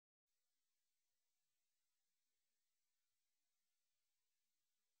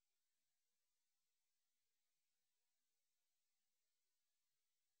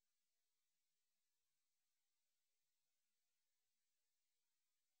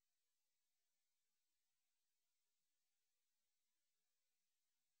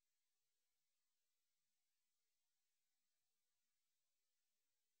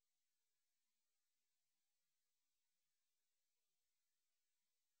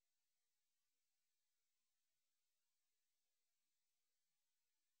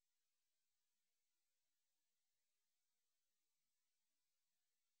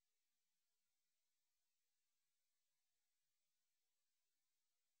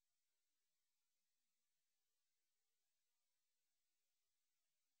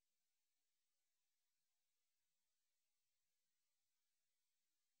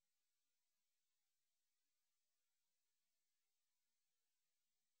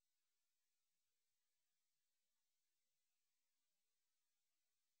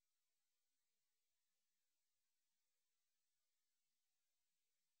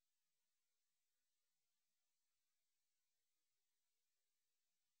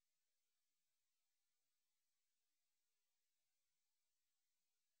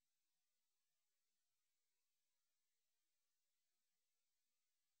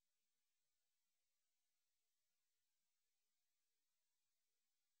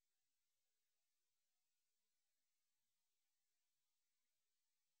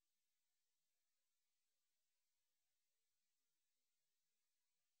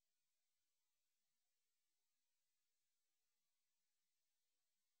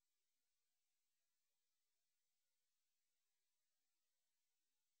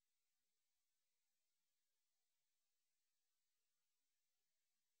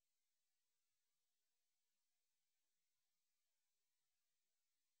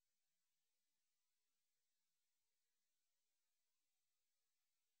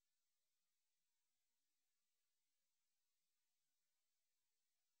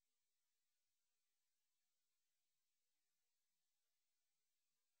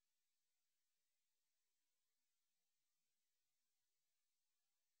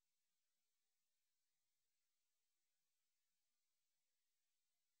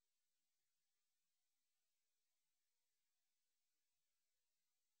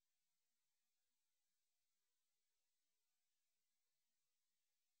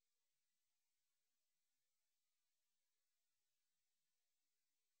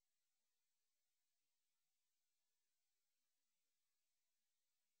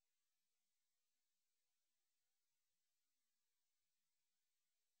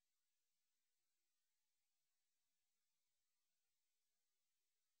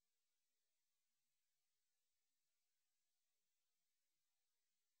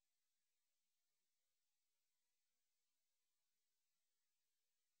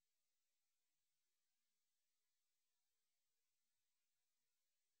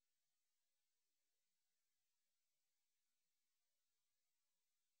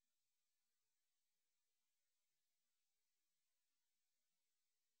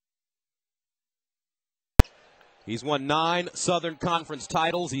He's won 9 Southern Conference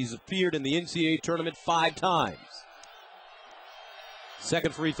titles. He's appeared in the NCAA Tournament 5 times.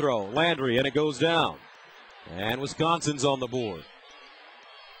 Second free throw, Landry, and it goes down. And Wisconsin's on the board.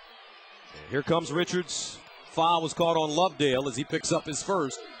 And here comes Richards. Foul was caught on Lovedale as he picks up his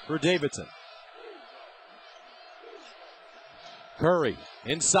first for Davidson. Curry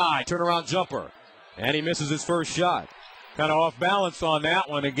inside, turnaround jumper, and he misses his first shot. Kind of off balance on that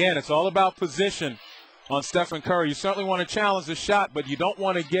one. Again, it's all about position on Stephen Curry. You certainly want to challenge the shot, but you don't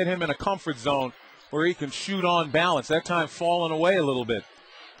want to get him in a comfort zone where he can shoot on balance. That time falling away a little bit.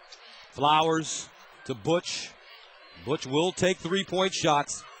 Flowers to Butch. Butch will take three-point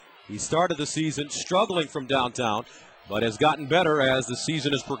shots. He started the season struggling from downtown, but has gotten better as the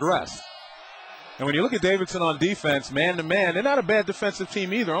season has progressed. And when you look at Davidson on defense, man-to-man, they're not a bad defensive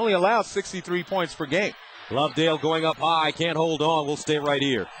team either. Only allows 63 points per game. Lovedale going up high, can't hold on. We'll stay right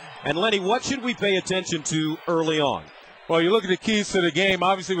here. And Lenny, what should we pay attention to early on? Well, you look at the keys to the game.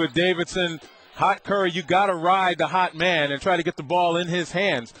 Obviously with Davidson, hot Curry, you got to ride the hot man and try to get the ball in his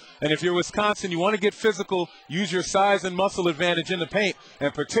hands. And if you're Wisconsin, you want to get physical, use your size and muscle advantage in the paint,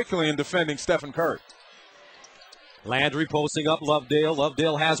 and particularly in defending Stephen Curry. Landry posting up Lovedale.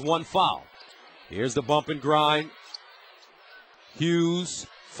 Lovedale has one foul. Here's the bump and grind. Hughes,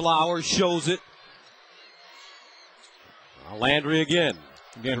 Flowers shows it. Now Landry again.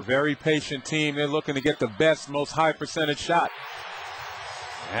 Again, very patient team. They're looking to get the best, most high percentage shot.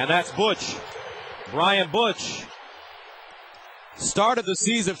 And that's Butch. Brian Butch started the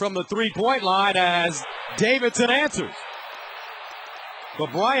season from the three-point line as Davidson answers.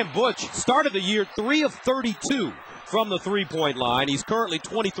 But Brian Butch started the year 3 of 32 from the three-point line. He's currently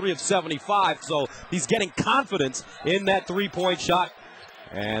 23 of 75, so he's getting confidence in that three-point shot.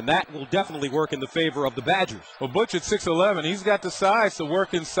 And that will definitely work in the favor of the Badgers. Well, Butch at 6'11", he's got the size to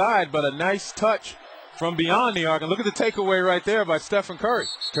work inside, but a nice touch from beyond the arc. And look at the takeaway right there by Stephen Curry.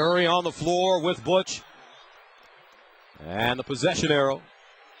 Curry on the floor with Butch. And the possession arrow.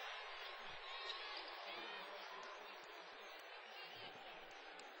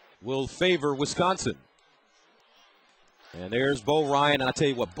 Will favor Wisconsin. And there's Bo Ryan. And I'll tell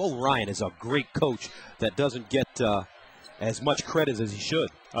you what, Bo Ryan is a great coach that doesn't get as much credit as he should.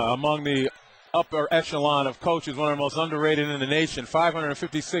 Among the upper echelon of coaches, one of the most underrated in the nation.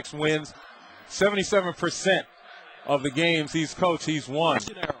 556 wins, 77% of the games he's coached, he's won.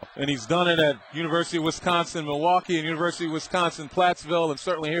 And he's done it at University of Wisconsin, Milwaukee, and University of Wisconsin, Plattsville, and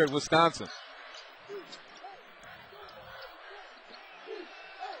certainly here at Wisconsin.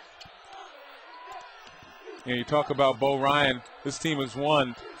 You talk about Bo Ryan, this team has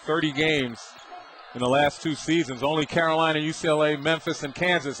won 30 games in the last 2 seasons. Only Carolina, UCLA, Memphis, and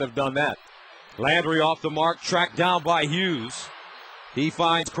Kansas have done that. Landry off the mark, tracked down by Hughes. He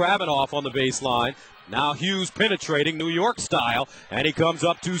finds Kravinoff on the baseline. Now Hughes penetrating New York style, and he comes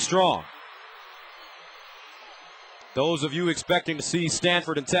up too strong. Those of you expecting to see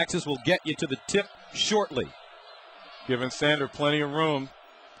Stanford and Texas will get you to the tip shortly. Giving Sander plenty of room.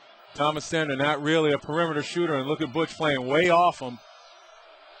 Thomas Sander not really a perimeter shooter, and look at Butch playing way off him.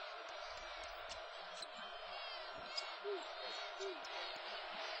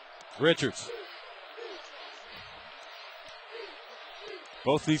 Richards.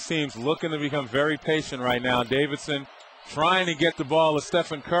 Both these teams looking to become very patient right now. Davidson trying to get the ball to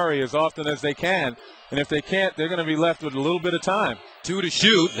Stephen Curry as often as they can. And if they can't, they're going to be left with a little bit of time. 2 to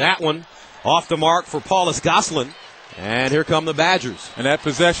shoot. That one off the mark for Paulus Goslin. And here come the Badgers. And that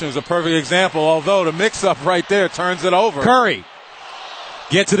possession is a perfect example, although the mix-up right there turns it over. Curry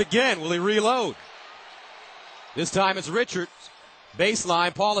gets it again. Will he reload? This time it's Richards.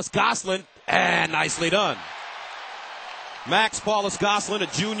 Baseline, Paulus Goslin, and nicely done. Max Paulus Goslin, a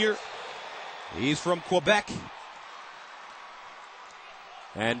junior. He's from Quebec.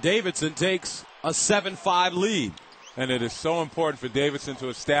 And Davidson takes a 7-5 lead. And it is so important for Davidson to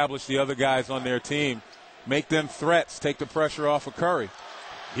establish the other guys on their team. Make them threats, take the pressure off of Curry.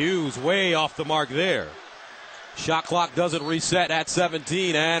 Hughes way off the mark there. Shot clock doesn't reset at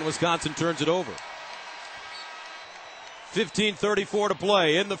 17, and Wisconsin turns it over. 15:34 to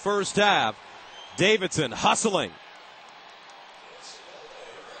play in the first half. Davidson hustling.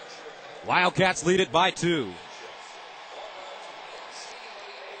 Wildcats lead it by 2.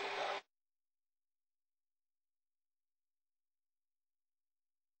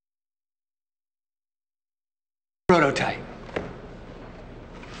 Prototype.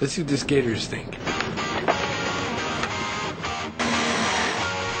 Let's see what the skaters think.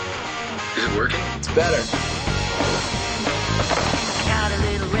 Is it working? It's better. Got a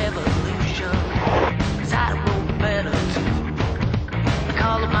little revolution, 'cause I wrote better too. I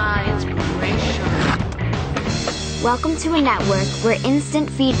call it my inspiration. Welcome to a network where instant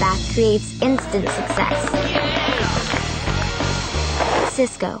feedback creates instant success.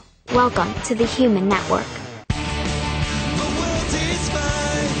 Cisco, welcome to the Human Network.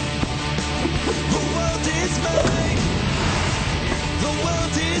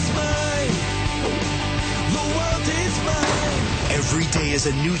 Every day is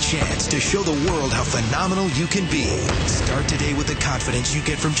a new chance to show the world how phenomenal you can be. Start today with the confidence you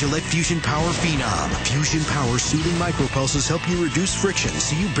get from Gillette Fusion Power Phenom. Fusion Power soothing micropulses help you reduce friction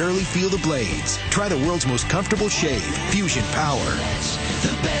so you barely feel the blades. Try the world's most comfortable shave, Fusion Power.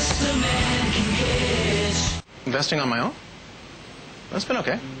 The best a man can get. Investing on my own? That's been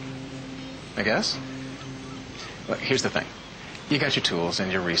okay, I guess. Look, here's the thing. You got your tools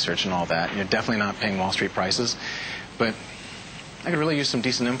and your research and all that. And you're definitely not paying Wall Street prices, but I could really use some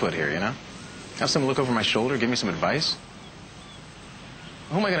decent input here, you know? Have someone look over my shoulder, give me some advice.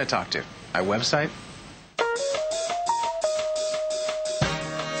 Who am I going to talk to? My website?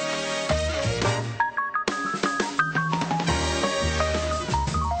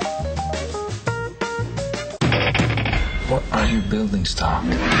 What are you building, Stark?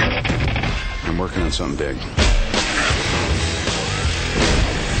 I'm working on something big.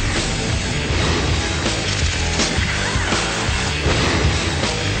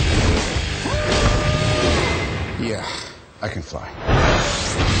 Yeah, I can fly.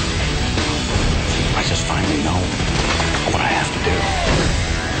 I just finally know what I have to do.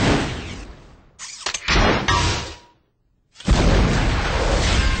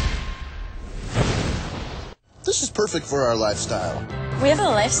 This is perfect for our lifestyle. We have a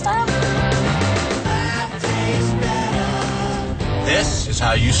lifestyle? This is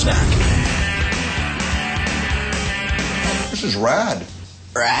how you snack. This is rad.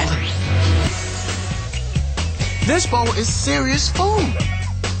 Brad? This bowl is serious food.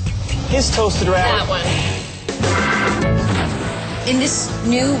 His toasted rabbit. That one. In this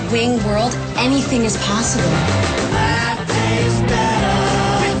new wing world, anything is possible. That tastes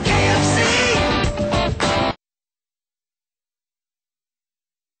better with KFC.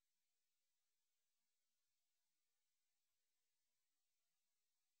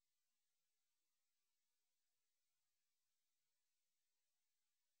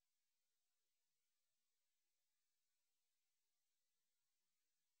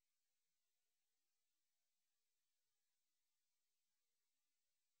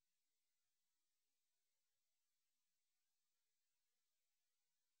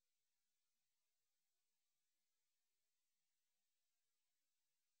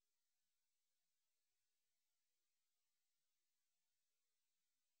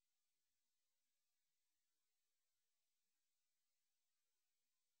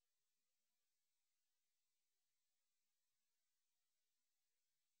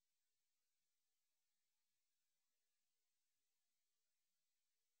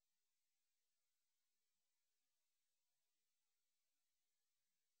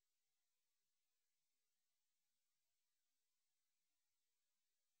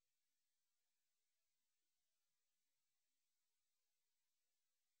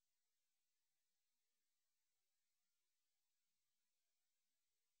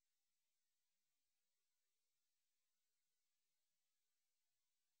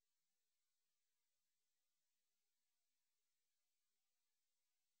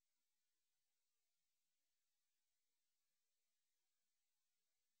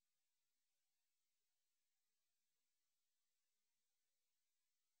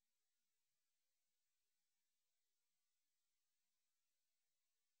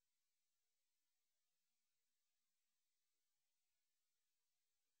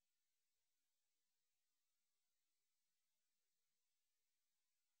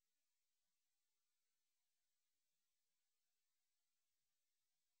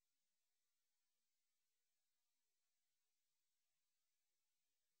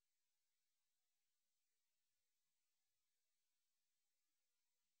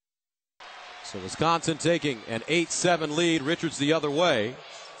 So Wisconsin taking an 8-7 lead. Richards the other way.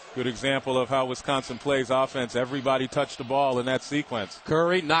 Good example of how Wisconsin plays offense. Everybody touched the ball in that sequence.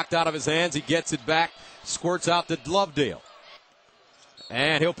 Curry knocked out of his hands. He gets it back, squirts out to Lovedale.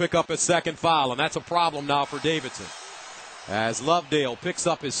 And he'll pick up his second foul, and that's a problem now for Davidson. As Lovedale picks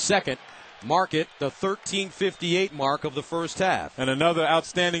up his second, mark it the 13:58 mark of the first half. And another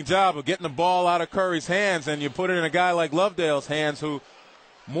outstanding job of getting the ball out of Curry's hands, and you put it in a guy like Lovedale's hands who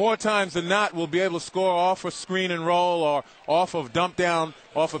more times than not will be able to score off a screen and roll or off of dump down,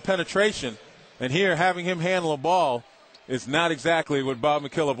 off of penetration. And here, having him handle a ball is not exactly what Bob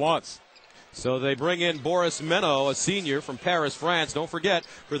McKillop wants. So they bring in Boris Menno, a senior from Paris, France. Don't forget,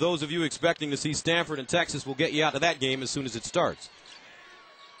 for those of you expecting to see Stanford and Texas, we'll get you out to that game as soon as it starts.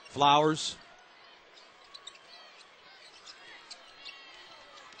 Flowers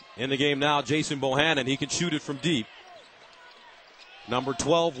in the game now, Jason Bohannon. He can shoot it from deep. Number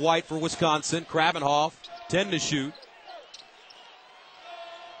 12, White for Wisconsin. Kravenhoff, 10 to shoot.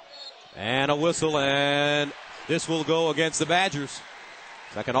 And a whistle, and this will go against the Badgers.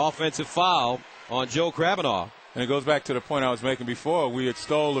 Second offensive foul on Joe Kravenhoff. And it goes back to the point I was making before. We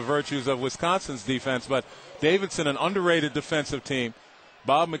extol the virtues of Wisconsin's defense, but Davidson, an underrated defensive team.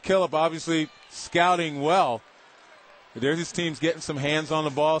 Bob McKillop obviously scouting well. There's his team's getting some hands on the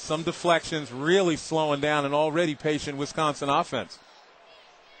ball, some deflections, really slowing down an already patient Wisconsin offense.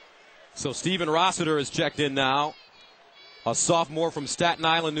 So Steven Rossiter is checked in now. A sophomore from Staten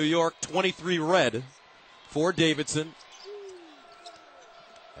Island, New York, 23 red for Davidson.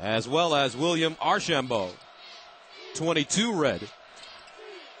 As well as William Archambault, 22 red.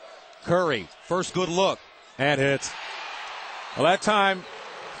 Curry, first good look, and hits. Well, that time,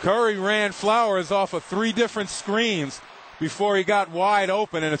 Curry ran Flowers off of 3 different screens before he got wide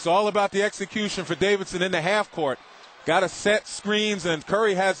open, and it's all about the execution for Davidson in the half court. Got to set screens, and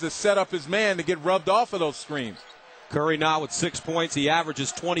Curry has to set up his man to get rubbed off of those screens. Curry now with 6 points. He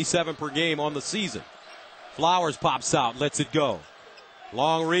averages 27 per game on the season. Flowers pops out, lets it go.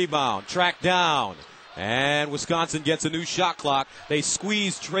 Long rebound, tracked down, and Wisconsin gets a new shot clock. They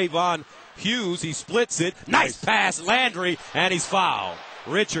squeeze Trayvon Hughes. He splits it. Nice pass, Landry, and he's fouled.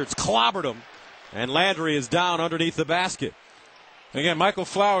 Richards clobbered him, and Landry is down underneath the basket. Again, Michael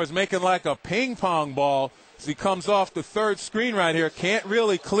Flowers making like a ping pong ball as he comes off the third screen right here. Can't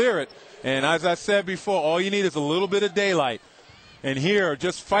really clear it. And as I said before, all you need is a little bit of daylight. And here,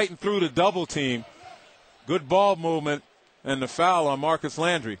 just fighting through the double team. Good ball movement. And the foul on Marcus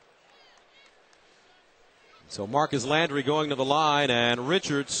Landry. So Marcus Landry going to the line, and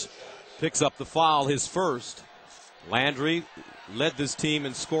Richards picks up the foul, his first. Landry led this team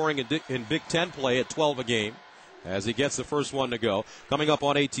in scoring in Big Ten play at 12 a game as he gets the first one to go. Coming up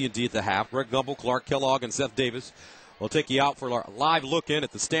on AT&T at the half, Greg Gumbel, Clark Kellogg, and Seth Davis will take you out for a live look in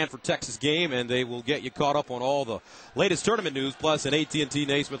at the Stanford-Texas game, and they will get you caught up on all the latest tournament news, plus an AT&T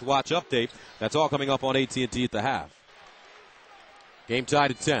Naismith Watch update. That's all coming up on AT&T at the half. Game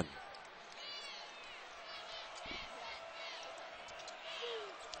tied at 10.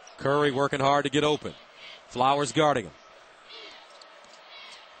 Curry working hard to get open. Flowers guarding him.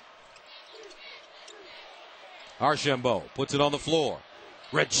 Archambault puts it on the floor.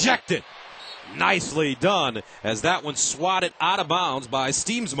 Rejected. Nicely done as that one swatted out of bounds by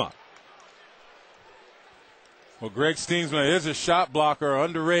Steemsma. Well, Greg Steemsma is a shot blocker,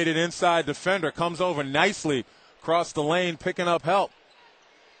 underrated inside defender. Comes over nicely across the lane, picking up help.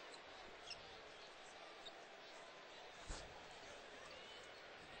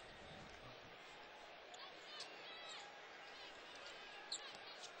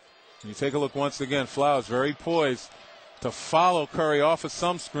 You take a look once again, Flowers very poised to follow Curry off of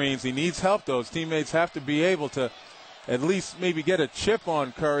some screens. He needs help, though. His teammates have to be able to at least maybe get a chip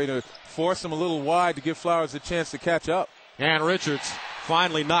on Curry to force him a little wide to give Flowers a chance to catch up. And Richards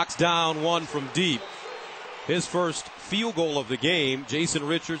finally knocks down one from deep. His first field goal of the game. Jason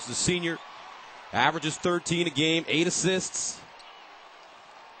Richards, the senior, averages 13 a game, 8 assists.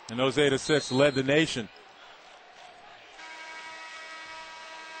 And those 8 assists led the nation.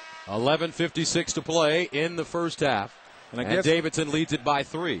 11:56 to play in the first half. And Davidson leads it by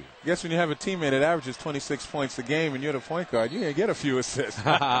 3. I guess when you have a teammate that averages 26 points a game and you're the point guard, you're going to get a few assists.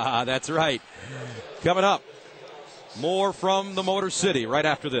 That's right. Coming up, more from the Motor City right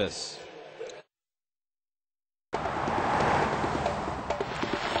after this.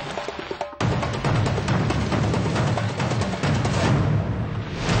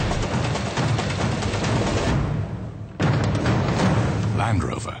 Land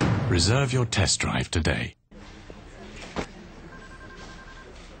Rover. Reserve your test drive today.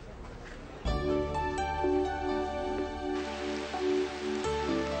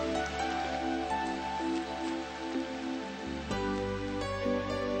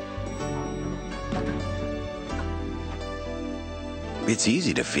 It's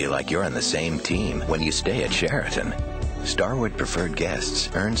easy to feel like you're on the same team when you stay at Sheraton. Starwood Preferred guests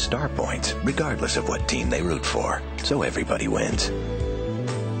earn star points regardless of what team they root for, so everybody wins.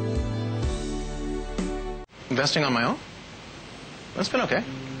 Investing on my own? That's been okay,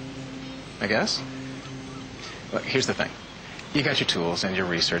 I guess. But here's the thing. You got your tools and your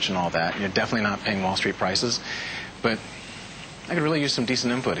research and all that. You're definitely not paying Wall Street prices, but I could really use some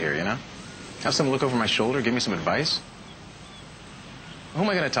decent input here, you know? Have someone look over my shoulder, give me some advice. Who am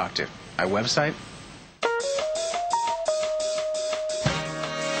I going to talk to? My website?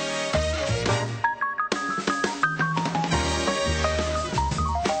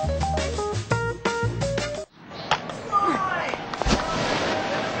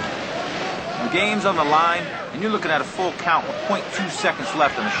 The game's on the line, and you're looking at a full count with 0.2 seconds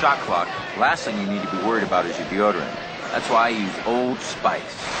left on the shot clock. Last thing you need to be worried about is your deodorant. That's why I use Old Spice.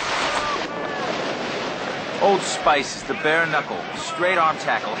 Old Spice is the bare-knuckle, straight-arm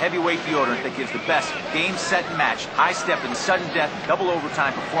tackle, heavyweight deodorant that gives the best game, set, and match, high-step and sudden-death, double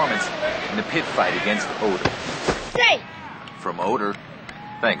overtime performance in the pit fight against odor. Stay! From odor,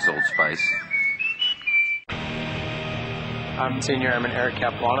 thanks, Old Spice. I'm Senior Airman Eric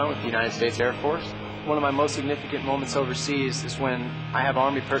Capuano with the United States Air Force. One of my most significant moments overseas is when I have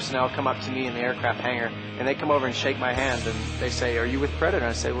Army personnel come up to me in the aircraft hangar, and they come over and shake my hand, and they say, "Are you with Predator?"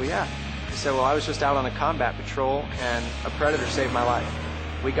 And I say, "Well, yeah." They say, "Well, I was just out on a combat patrol, and a Predator saved my life.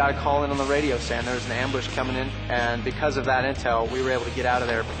 We got a call in on the radio saying there was an ambush coming in, and because of that intel, we were able to get out of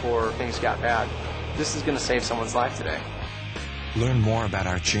there before things got bad. This is going to save someone's life today." Learn more about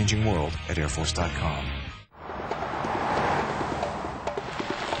our changing world at airforce.com.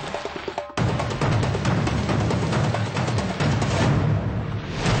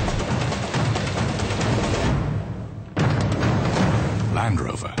 Land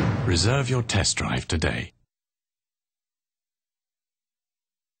Rover. Reserve your test drive today.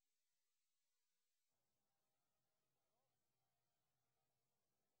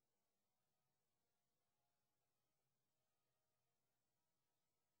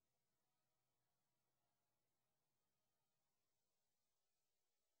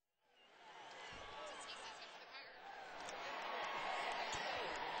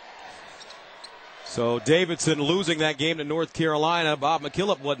 So Davidson losing that game to North Carolina. Bob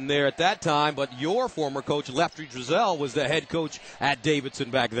McKillop wasn't there at that time, but your former coach, Lefty Driesell, was the head coach at Davidson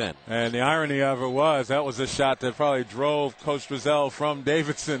back then. And the irony of it was that was a shot that probably drove Coach Driesell from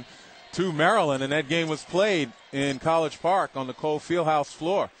Davidson to Maryland, and that game was played in College Park on the Cole Fieldhouse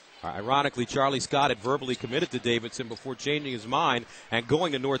floor. Ironically, Charlie Scott had verbally committed to Davidson before changing his mind and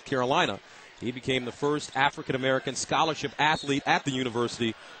going to North Carolina. He became the first African-American scholarship athlete at the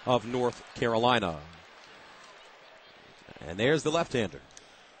University of North Carolina. And there's the left-hander.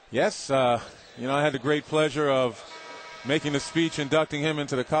 Yes, I had the great pleasure of making the speech inducting him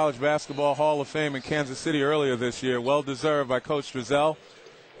into the College Basketball Hall of Fame in Kansas City earlier this year. Well-deserved by Coach Driesell.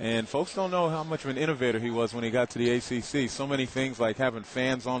 And folks don't know how much of an innovator he was when he got to the ACC. So many things like having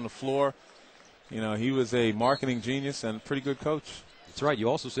fans on the floor. He was a marketing genius and a pretty good coach. That's right. You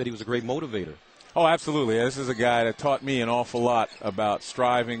also said he was a great motivator. Oh, absolutely. This is a guy that taught me an awful lot about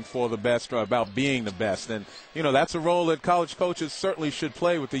striving for the best, or about being the best. And, that's a role that college coaches certainly should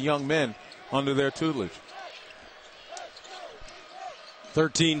play with the young men under their tutelage.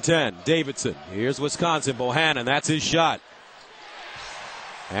 13-10, Davidson. Here's Wisconsin. Bohannon, that's his shot.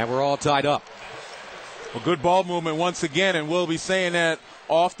 And we're all tied up. Well, good ball movement once again, and we'll be saying that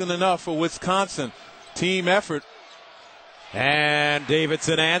often enough for Wisconsin. Team effort. And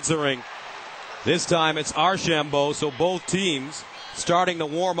Davidson answering. This time it's Archambault, so both teams starting to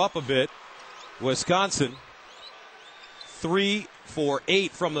warm up a bit. Wisconsin 3 for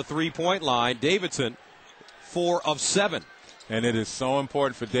 8 from the three-point line. Davidson 4 of 7. And it is so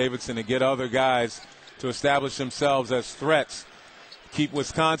important for Davidson to get other guys to establish themselves as threats. Keep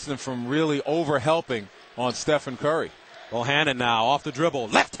Wisconsin from really over-helping on Stephen Curry. Bohannon now off the dribble.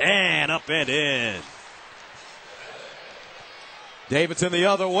 Left hand up and in. Davidson the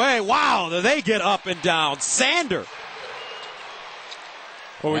other way. Wow, do they get up and down. Sander.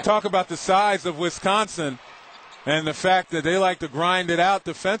 Well, we talk about the size of Wisconsin and the fact that they like to grind it out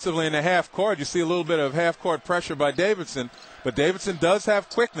defensively in the half court. You see a little bit of half court pressure by Davidson, but Davidson does have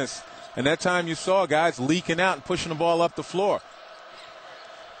quickness. And that time you saw guys leaking out and pushing the ball up the floor.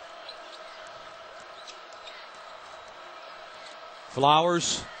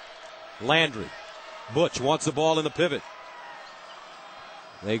 Flowers, Landry. Butch wants the ball in the pivot.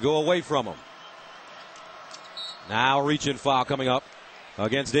 They go away from him. Now reach-in foul coming up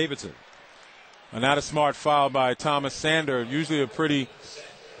against Davidson. Not a smart foul by Thomas Sander, usually a pretty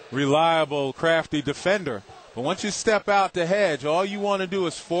reliable, crafty defender. But once you step out the hedge, all you want to do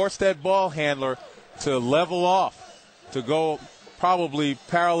is force that ball handler to level off, to go probably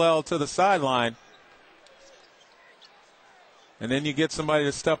parallel to the sideline. And then you get somebody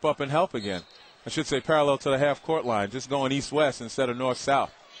to step up and help again. I should say parallel to the half-court line, just going east-west instead of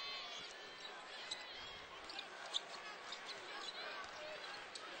north-south.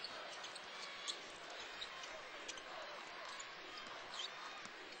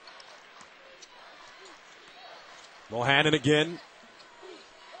 Bohannon again.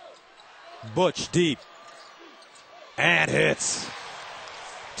 Butch deep. And hits.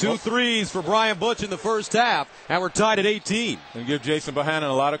 2 threes for Brian Butch in the first half, and we're tied at 18. And give Jason Bohannon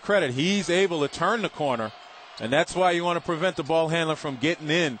a lot of credit. He's able to turn the corner, and that's why you want to prevent the ball handler from getting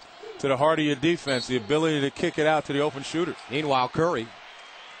in to the heart of your defense, the ability to kick it out to the open shooters. Meanwhile, Curry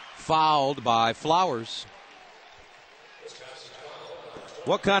fouled by Flowers.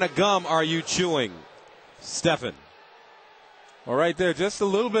 What kind of gum are you chewing, Stephen? Well, right there, just a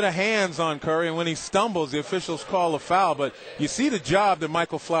little bit of hands on Curry, and when he stumbles, the officials call a foul. But you see the job that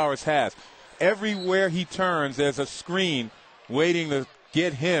Michael Flowers has. Everywhere he turns, there's a screen waiting to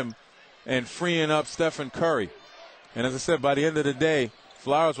get him and freeing up Stephen Curry. And as I said, by the end of the day,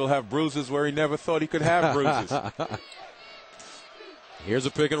 Flowers will have bruises where he never thought he could have bruises. Here's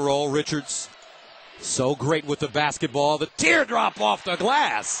a pick and roll. Richards, so great with the basketball. The teardrop off the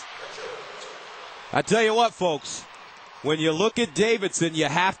glass. I tell you what, folks, when you look at Davidson, you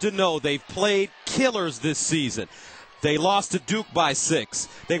have to know they've played killers this season. They lost to Duke by 6.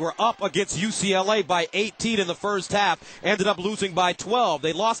 They were up against UCLA by 18 in the first half, ended up losing by 12.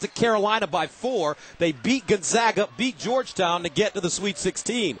 They lost to Carolina by 4. They beat Gonzaga, beat Georgetown to get to the Sweet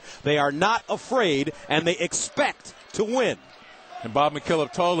 16. They are not afraid, and they expect to win. And Bob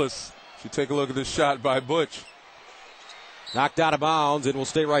McKillop told us, if you take a look at this shot by Butch. Knocked out of bounds, and will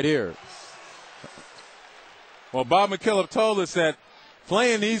stay right here. Well, Bob McKillop told us that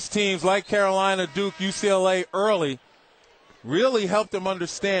playing these teams like Carolina, Duke, UCLA early really helped them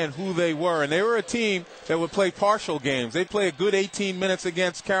understand who they were. And they were a team that would play partial games. They'd play a good 18 minutes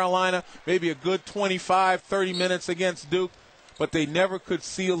against Carolina, maybe a good 25, 30 minutes against Duke, but they never could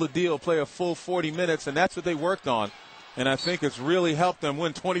seal the deal, play a full 40 minutes, and that's what they worked on. And I think it's really helped them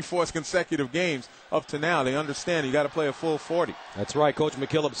win 24 consecutive games up to now. They understand you got to play a full 40. That's right. Coach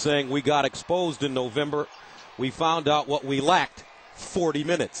McKillop saying we got exposed in November. We found out what we lacked, 40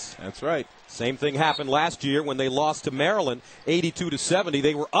 minutes. That's right. Same thing happened last year when they lost to Maryland 82-70.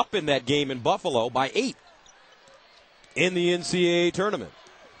 They were up in that game in Buffalo by 8 in the NCAA tournament.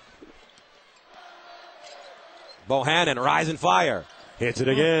 Bohannon, rising fire. Hits it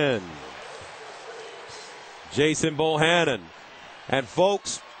again. Jason Bohannon. And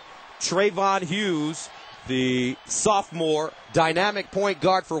folks, Trayvon Hughes, the sophomore dynamic point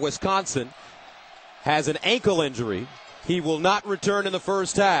guard for Wisconsin, has an ankle injury. He will not return in the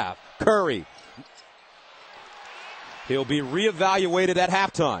first half. Curry. He'll be reevaluated at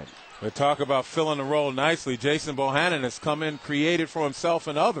halftime. We talk about filling the role nicely. Jason Bohannon has come in, created for himself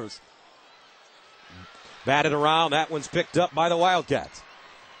and others. Batted around. That one's picked up by the Wildcats.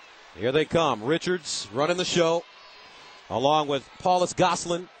 Here they come. Richards running the show, along with Paulus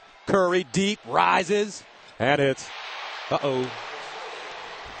Goslin. Curry deep, rises, and hits. Uh-oh.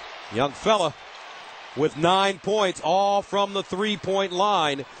 Young fella with 9 points, all from the three-point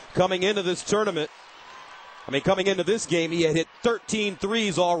line coming into this tournament. Coming into this game, he had hit 13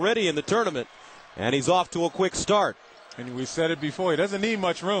 threes already in the tournament, and he's off to a quick start. And we said it before, he doesn't need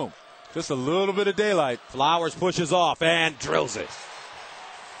much room, just a little bit of daylight. Flowers pushes off and drills it.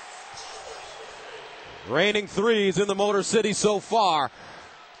 Raining threes in the Motor City so far,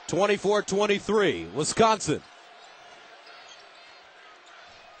 24-23, Wisconsin.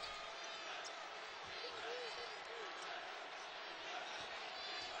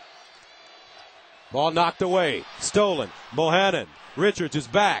 Ball knocked away, stolen. Bohannon, Richards is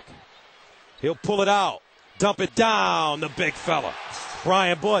back. He'll pull it out, dump it down, the big fella,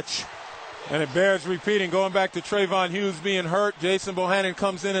 Brian Butch. And it bears repeating, going back to Trayvon Hughes being hurt, Jason Bohannon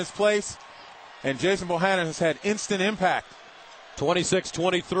comes in his place, and Jason Bohannon has had instant impact.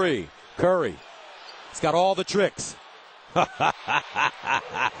 26-23, Curry. He's got all the tricks.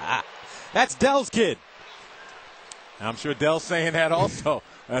 That's Dell's kid. I'm sure Dell's saying that also.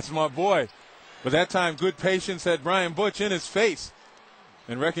 That's my boy. But that time, good patience had Brian Butch in his face.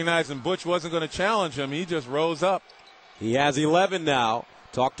 And recognizing Butch wasn't going to challenge him, he just rose up. He has 11 now.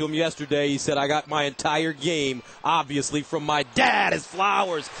 Talked to him yesterday. He said, I got my entire game, obviously, from my dad as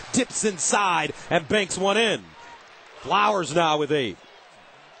Flowers dips inside and banks one in. Flowers now with 8.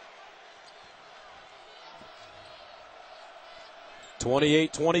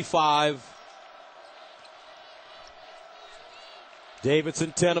 (28-25).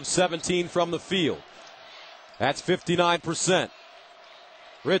 Davidson 10 of 17 from the field. That's 59%.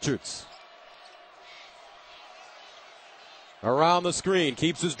 Richards. Around the screen,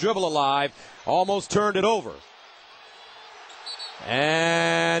 keeps his dribble alive, almost turned it over.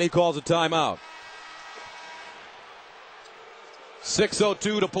 And he calls a timeout.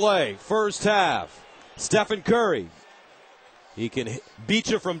 6:02 to play, first half. Stephen Curry. He can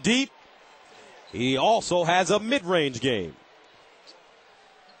beat you from deep. He also has a mid-range game.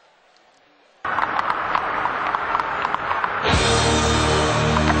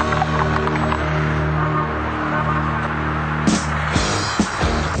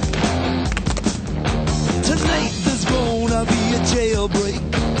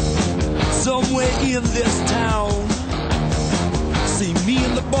 somewhere in this town. See, me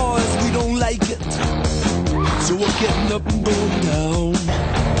and the boys, we don't like it, so we're getting up and going down.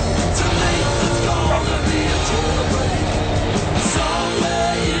 Tonight there's gonna be a jailbreak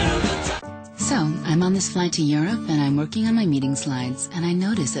somewhere in the town. So, I'm on this flight to Europe, and I'm working on my meeting slides, and I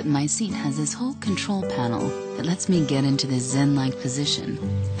notice that my seat has this whole control panel that lets me get into this zen-like position.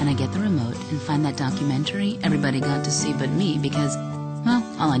 And I get the remote and find that documentary everybody got to see but me because, well,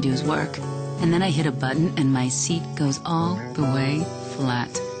 all I do is work. And then I hit a button and my seat goes all the way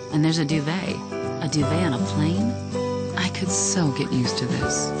flat. And there's a duvet. A duvet on a plane? I could so get used to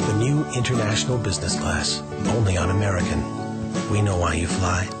this. The new international business class, only on American. We know why you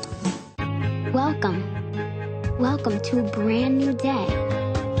fly. Welcome. Welcome to a brand new day.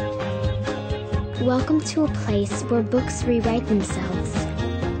 Welcome to a place where books rewrite themselves.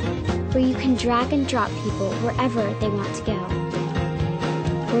 Where you can drag and drop people wherever they want to go.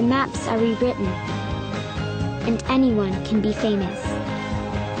 Where maps are rewritten, and anyone can be famous.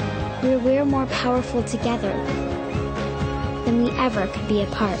 Where we're more powerful together than we ever could be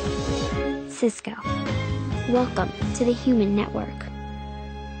apart. Cisco. Welcome to the Human Network.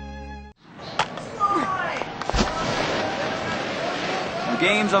 The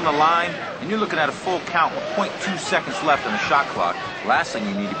game's on the line, and you're looking at a full count with 0.2 seconds left on the shot clock. Last thing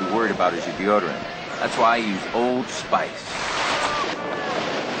you need to be worried about is your deodorant. That's why I use Old Spice.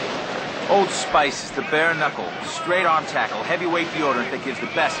 Old Spice is the bare knuckle, straight arm tackle, heavyweight deodorant that gives the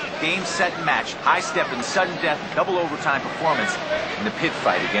best game, set, and match, high step and sudden death, double overtime performance in the pit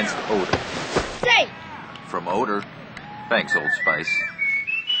fight against odor. Safe! From odor, thanks Old Spice.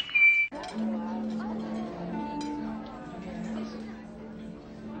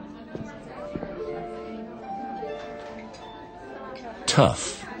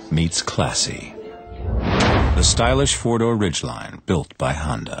 Tough meets classy. The stylish four-door Ridgeline built by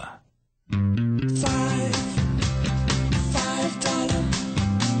Honda.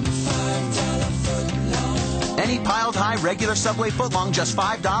 Any piled high regular Subway footlong, just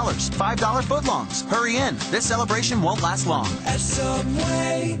 $5. $5 footlongs. Hurry in. This celebration won't last long. At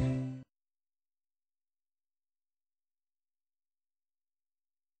Subway.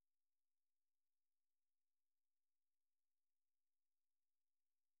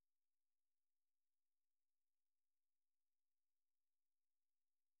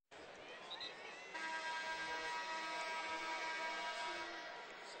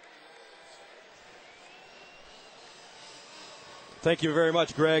 Thank you very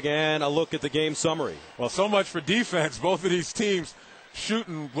much, Greg, and a look at the game summary. Well, so much for defense. Both of these teams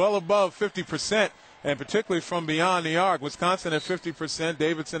shooting well above 50%, and particularly from beyond the arc. Wisconsin at 50%,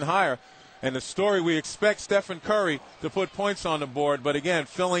 Davidson higher. And the story, we expect Stephen Curry to put points on the board, but again,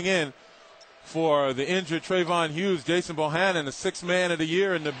 filling in for the injured Trayvon Hughes, Jason Bohannon, the sixth man of the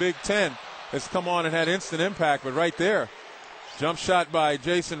year in the Big Ten, has come on and had instant impact. But right there, jump shot by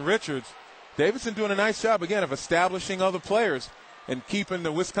Jason Richards. Davidson doing a nice job, again, of establishing other players and keeping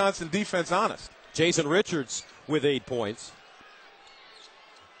the Wisconsin defense honest. Jason Richards with 8 points.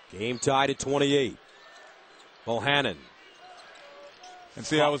 Game tied at 28. Bohannon. And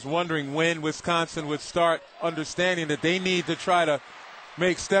see, I was wondering when Wisconsin would start understanding that they need to try to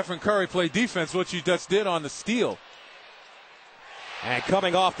make Stephen Curry play defense, which he just did on the steal. And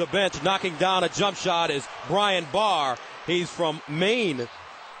coming off the bench, knocking down a jump shot is Brian Barr. He's from Maine,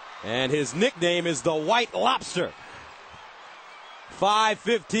 and his nickname is the White Lobster.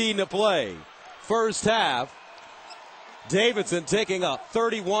 5:15 to play. First half. Davidson taking a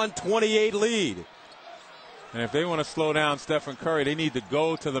 31-28 lead. And if they want to slow down Stephen Curry, they need to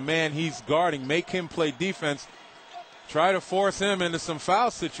go to the man he's guarding, make him play defense, try to force him into some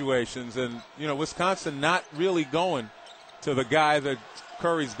foul situations. And, you know, Wisconsin not really going to the guy that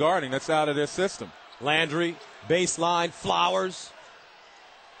Curry's guarding. That's out of their system. Landry, baseline, Flowers.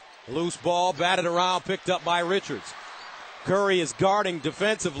 Loose ball, batted around, picked up by Richards. Curry is guarding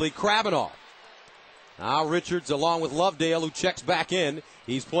defensively Krabbenov. Now Richards along with Lovedale, who checks back in.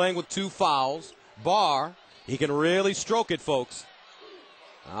 He's playing with 2 fouls. Barr, he can really stroke it, folks.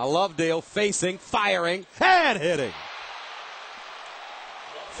 Now Lovedale facing, firing, and hitting.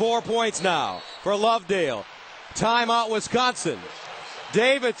 4 points now for Lovedale. Timeout Wisconsin.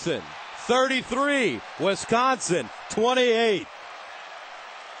 Davidson, 33. Wisconsin, 28.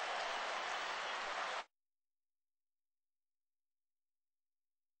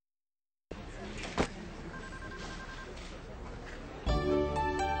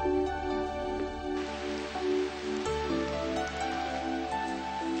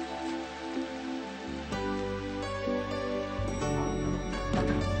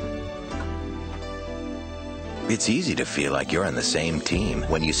 It's easy to feel like you're on the same team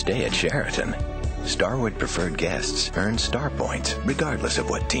when you stay at Sheraton. Starwood Preferred guests earn star points regardless of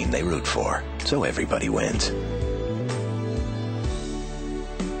what team they root for, so everybody wins.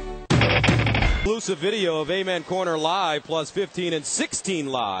 Exclusive video of Amen Corner Live, plus 15 and 16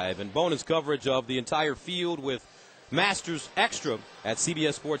 live, and bonus coverage of the entire field with Masters Extra at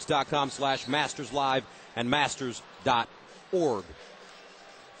cbssports.com/masterslive and masters.org.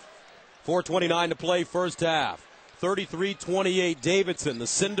 4:29 to play, first half. 33-28 Davidson, the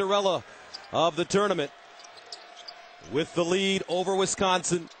Cinderella of the tournament, with the lead over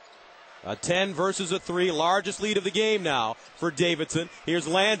Wisconsin. A 10 versus a 3, largest lead of the game now for Davidson. Here's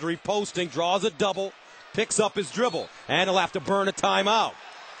Landry posting, draws a double, picks up his dribble, and he'll have to burn a timeout.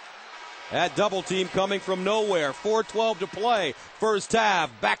 That double team coming from nowhere. 4:12 to play, first half.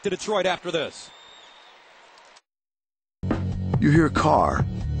 Back to Detroit after this. You hear car,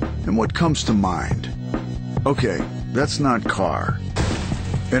 and what comes to mind? Okay, that's not car.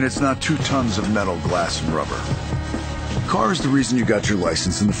 And it's not 2 tons of metal, glass, and rubber. Car is the reason you got your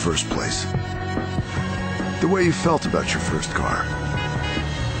license in the first place. The way you felt about your first car.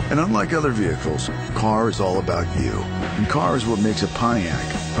 And unlike other vehicles, car is all about you. And car is what makes a Pontiac,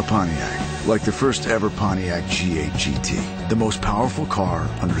 like the first ever Pontiac G8 GT. The most powerful car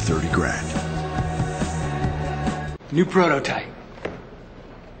under 30 grand. New prototype.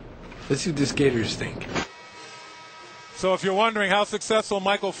 Let's see what the skaters think. So if you're wondering how successful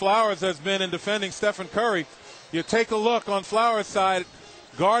Michael Flowers has been in defending Stephen Curry, you take a look on Flowers' side,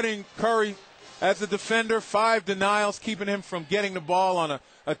 guarding Curry as a defender, 5 denials, keeping him from getting the ball on an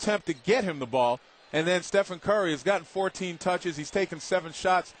attempt to get him the ball. And then Stephen Curry has gotten 14 touches. He's taken 7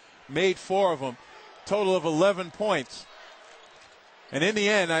 shots, made 4 of them, total of 11 points. And in the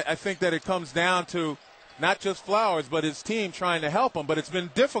end, I think that it comes down to not just Flowers, but his team trying to help him. But it's been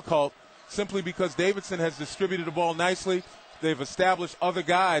difficult simply because Davidson has distributed the ball nicely. They've established other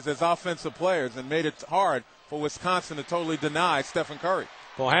guys as offensive players and made it hard for Wisconsin to totally deny Stephen Curry.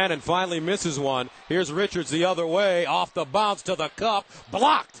 Bohannon finally misses one. Here's Richards the other way, off the bounce to the cup,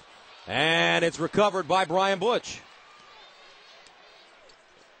 blocked. And it's recovered by Brian Butch.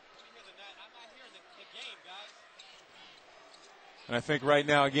 And I think right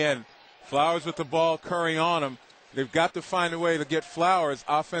now, again, Flowers with the ball, Curry on him. They've got to find a way to get Flowers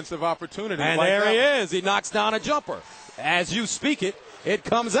offensive opportunity. And like there he is. He knocks down a jumper. As you speak it, it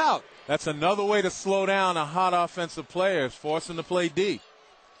comes out. That's another way to slow down a hot offensive player, is force him to play D.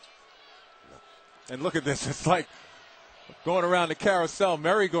 And look at this. It's like going around the carousel,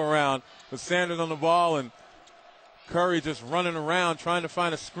 merry-go-round, with Sanders on the ball and Curry just running around trying to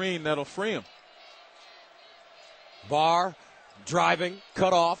find a screen that'll free him. Barr driving,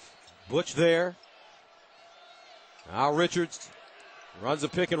 cut off. Butch there. Now Richards runs a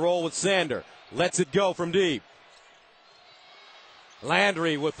pick and roll with Sander. Lets it go from deep.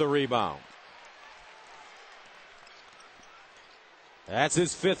 Landry with the rebound. That's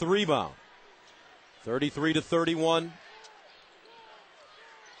his 5th rebound. 33-31.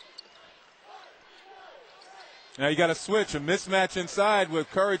 Now you got to switch, a mismatch inside with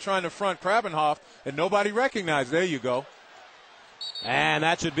Curry trying to front Krabbenhoff, and nobody recognized. There you go. And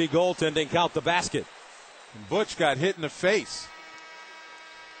that should be goaltending. Count the basket. And Butch got hit in the face.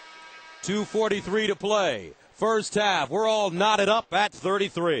 2:43 to play. First half. We're all knotted up at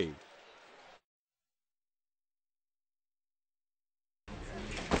 33.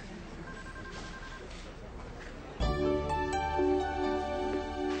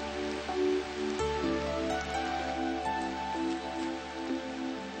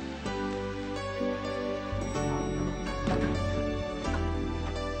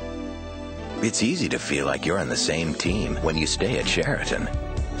 It's easy to feel like you're on the same team when you stay at Sheraton.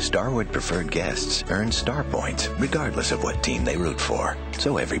 Starwood Preferred guests earn star points regardless of what team they root for,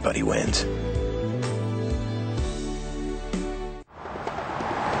 so everybody wins.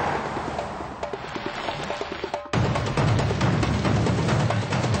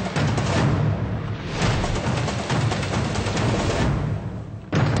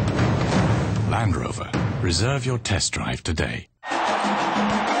 Land Rover. Reserve your test drive today.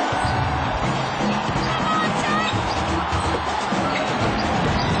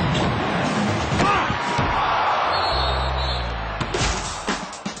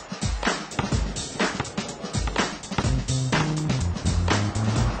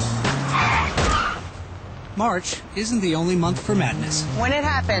 March isn't the only month for madness. When it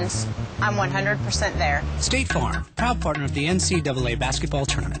happens, I'm 100% there. State Farm, proud partner of the NCAA Basketball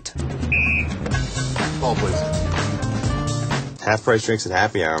Tournament. Ball, please. Half-price drinks at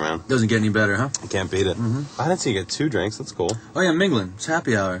happy hour, man. Doesn't get any better, huh? You can't beat it. I didn't see you get 2 drinks. That's cool. Oh, yeah, mingling. It's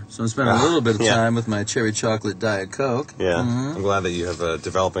happy hour. So I'm spending a little bit of time with my cherry chocolate Diet Coke. Yeah. I'm glad that you have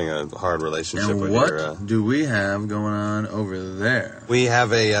developing a hard relationship with your... your... what do we have going on over there? We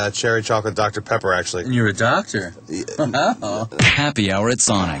have a cherry chocolate Dr. Pepper, actually. And you're a doctor? Happy hour at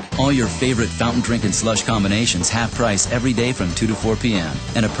Sonic. All your favorite fountain drink and slush combinations half price every day from 2 to 4 p.m.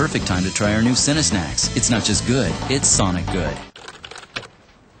 And a perfect time to try our new Cinesnacks. It's not just good, it's Sonic good.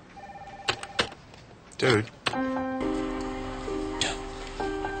 Dude.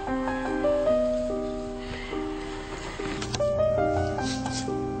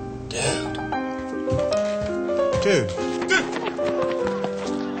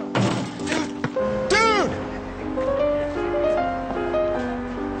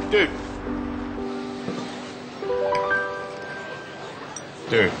 Dude.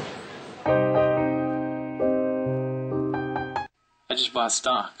 Dude. I just bought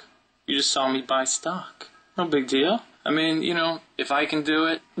stock. You just saw me buy stock. No big deal. I mean, you know, if I can do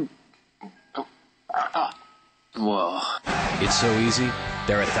it... Whoa. It's so easy.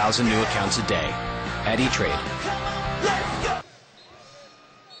 There are 1,000 new accounts a day at E-Trade.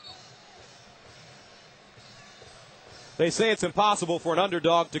 They say it's impossible for an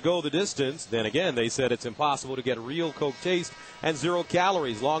underdog to go the distance. Then again, they said it's impossible to get real Coke taste and 0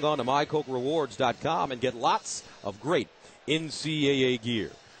 calories. Log on to mycokerewards.com and get lots of great NCAA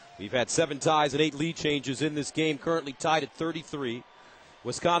gear. We've had 7 ties and 8 lead changes in this game, currently tied at 33.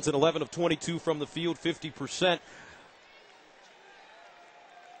 Wisconsin 11 of 22 from the field, 50%.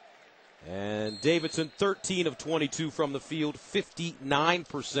 And Davidson 13 of 22 from the field,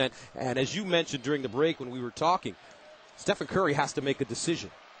 59%. And as you mentioned during the break when we were talking, Stephen Curry has to make a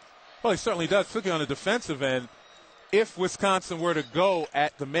decision. Well, he certainly does, particularly on the defensive end. If Wisconsin were to go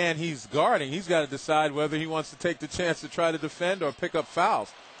at the man he's guarding, he's got to decide whether he wants to take the chance to try to defend or pick up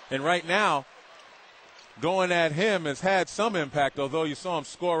fouls. And right now, going at him has had some impact, although you saw him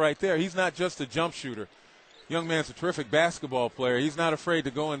score right there. He's not just a jump shooter. Young man's a terrific basketball player. He's not afraid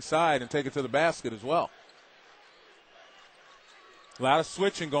to go inside and take it to the basket as well. A lot of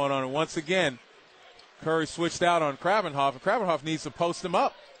switching going on, and once again, Curry switched out on Krabenhoff, and Krabenhoff needs to post him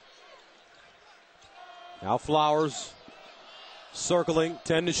up. Now Flowers circling,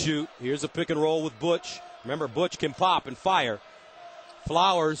 10 to shoot. Here's a pick and roll with Butch. Remember, Butch can pop and fire.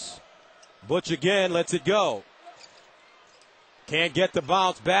 Flowers, Butch again, lets it go. Can't get the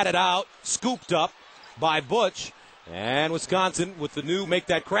bounce, batted out, scooped up by Butch. And Wisconsin with the new, make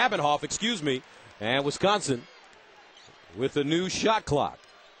that Krabenhoff, and Wisconsin with the new shot clock.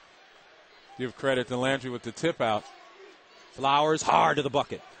 Give credit to Landry with the tip out. Flowers hard to the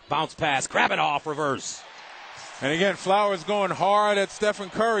bucket. Bounce pass, Krabenhoff reverse. And again, Flowers going hard at Stephen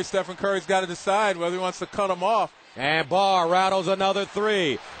Curry. Stephen Curry's got to decide whether he wants to cut him off. And Barr rattles another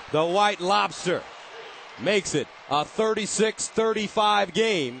 3. The White Lobster makes it a 36-35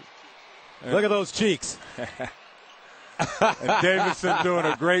 game. Look at those cheeks. And Davidson doing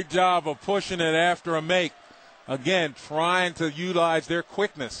a great job of pushing it after a make. Again, trying to utilize their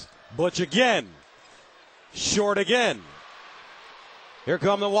quickness. Butch again. Short again. Here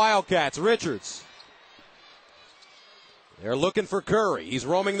come the Wildcats. Richards. They're looking for Curry. He's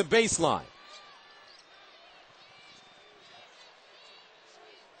roaming the baseline.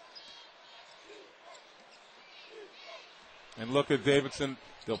 And look at Davidson.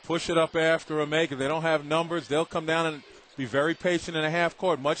 They'll push it up after a make. If they don't have numbers, they'll come down and be very patient in a half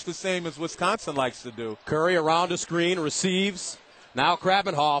court, much the same as Wisconsin likes to do. Curry around a screen, receives. Now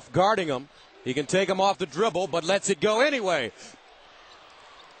Krabenhoff guarding him. He can take him off the dribble, but lets it go anyway.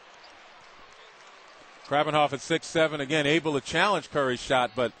 Krabenhoff at 6'7", again, able to challenge Curry's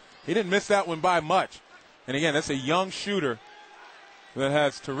shot, but he didn't miss that one by much. And again, that's a young shooter that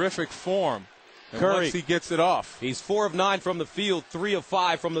has terrific form. And Curry, once he gets it off. He's 4 of 9 from the field, 3 of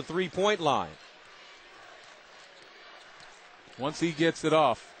 5 from the three-point line. Once he gets it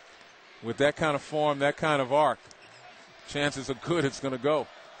off, with that kind of form, that kind of arc, chances are good it's going to go.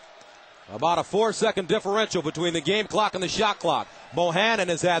 About a 4-second differential between the game clock and the shot clock. Bohannon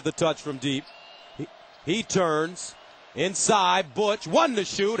has had the touch from deep. He turns inside. Butch, 1 to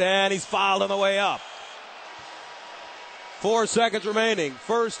shoot, and he's fouled on the way up. 4 seconds remaining,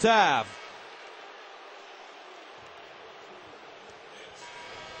 first half.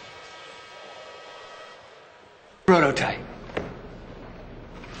 Prototype.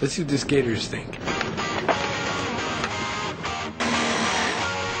 Let's see what the skaters think.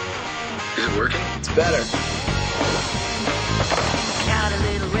 Is it working? It's better. Got a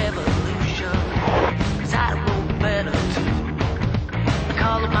little revolution, 'cause I wrote better too. I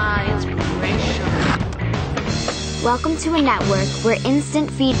call it my inspiration. Welcome to a network where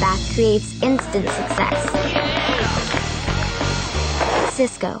instant feedback creates instant success.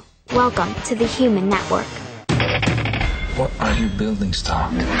 Cisco, welcome to the Human Network. What are you building,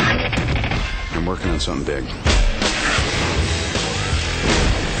 Stark? I'm working on something big.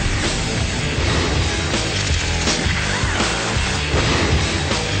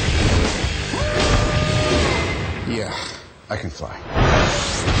 Yeah, I can fly.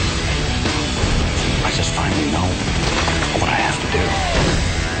 I just finally know what I have to do.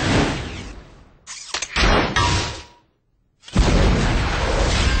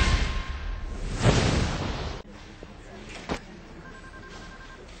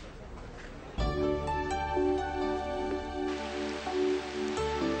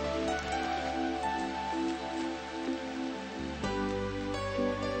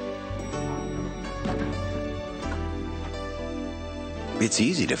 It's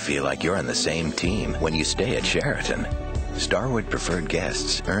easy to feel like you're on the same team when you stay at Sheraton. Starwood Preferred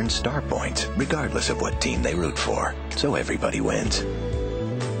guests earn star points regardless of what team they root for, so everybody wins.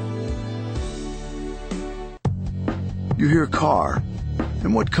 You hear car,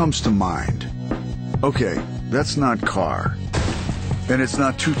 and what comes to mind? Okay, that's not car. And it's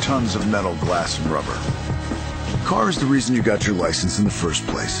not 2 tons of metal, glass, and rubber. Car is the reason you got your license in the first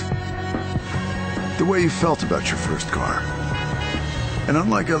place. The way you felt about your first car. And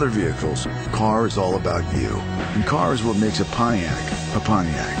unlike other vehicles, car is all about you. And car is what makes a Pontiac.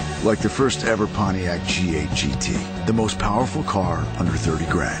 Like the first ever Pontiac G8 GT. The most powerful car under 30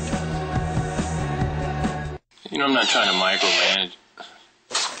 grand. You know, I'm not trying to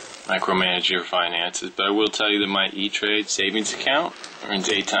micromanage your finances, but I will tell you that my E-Trade savings account earns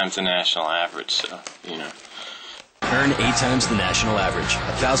 8 times the national average, so, you know. Earn 8 times the national average.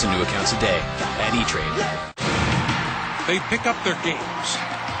 1,000 new accounts a day at E-Trade. They pick up their games,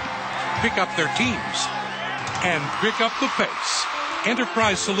 pick up their teams, and pick up the pace.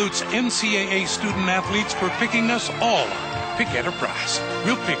 Enterprise salutes NCAA student athletes for picking us all up. Pick Enterprise.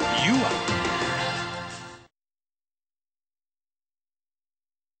 We'll pick you up.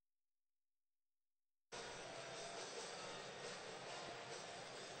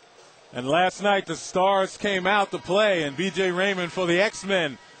 And last night the Stars came out to play, and B.J. Raymond for the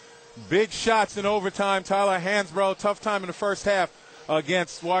X-Men. Big shots in overtime. Tyler Hansbrough, tough time in the first half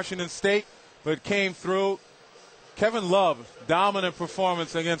against Washington State, but came through. Kevin Love, dominant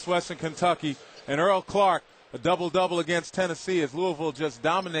performance against Western Kentucky. And Earl Clark, a double-double against Tennessee, as Louisville just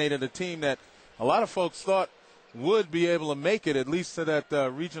dominated a team that a lot of folks thought would be able to make it, at least to that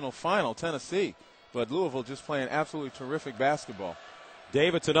regional final, Tennessee. But Louisville just playing absolutely terrific basketball.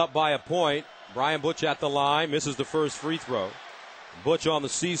 Davidson up by a point. Brian Butch at the line, misses the first free throw. Butch on the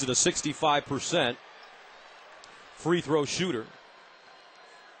season, a 65% free throw shooter.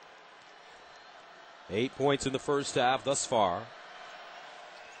 8 points in the first half thus far.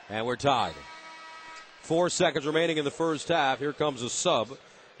 And we're tied. 4 seconds remaining in the first half. Here comes a sub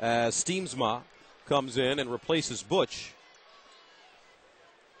as Steemsma comes in and replaces Butch.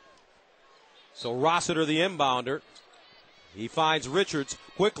 So Rossiter, the inbounder. He finds Richards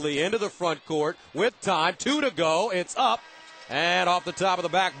quickly into the front court with time. 2 to go. It's up. And off the top of the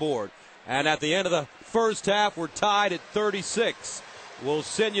backboard. And at the end of the first half, we're tied at 36. We'll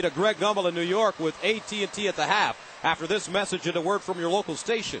send you to Greg Gumbel in New York with AT&T at the half. After this message and a word from your local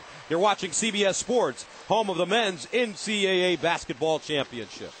station. You're watching CBS Sports, home of the men's NCAA basketball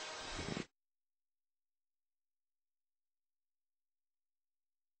championship.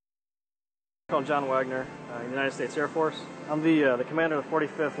 I'm John Wagner, United States Air Force. I'm the commander of the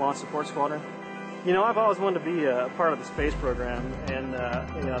 45th Launch Support Squadron. You know, I've always wanted to be a part of the space program, and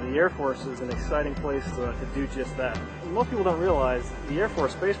you know, the Air Force is an exciting place to do just that. Most people don't realize the Air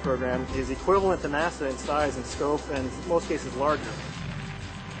Force space program is equivalent to NASA in size and scope, and in most cases larger.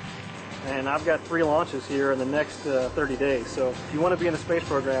 And I've got 3 launches here in the next 30 days, so if you want to be in the space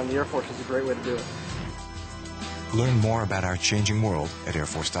program, the Air Force is a great way to do it. Learn more about our changing world at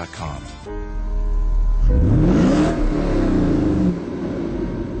airforce.com.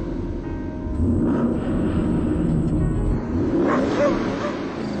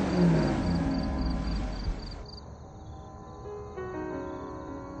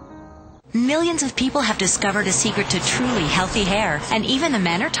 Millions of people have discovered a secret to truly healthy hair, and even the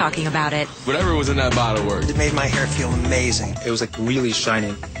men are talking about it. Whatever was in that bottle worked. It made my hair feel amazing. It was like really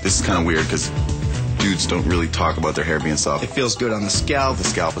shiny. This is kind of weird because dudes don't really talk about their hair being soft. It feels good on the scalp. The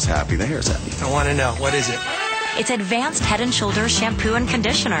scalp is happy. The hair is happy. I want to know, what is it? It's Advanced Head & Shoulders Shampoo and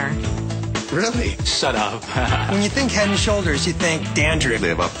Conditioner. Really? Shut up. When you think Head & Shoulders, you think dandruff. They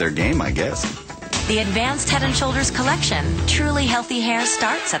live up their game, I guess. The Advanced Head & Shoulders Collection. Truly healthy hair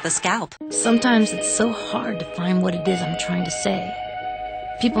starts at the scalp. Sometimes it's so hard to find what it is I'm trying to say.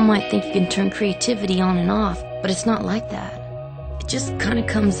 People might think you can turn creativity on and off, but it's not like that. It just kind of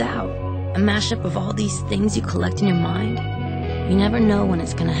comes out. A mashup of all these things you collect in your mind. You never know when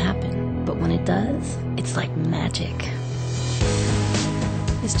it's going to happen, but when it does, it's like magic.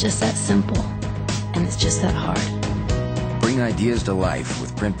 It's just that simple, and it's just that hard. Bring ideas to life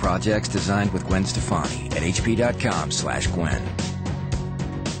with print projects designed with Gwen Stefani at hp.com/Gwen.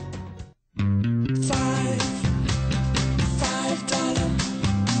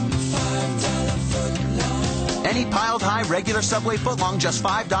 Any piled high regular Subway footlong, just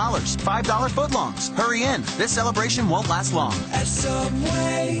 $5. $5 footlongs. Hurry in. This celebration won't last long. At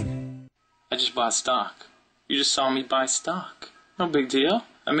Subway. I just bought stock. You just saw me buy stock. No big deal.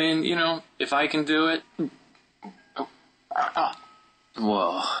 I mean, you know, if I can do it.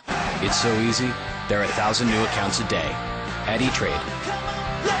 Whoa. It's so easy. There are 1,000 new accounts a day at E-Trade.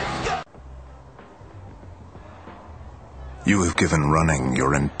 You have given running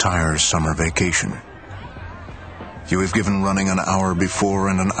your entire summer vacation. You have given running an hour before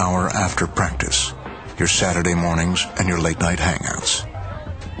and an hour after practice, your Saturday mornings and your late night hangouts.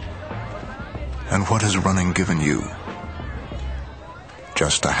 And what has running given you?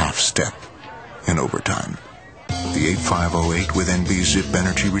 Just a half step in overtime. The 8508 with NB Zip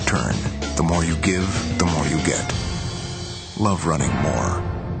Energy Return. The more you give, the more you get. Love running more.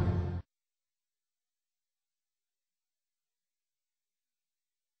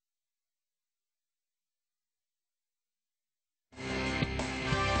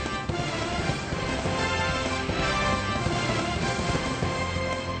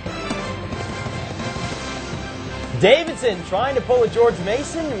 Davidson trying to pull a George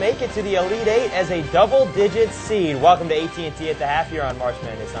Mason, make it to the Elite Eight as a double-digit seed. Welcome to AT&T at the half here on March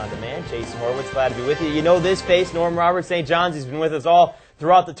Madness On Demand. Jason Horowitz, glad to be with you. You know this face, Norm Roberts, St. John's. He's been with us all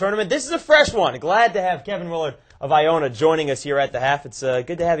throughout the tournament. This is a fresh one. Glad to have Kevin Willard of Iona joining us here at the half. It's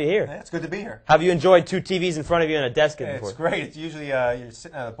good to have you here. Yeah, it's good to be here. Have you enjoyed two TVs in front of you and a desk before? It's great. It's usually you're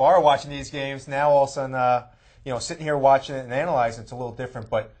sitting at a bar watching these games. Now all of a sudden, sitting here watching it and analyzing, it's a little different,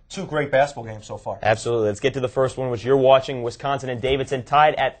 but two great basketball games so far. Absolutely. Let's get to the first one, which you're watching. Wisconsin and Davidson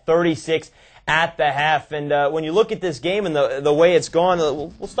tied at 36 at the half. And when you look at this game and the way it's gone,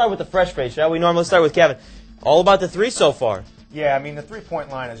 we'll start with the fresh face, shall we? Normally start with Kevin. All about the three so far. Yeah, I mean, the three-point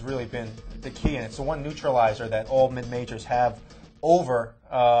line has really been the key, and it's the one neutralizer that all mid-majors have over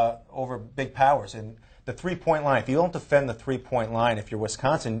big powers. And the three-point line, if you don't defend the three-point line, if you're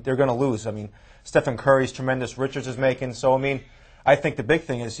Wisconsin, they're going to lose. I mean, Stephen Curry's tremendous. Richards is making. So, I mean, I think the big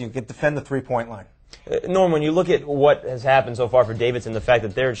thing is you can defend the three-point line. Norm, when you look at what has happened so far for Davidson, the fact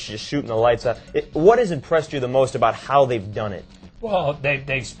that they're just shooting the lights out, what has impressed you the most about how they've done it? Well, they've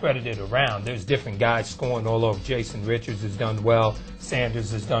spreaded it around. There's different guys scoring all over. Jason Richards has done well. Sanders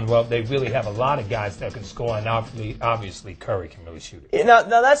has done well. They really have a lot of guys that can score, and obviously Curry can really shoot it. Now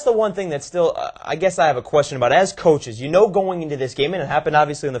that's the one thing that still, I guess I have a question about. As coaches, you know going into this game, and it happened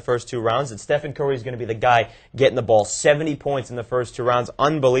obviously in the first two rounds, that Stephen Curry is going to be the guy getting the ball. 70 points in the first two rounds.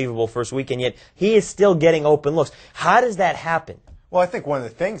 Unbelievable first week, and yet he is still getting open looks. How does that happen? Well, I think one of the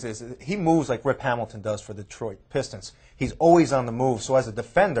things is he moves like Rip Hamilton does for the Detroit Pistons. He's always on the move. So as a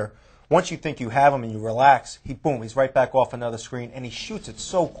defender, once you think you have him and you relax, he's right back off another screen, and he shoots it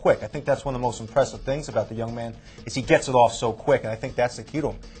so quick. I think that's one of the most impressive things about the young man is he gets it off so quick, and I think that's the key to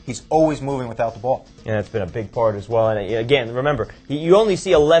him. He's always moving without the ball. Yeah, that's been a big part as well. And again, remember, you only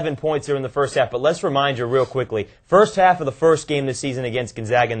see 11 points here in the first half, but let's remind you real quickly. First half of the first game this season against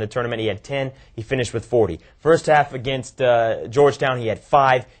Gonzaga in the tournament, he had 10. He finished with 40. First half against Georgetown, he had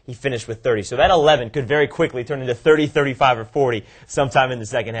 5. He finished with 30. So that 11 could very quickly turn into 30, 35, or 40 sometime in the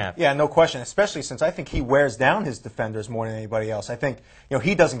second half. Yeah, no question, especially since I think he wears down his defenders more than anybody else. I think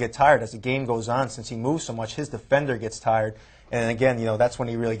he doesn't get tired as the game goes on. Since he moves so much, his defender gets tired. And again, that's when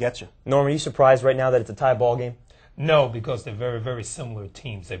he really gets you. Norm, are you surprised right now that it's a tie ball game? No, because they're very, very similar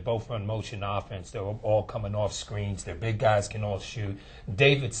teams. They both run motion offense. They're all coming off screens. Their big guys can all shoot.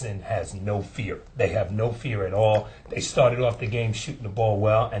 Davidson has no fear. They have no fear at all. They started off the game shooting the ball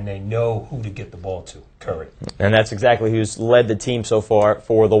well, and they know who to get the ball to, Curry. And that's exactly who's led the team so far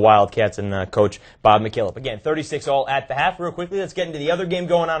for the Wildcats and Coach Bob McKillop. Again, 36 all at the half. Real quickly, let's get into the other game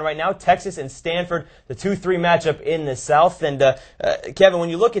going on right now, Texas and Stanford, the 2-3 matchup in the South. And, Kevin, when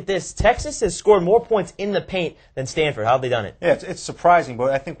you look at this, Texas has scored more points in the paint than Stanford. How have they done it? Yeah, it's surprising,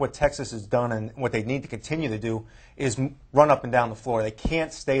 but I think what Texas has done and what they need to continue to do is run up and down the floor. They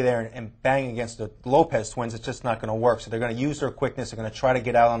can't stay there and bang against the Lopez twins. It's just not going to work. So they're going to use their quickness. They're going to try to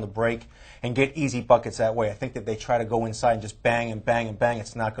get out on the break and get easy buckets that way. I think that they try to go inside and just bang and bang and bang.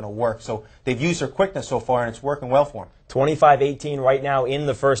 It's not going to work. So they've used their quickness so far, and it's working well for them. 25-18 right now in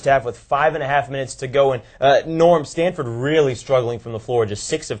the first half with 5.5 minutes to go. And Norm, Stanford really struggling from the floor, just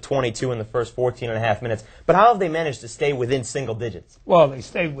 6 of 22 in the first 14.5 minutes. But how have they managed to stay within single digits? Well, they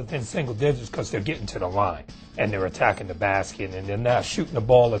stay within single digits because they're getting to the line and they're attacking the basket, and they're not shooting the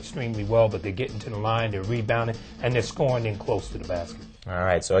ball extremely well, but they're getting to the line, they're rebounding, and they're scoring in close to the basket. All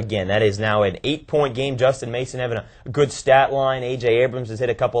right, so again, that is now an 8-point game. Justin Mason having a good stat line. A.J. Abrams has hit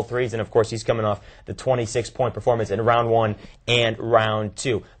a couple of threes, and of course he's coming off the 26-point performance in round 1 and round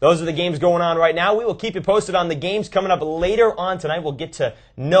 2. Those are the games going on right now. We will keep you posted on the games coming up later on tonight. We'll get to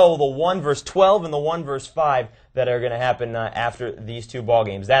know the 1 versus 12 and the 1 versus 5 that are going to happen after these two ball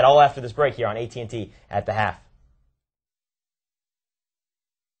games. That all after this break here on AT&T at the half.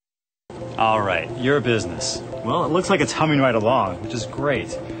 All right, your business. Well, it looks like it's humming right along, which is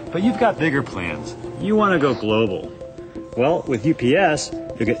great. But you've got bigger plans. You want to go global. Well, with UPS,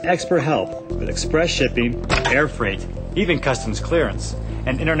 you'll get expert help with express shipping, air freight, even customs clearance.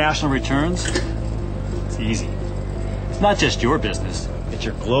 And international returns? It's easy. It's not just your business, it's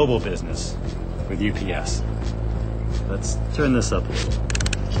your global business with UPS. Let's turn this up a little.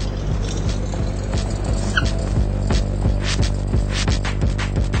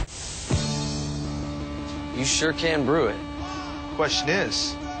 You sure can brew it. Question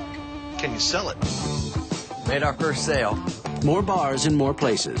is, can you sell it? Made our first sale. More bars in more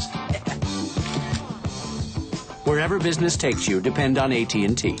places. Wherever business takes you, depend on AT&T,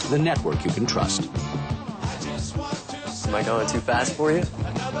 the network you can trust. Am I going too fast for you?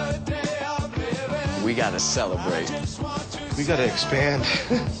 We gotta celebrate. We gotta expand.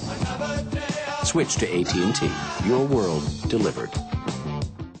 Switch to AT&T. Your world delivered.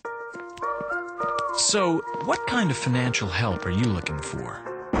 So, what kind of financial help are you looking for?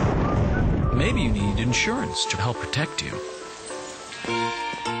 Maybe you need insurance to help protect you.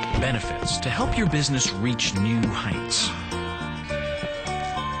 Benefits to help your business reach new heights.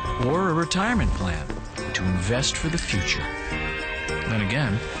 Or a retirement plan to invest for the future. Then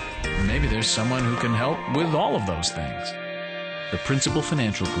again, maybe there's someone who can help with all of those things. The Principal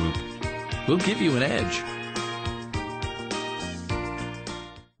Financial Group will give you an edge.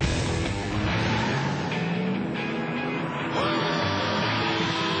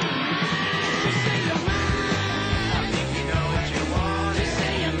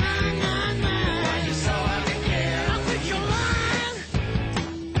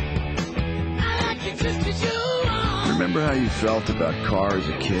 Remember how you felt about car as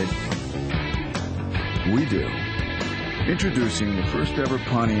a kid? We do. Introducing the first ever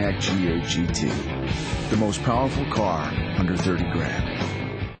Pontiac G8 GT, the most powerful car under 30 grand.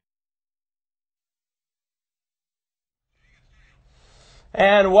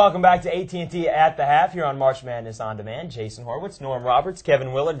 And welcome back to AT&T at the half here on March Madness On Demand. Jason Horwitz, Norm Roberts,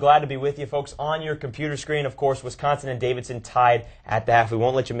 Kevin Willard. Glad to be with you folks on your computer screen. Of course, Wisconsin and Davidson tied at the half. We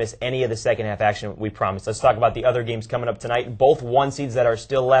won't let you miss any of the second half action, we promise. Let's talk about the other games coming up tonight. Both 1 seeds that are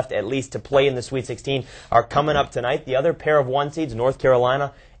still left, at least to play in the Sweet 16, are coming up tonight. The other pair of 1 seeds, North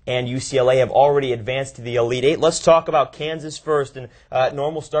Carolina and UCLA, have already advanced to the Elite Eight. Let's talk about Kansas first. And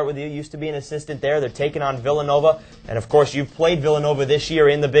Norm, we'll start with you. You used to be an assistant there. They're taking on Villanova. And, of course, you've played Villanova this year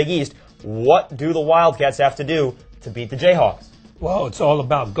in the Big East. What do the Wildcats have to do to beat the Jayhawks? Well, it's all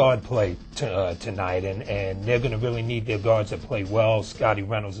about guard play tonight, and they're going to really need their guards to play well. Scotty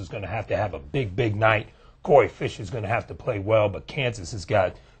Reynolds is going to have a big night. Corey Fisher's going to have to play well, but Kansas has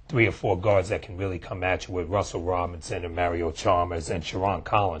got 3 or 4 guards that can really come at you with Russell Robinson and Mario Chalmers and Sharon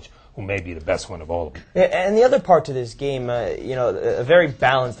Collins, who may be the best one of all of them. Yeah, and the other part to this game, a very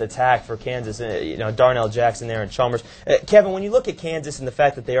balanced attack for Kansas. Darnell Jackson there and Chalmers. Kevin, when you look at Kansas and the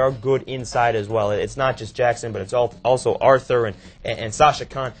fact that they are good inside as well, it's not just Jackson, but it's also Arthur and Sasha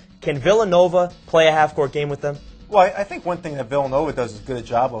Khan. Can Villanova play a half-court game with them? Well, I think one thing that Villanova does as good a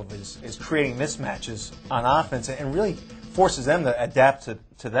job of is creating mismatches on offense and really forces them to adapt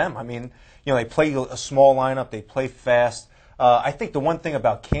to them. I mean, they play a small lineup, they play fast. I think the one thing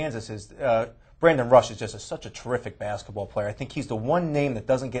about Kansas is Brandon Rush is just such a terrific basketball player. I think he's the one name that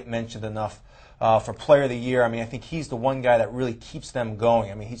doesn't get mentioned enough for Player of the Year. I mean, I think he's the one guy that really keeps them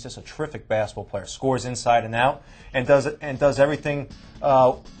going. I mean, he's just a terrific basketball player, scores inside and out, and does everything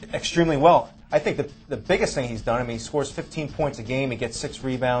extremely well. I think the biggest thing he's done, he scores 15 points a game, he gets 6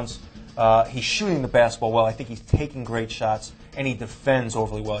 rebounds. He's shooting the basketball well. I think he's taking great shots, and he defends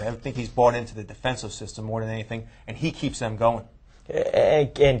overly well. I think he's bought into the defensive system more than anything, and he keeps them going.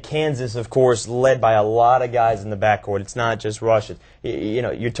 And Kansas, of course, led by a lot of guys in the backcourt. It's not just Rush. You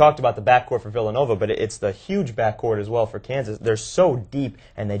know, you talked about the backcourt for Villanova, but it's the huge backcourt as well for Kansas. They're so deep,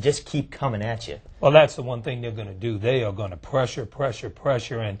 and they just keep coming at you. Well, that's the one thing they're going to do. They are going to pressure,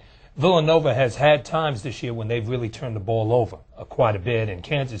 and Villanova has had times this year when they've really turned the ball over quite a bit, and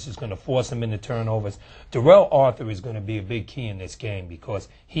Kansas is going to force them into turnovers. Darrell Arthur is going to be a big key in this game because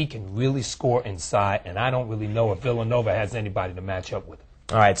he can really score inside, and I don't really know if Villanova has anybody to match up with him.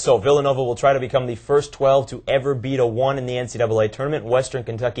 All right, so Villanova will try to become the first 12 to ever beat a 1 in the NCAA tournament. Western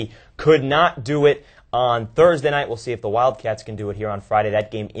Kentucky could not do it on Thursday night. We'll see if the Wildcats can do it here on Friday.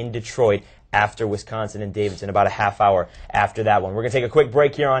 That game in Detroit after Wisconsin and Davidson, about a half hour after that one. We're going to take a quick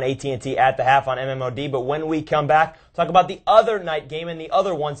break here on AT&T at the half on MMOD, but when we come back, talk about the other night game and the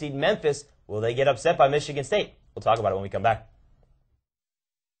other 1 seed, Memphis. Will they get upset by Michigan State? We'll talk about it when we come back.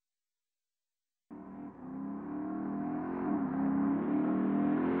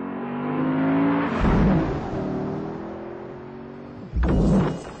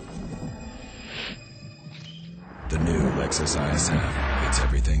 The new Lexus ISF. It's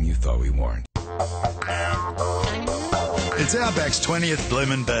everything you thought we weren't. It's Outback's 20th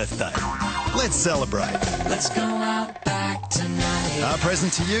bloomin' birthday. Let's celebrate. Let's go Outback tonight. Our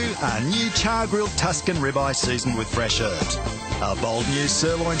present to you, our new char-grilled Tuscan ribeye seasoned with fresh herbs. Our bold new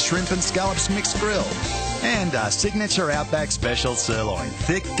sirloin shrimp and scallops mixed grill. And our signature Outback special sirloin,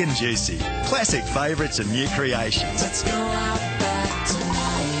 thick and juicy. Classic favourites and new creations. Let's go Outback tonight.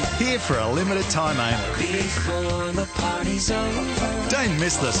 Here for a limited time only. Before the party's over. Don't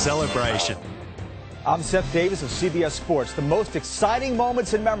miss the celebration. I'm Seth Davis of CBS Sports. The most exciting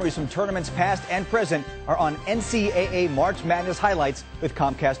moments and memories from tournaments past and present are on NCAA March Madness highlights with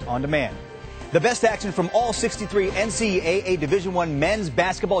Comcast On Demand. The best action from all 63 NCAA Division I men's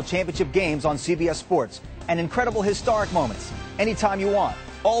basketball championship games on CBS Sports. And incredible historic moments anytime you want.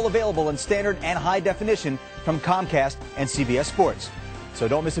 All available in standard and high definition from Comcast and CBS Sports. So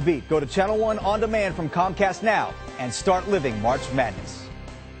don't miss a beat. Go to Channel 1 On Demand from Comcast now and start living March Madness.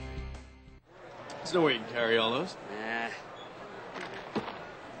 There's no way you can carry all those.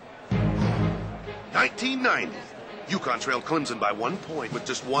 1990. UConn trailed Clemson by 1 point with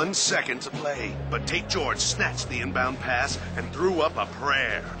just 1 second to play. But Tate George snatched the inbound pass and threw up a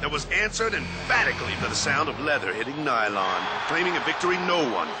prayer that was answered emphatically to the sound of leather hitting nylon, claiming a victory no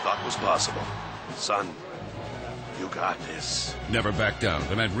one thought was possible. Son, you got this. Never back down.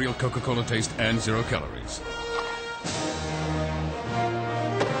 Demand real Coca-Cola taste and 0 calories.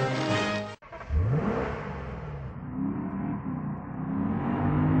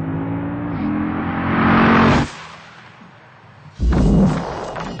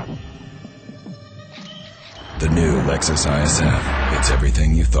 The new Lexus ISF. It's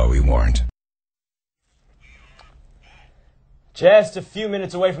everything you thought we weren't. Just a few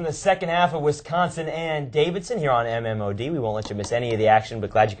minutes away from the second half of Wisconsin and Davidson here on MMOD. We won't let you miss any of the action,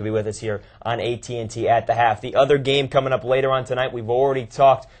 but glad you could be with us here on AT&T at the half. The other game coming up later on tonight, we've already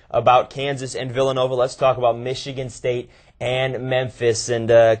talked about Kansas and Villanova. Let's talk about Michigan State and Memphis. And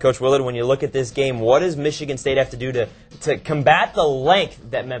Coach Willard, when you look at this game, what does Michigan State have to do to combat the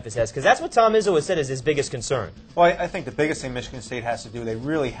length that Memphis has? Because that's what Tom Izzo has said is his biggest concern. Well, I think the biggest thing Michigan State has to do, they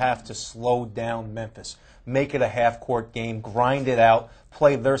really have to slow down Memphis. Make it a half-court game, grind it out,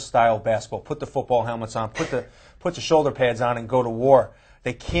 play their style of basketball, put the football helmets on, put the shoulder pads on, and go to war.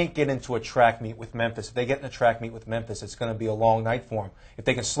 They can't get into a track meet with Memphis. If they get in a track meet with Memphis, it's going to be a long night for them. If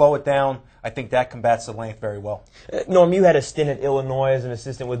they can slow it down, I think that combats the length very well. Norm, you had a stint at Illinois as an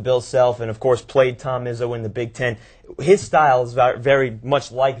assistant with Bill Self and, of course, played Tom Izzo in the Big Ten. His style is very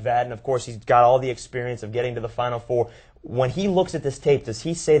much like that, and, of course, he's got all the experience of getting to the Final Four. When he looks at this tape, does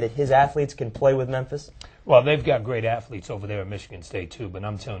he say that his athletes can play with Memphis? Well, they've got great athletes over there at Michigan State, too, but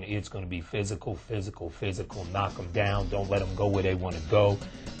I'm telling you, it's going to be physical, knock them down, don't let them go where they want to go,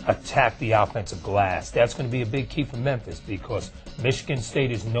 attack the offensive glass. That's going to be a big key for Memphis because Michigan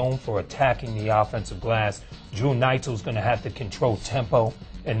State is known for attacking the offensive glass. Drew Neitzel's going to have to control tempo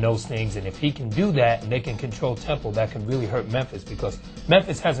and those things, and if he can do that and they can control tempo, that can really hurt Memphis because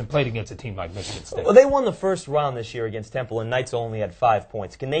Memphis hasn't played against a team like Michigan State. Well, they won the first round this year against Temple, and Neitzel only had 5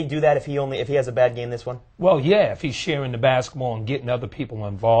 points. Can they do that if he has a bad game this one? Well, yeah, if he's sharing the basketball and getting other people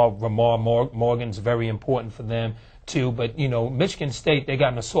involved. Ramar Morgan's very important for them too, but you know, Michigan State, they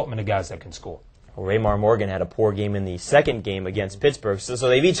got an assortment of guys that can score. Well, Ramar Morgan had a poor game in the second game against Pittsburgh, so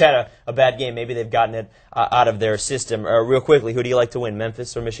they've each had a bad game. Maybe they've gotten it out of their system. Real quickly, who do you like to win,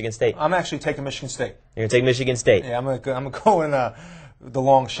 Memphis or Michigan State? I'm actually taking Michigan State. You're going to take Michigan State? Yeah, I'm going to go in the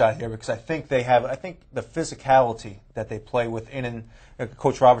long shot here because I think they have. I think the physicality that they play within, and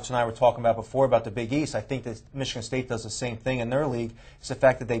Coach Roberts and I were talking about before about the Big East. I think that Michigan State does the same thing in their league. It's the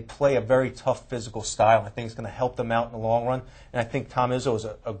fact that they play a very tough physical style. I think it's going to help them out in the long run. And I think Tom Izzo is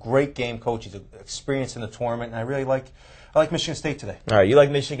a great game coach. He's experienced in the tournament, and I really like Michigan State today. All right, you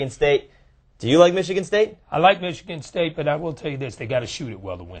like Michigan State. Do you like Michigan State? I like Michigan State, but I will tell you this: they got to shoot it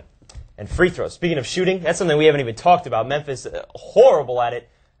well to win. And free throws. Speaking of shooting, that's something we haven't even talked about. Memphis, horrible at it.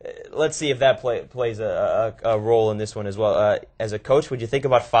 Let's see if that plays a role in this one as well. As a coach, would you think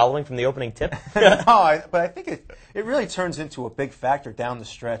about following from the opening tip? But I think it really turns into a big factor down the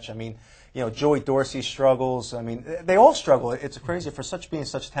stretch. I mean, Joey Dorsey struggles. I mean, they all struggle. It's crazy for being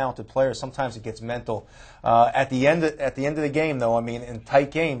such talented players. Sometimes it gets mental. At the end of the game, though, I mean, in tight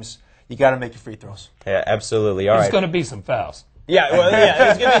games, you got to make your free throws. Yeah, absolutely. All right. There's going to be some fouls. Yeah, well,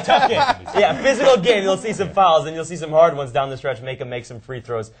 it's going to be a tough game. Yeah, physical game. You'll see some fouls, and you'll see some hard ones down the stretch. Make them make some free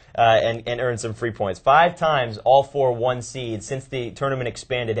throws and earn some free points. 5 times all 4 1 seeds since the tournament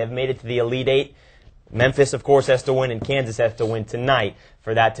expanded have made it to the Elite Eight. Memphis, of course, has to win, and Kansas has to win tonight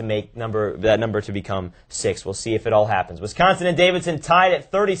for that to make that number to become 6. We'll see if it all happens. Wisconsin and Davidson tied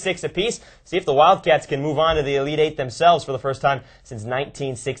at 36 apiece. See if the Wildcats can move on to the Elite Eight themselves for the first time since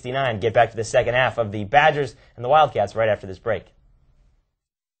 1969. Get back to the second half of the Badgers and the Wildcats right after this break.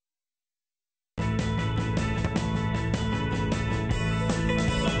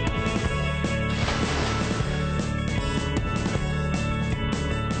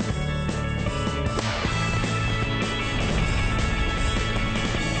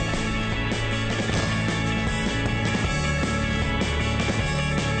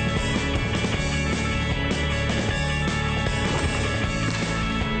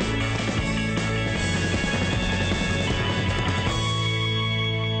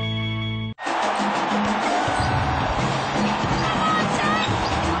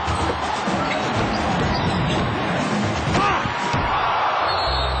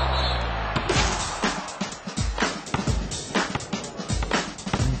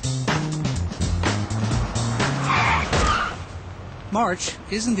 March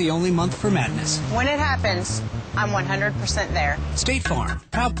isn't the only month for madness. When it happens, I'm 100% there. State Farm,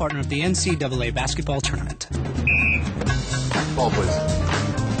 proud partner of the NCAA Basketball Tournament. Ball, please.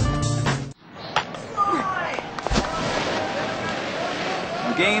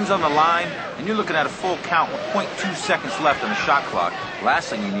 The game's on the line, and you're looking at a full count with 0.2 seconds left on the shot clock. The last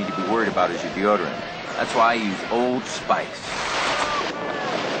thing you need to be worried about is your deodorant. That's why I use Old Spice.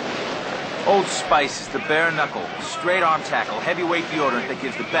 Old Spice is the bare-knuckle, straight-arm tackle, heavyweight deodorant that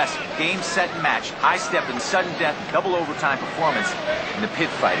gives the best game, set, and match, high-step and sudden death, double overtime performance in the pit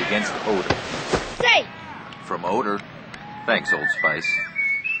fight against odor. Say! From odor, thanks, Old Spice.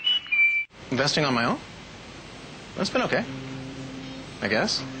 Investing on my own? That's been okay, I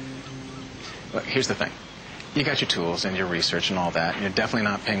guess. Look, here's the thing. You got your tools and your research and all that, and you're definitely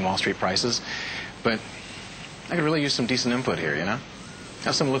not paying Wall Street prices, but I could really use some decent input here, you know?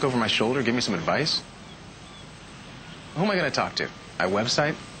 Have someone look over my shoulder, give me some advice. Who am I going to talk to? My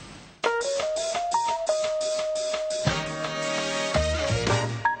website?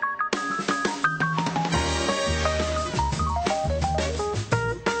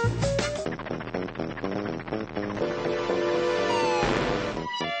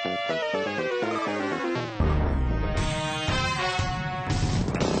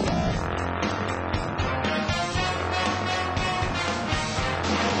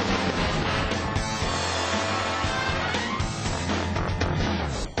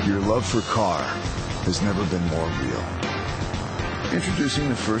 Your love for car has never been more real. Introducing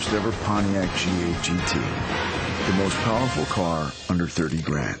the first ever Pontiac G8 GT, the most powerful car under 30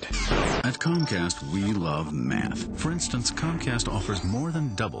 grand. At Comcast, we love math. For instance, Comcast offers more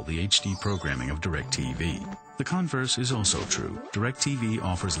than double the HD programming of DirecTV. The converse is also true. DirecTV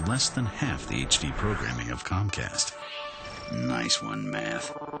offers less than half the HD programming of Comcast. Nice one,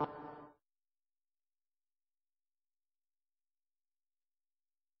 math.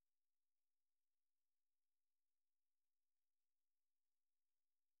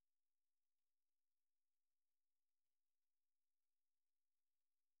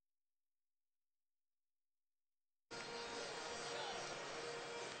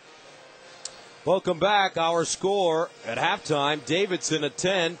 Welcome back. Our score at halftime, Davidson at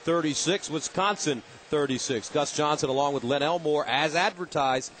 10, 36, Wisconsin 36. Gus Johnson along with Len Elmore as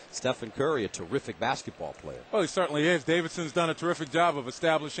advertised. Stephen Curry, a terrific basketball player. Well, he certainly is. Davidson's done a terrific job of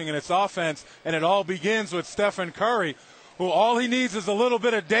establishing in its offense, and it all begins with Stephen Curry, who all he needs is a little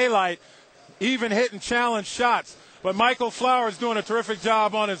bit of daylight, even hitting challenge shots. But Michael Flowers doing a terrific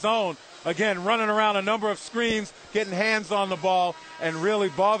job on his own. again, running around a number of screens, getting hands on the ball, and really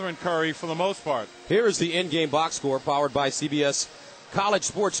bothering Curry for the most part. Here is the in-game box score powered by CBS College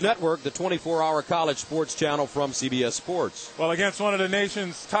Sports Network, the 24-hour college sports channel from CBS Sports. Well, against one of the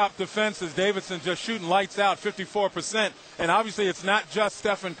nation's top defenses, Davidson just shooting lights out, 54%. And obviously it's not just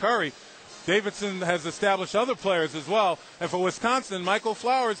Stephen Curry. Davidson has established other players as well. And for Wisconsin, Michael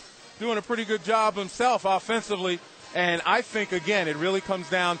Flowers doing a pretty good job himself offensively. And I think, again, it really comes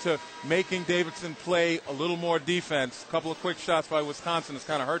down to making Davidson play a little more defense. A couple of quick shots by Wisconsin has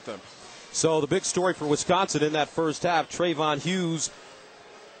kind of hurt them. So the big story for Wisconsin in that first half, Trayvon Hughes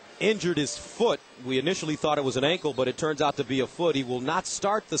injured his foot. We initially thought it was an ankle, but it turns out to be a foot. He will not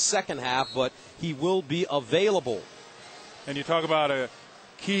start the second half, but he will be available. And you talk about a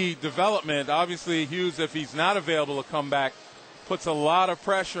key development. Obviously, Hughes, if he's not available to come back, puts a lot of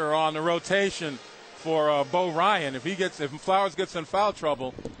pressure on the rotation for Bo Ryan. If Flowers gets in foul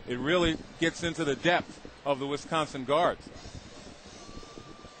trouble, it really gets into the depth of the Wisconsin guards.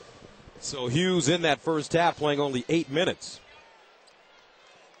 So Hughes in that first half playing only 8 minutes.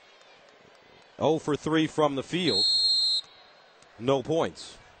 0 for 3 from the field. No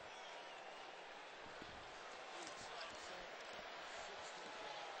points.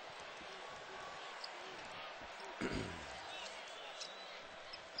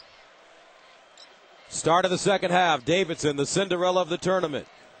 Start of the second half. Davidson, the Cinderella of the tournament.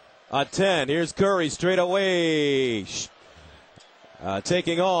 A 10. Here's Curry straight away.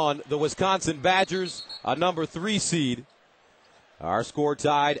 Taking on the Wisconsin Badgers, a number 3 seed. Our score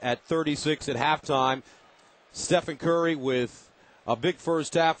tied at 36 at halftime. Stephen Curry with a big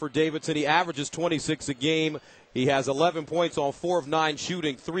first half for Davidson. He averages 26 a game. He has 11 points on 4 of 9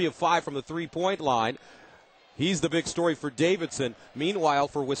 shooting, 3 of 5 from the three-point line. He's the big story for Davidson. Meanwhile,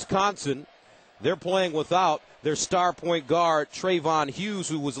 for Wisconsin, they're playing without their star point guard, Trayvon Hughes,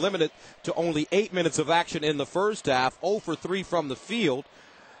 who was limited to only 8 minutes of action in the first half, 0 for 3 from the field.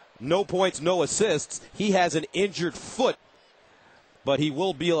 No points, no assists. He has an injured foot, but he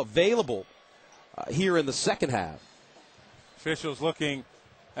will be available here in the second half. Officials looking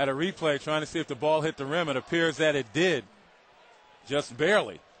at a replay, trying to see if the ball hit the rim. It appears that it did, just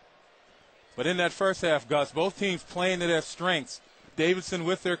barely. But in that first half, Gus, both teams playing to their strengths. Davidson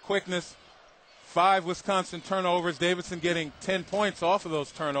with their quickness, 5 Wisconsin turnovers. Davidson getting 10 points off of those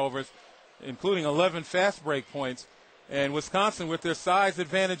turnovers, including 11 fast break points. And Wisconsin with their size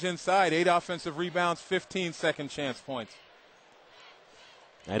advantage inside, 8 offensive rebounds, 15 second chance points.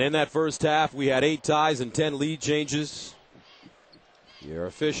 And in that first half, we had 8 ties and 10 lead changes. Your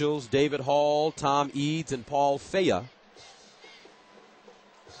officials, David Hall, Tom Eads, and Paul Faya.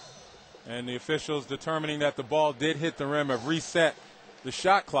 And the officials determining that the ball did hit the rim have reset the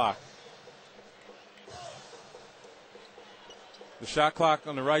shot clock. The shot clock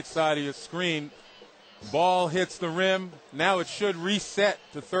on the right side of your screen. Ball hits the rim. Now it should reset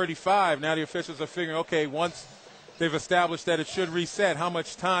to 35. Now the officials are figuring, okay, once they've established that it should reset, how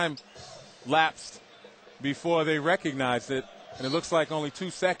much time lapsed before they recognized it? And it looks like only 2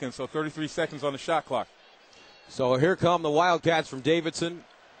 seconds, so 33 seconds on the shot clock. So here come the Wildcats from Davidson.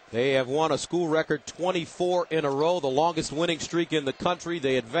 They have won a school record 24 in a row, the longest winning streak in the country.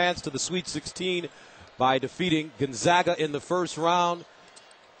 They advanced to the Sweet 16 by defeating Gonzaga in the first round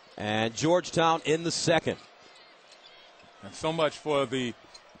and Georgetown in the second. And so much for the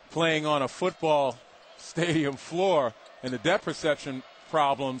playing on a football stadium floor and the depth perception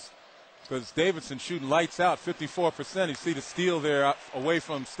problems, because Davidson shooting lights out, 54%. You see the steal there away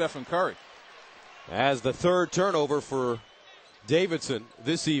from Stephen Curry. As the third turnover for Davidson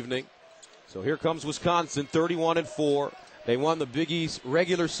this evening. So here comes Wisconsin, 31-4. They won the Big East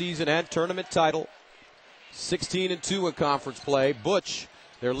regular season and tournament title. 16-2 in conference play. Butch,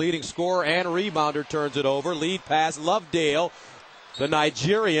 their leading scorer and rebounder, turns it over. Lead pass, Lovedale, the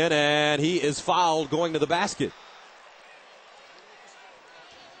Nigerian, and he is fouled going to the basket.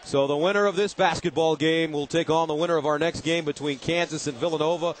 So the winner of this basketball game will take on the winner of our next game between Kansas and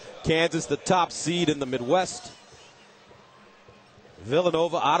Villanova. Kansas, the top seed in the Midwest.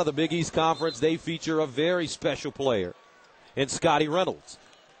 Villanova out of the Big East Conference. They feature a very special player in Scotty Reynolds,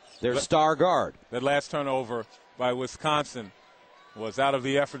 their star guard. That last turnover by Wisconsin was out of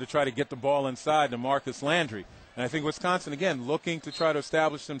the effort to try to get the ball inside to Marcus Landry. And I think Wisconsin, again, looking to try to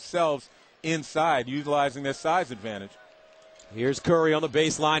establish themselves inside, utilizing their size advantage. Here's Curry on the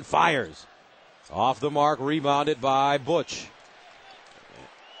baseline, fires. Off the mark, rebounded by Butch.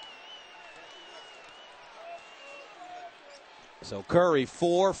 So Curry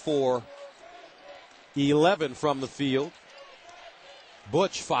 4 for 11 from the field.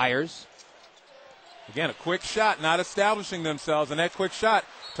 Butch fires. Again, a quick shot, not establishing themselves, and that quick shot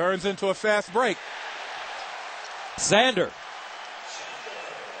Turns into a fast break. Sander.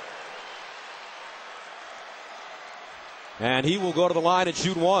 And he will go to the line and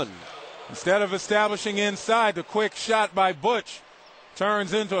shoot one. Instead of establishing inside, the quick shot by Butch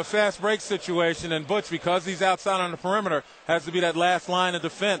turns into a fast break situation, and Butch, because he's outside on the perimeter, has to be that last line of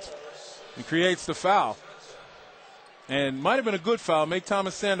defense and creates the foul. And might have been a good foul, make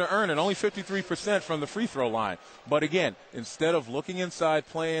Thomas Sander earn it, only 53% from the free throw line. But again, instead of looking inside,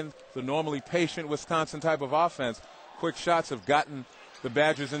 playing the normally patient Wisconsin type of offense, quick shots have gotten the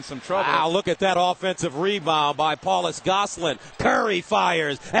Badgers in some trouble. Wow, look at that offensive rebound by Paulus Gosselin. Curry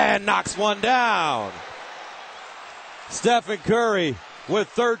fires and knocks one down. Stephen Curry with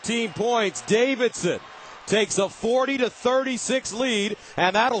 13 points. Davidson takes a 40-36 lead,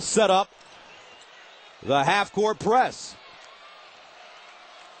 and that'll set up the half-court press.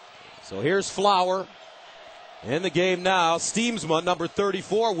 So here's Flower in the game now. Steemsma, number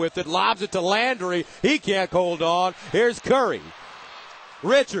 34, with it. Lobs it to Landry. He can't hold on. Here's Curry.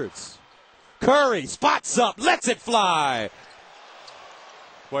 Richards. Curry spots up, lets it fly.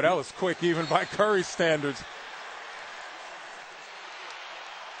 Boy, that was quick even by Curry standards.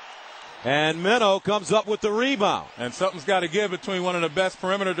 And Minnow comes up with the rebound. And something's got to give between one of the best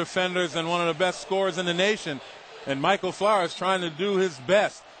perimeter defenders and one of the best scorers in the nation. And Michael Flowers trying to do his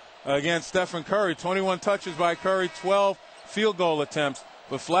best against Stephen Curry. 21 touches by Curry, 12 field goal attempts.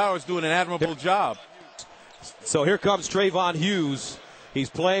 But Flowers doing an admirable job. So here comes Trayvon Hughes. He's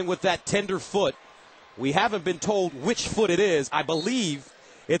playing with that tender foot. We haven't been told which foot it is. I believe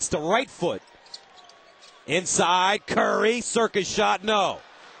it's the right foot. Inside, Curry, circus shot, no.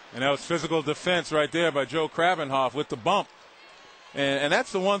 And that was physical defense right there by Joe Krabenhoff with the bump. And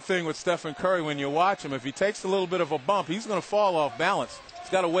that's the one thing with Stephen Curry when you watch him. If he takes a little bit of a bump, he's going to fall off balance. He's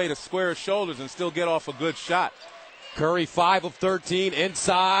got a way to square his shoulders and still get off a good shot. Curry 5 of 13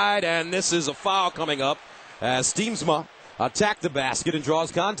 inside, and this is a foul coming up as Steemsma attacked the basket and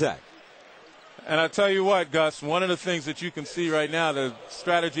draws contact. And I tell you what, Gus, one of the things that you can see right now, the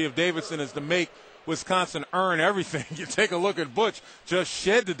strategy of Davidson is to make Wisconsin earn everything. You take a look at Butch, just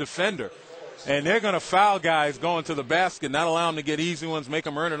shed the defender. And they're going to foul guys going to the basket, not allow them to get easy ones, make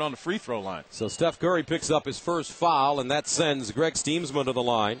them earn it on the free throw line. So Steph Curry picks up his first foul, and that sends Greg Steemsma to the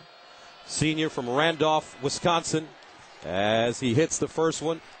line. Senior from Randolph, Wisconsin, as he hits the first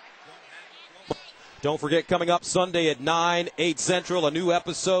one. Don't forget, coming up Sunday at 9, 8 Central, a new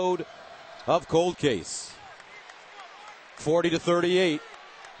episode of Cold Case. 40-38.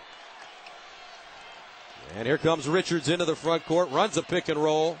 And here comes Richards into the front court, runs a pick and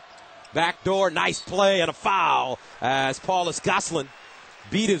roll. Backdoor, nice play, and a foul as Paulus Gosselin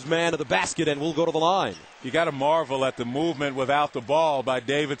beat his man to the basket and will go to the line. You got to marvel at the movement without the ball by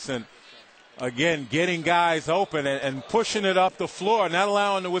Davidson. Again, getting guys open and pushing it up the floor, not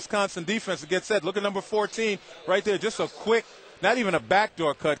allowing the Wisconsin defense to get set. Look at number 14 right there, just a quick, not even a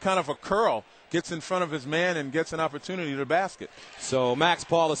backdoor cut, kind of a curl. Gets in front of his man and gets an opportunity to the basket. So Max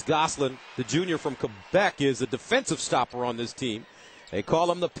Paulus Gosselin, the junior from Quebec, is a defensive stopper on this team. They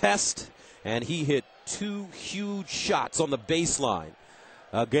call him the Pest, and he hit 2 huge shots on the baseline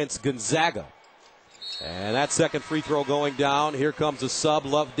against Gonzaga. And that second free throw going down. Here comes a sub.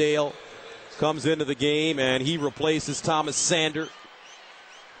 Lovedale comes into the game, and he replaces Thomas Sander.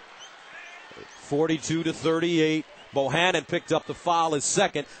 42-38. Bohannon picked up the foul, his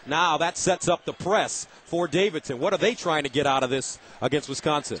second. Now that sets up the press for Davidson. What are they trying to get out of this against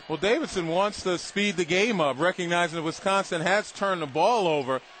Wisconsin? Well, Davidson wants to speed the game up, recognizing that Wisconsin has turned the ball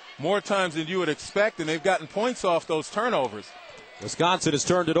over more times than you would expect, and they've gotten points off those turnovers. Wisconsin has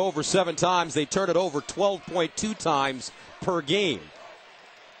turned it over 7 times. They turned it over 12.2 times per game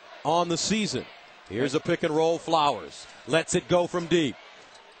on the season. Here's a pick and roll. Flowers lets it go from deep.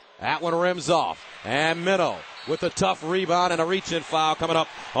 That one rims off. And Minnow with a tough rebound and a reach-in foul coming up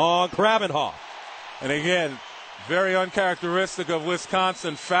on Krabenhoff. And again, very uncharacteristic of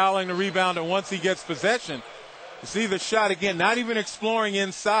Wisconsin, fouling the rebounder once he gets possession. You see the shot again, not even exploring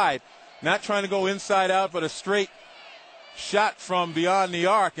inside, not trying to go inside out, but a straight shot from beyond the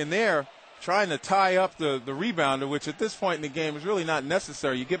arc. And there, trying to tie up the rebounder, which at this point in the game is really not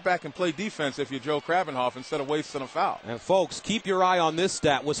necessary. You get back and play defense if you're Joe Krabenhoff instead of wasting a foul. And folks, keep your eye on this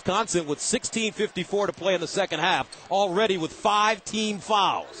stat. Wisconsin with 16:54 to play in the second half, already with 5 team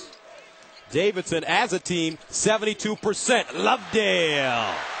fouls. Davidson as a team, 72%.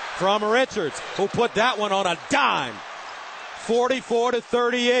 Lovedale from Richards, who put that one on a dime.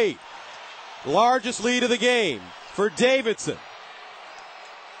 44-38. Largest lead of the game for Davidson.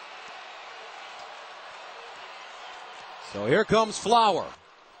 So here comes Flower.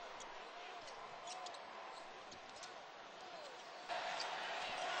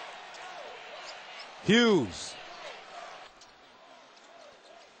 Hughes.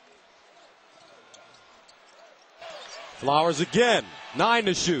 Flowers again. 9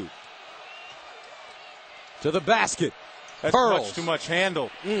 to shoot. To the basket. That's Pearls. much too much handle.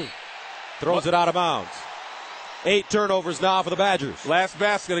 Throws it out of bounds. 8 turnovers now for the Badgers. Last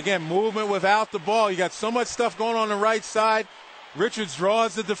basket, again, movement without the ball. You got so much stuff going on the right side. Richards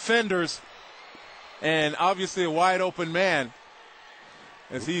draws the defenders, and obviously a wide open man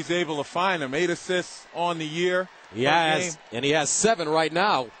as he's able to find him. 8 assists on the year. He has 7 right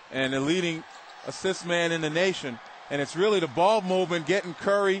now. And the leading assist man in the nation. And it's really the ball movement, getting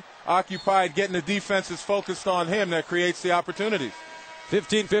Curry occupied, getting the defenses focused on him that creates the opportunities.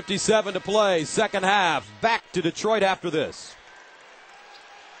 15:57 to play, second half. Back to Detroit after this.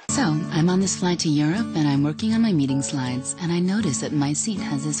 So, I'm on this flight to Europe, and I'm working on my meeting slides, and I notice that my seat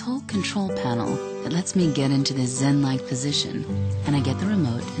has this whole control panel that lets me get into this zen-like position. And I get the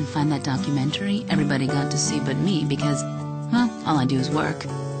remote and find that documentary everybody got to see but me because, well, all I do is work.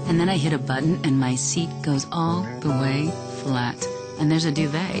 And then I hit a button, and my seat goes all the way flat. And there's a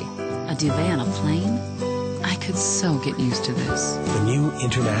duvet. A duvet on a plane? I could so get used to this. The new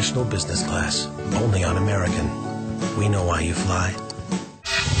international business class, only on American. We know why you fly.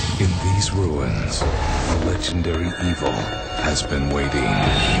 In these ruins, a legendary evil has been waiting.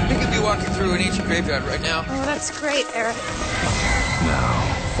 We could be walking through an ancient graveyard right now. Oh, that's great, Eric. Now,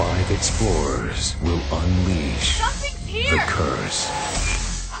 5 explorers will unleash the curse.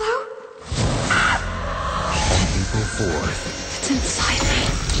 On April 4th, it's inside me.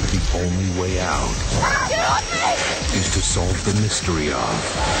 The only way out is to solve the mystery of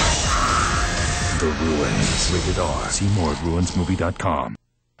the ruins. Rated R. See more at ruinsmovie.com.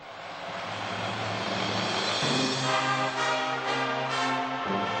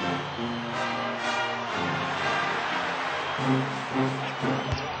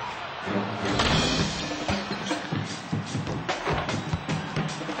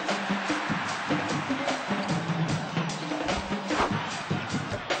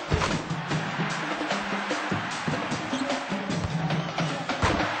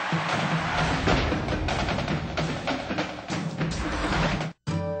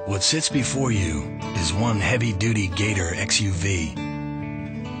 What sits before you is one heavy-duty Gator XUV.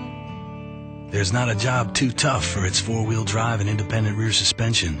 There's not a job too tough for its 4-wheel drive and independent rear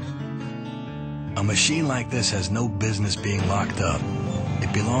suspension. A machine like this has no business being locked up.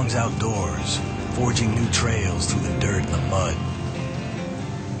 It belongs outdoors, forging new trails through the dirt and the mud.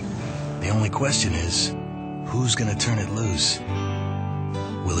 The only question is, who's gonna turn it loose?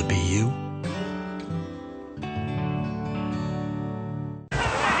 Will it be you?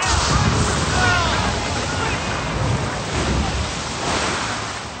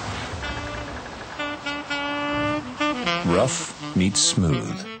 Rough meets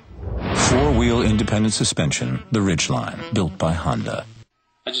smooth. 4-wheel independent suspension, the Ridgeline, built by Honda.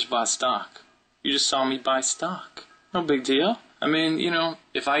 I just bought stock. You just saw me buy stock. No big deal. I mean, you know,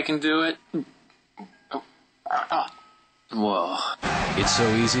 if I can do it. Whoa. It's so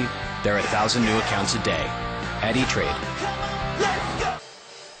easy. There are 1,000 new accounts a day at E-Trade.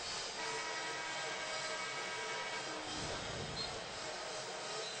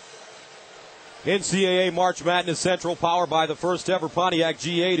 NCAA March Madness Central, powered by the first ever Pontiac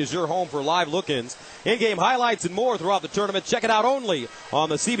G8, is your home for live look-ins, in-game highlights, and more throughout the tournament. Check it out only on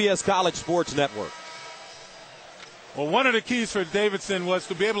the CBS College Sports Network. Well, one of the keys for Davidson was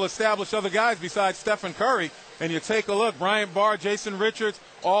to be able to establish other guys besides Stephen Curry. And you take a look, Bryant Barr, Jason Richards,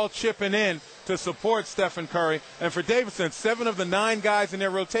 all chipping in to support Stephen Curry. And for Davidson, 7 of the 9 guys in their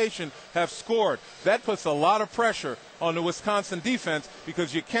rotation have scored. That puts a lot of pressure on the Wisconsin defense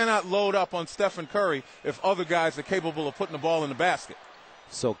because you cannot load up on Stephen Curry if other guys are capable of putting the ball in the basket.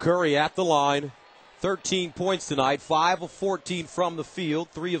 So Curry at the line, 13 points tonight, 5 of 14 from the field,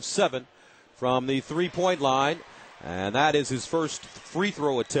 3 of 7 from the three-point line. And that is his first free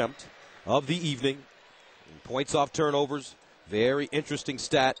throw attempt of the evening. Points off turnovers, very interesting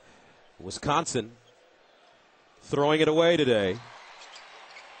stat. Wisconsin throwing it away today.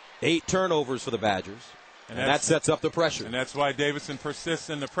 8 turnovers for the Badgers. And that sets up the pressure. And that's why Davidson persists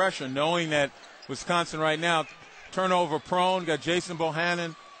in the pressure, knowing that Wisconsin right now, turnover prone, got Jason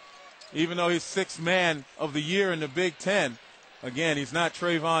Bohannon. Even though he's 6th man of the year in the Big Ten, again, he's not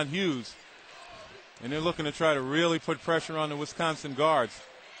Trayvon Hughes. And they're looking to try to really put pressure on the Wisconsin guards.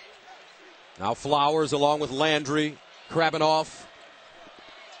 Now Flowers along with Landry, Krabinoff,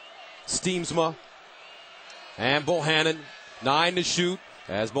 Steemsma, and Bohannon. 9 to shoot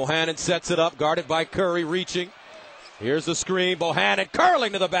as Bohannon sets it up, guarded by Curry, reaching. Here's the screen. Bohannon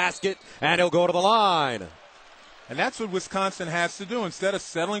curling to the basket, and he'll go to the line. And that's what Wisconsin has to do. Instead of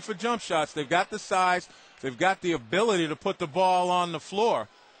settling for jump shots, they've got the size, they've got the ability to put the ball on the floor.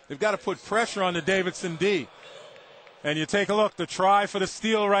 They've got to put pressure on the Davidson D. And you take a look, the try for the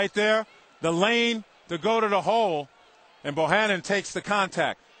steal right there, the lane to go to the hole, and Bohannon takes the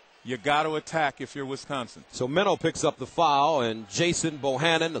contact. You got to attack if you're Wisconsin. So Menno picks up the foul, and Jason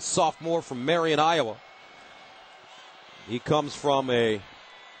Bohannon, a sophomore from Marion, Iowa. He comes from a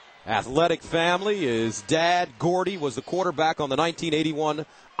athletic family. His dad, Gordy, was the quarterback on the 1981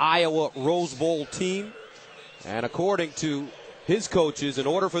 Iowa Rose Bowl team. And according to his coaches, in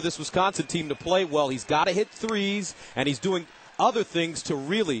order for this Wisconsin team to play well, he's got to hit threes, and he's doing other things to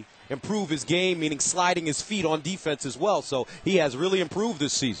really improve his game, meaning sliding his feet on defense as well. So he has really improved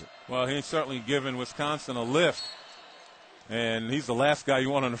this season. Well, he's certainly given Wisconsin a lift. And he's the last guy you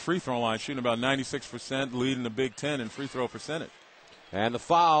want on the free throw line, shooting about 96%, leading the Big Ten in free throw percentage. And the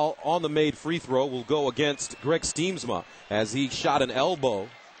foul on the made free throw will go against Greg Steemsma as he shot an elbow,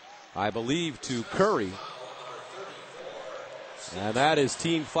 I believe, to Curry. And that is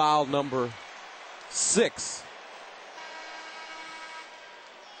team foul number 6.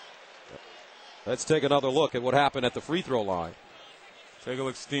 Let's take another look at what happened at the free throw line. Take a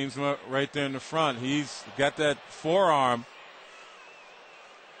look, Steemsma right there in the front. He's got that forearm.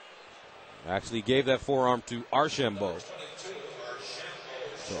 Actually gave that forearm to Archambault.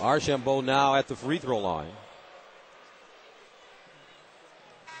 So Archambault now at the free throw line.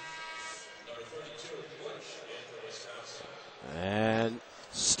 And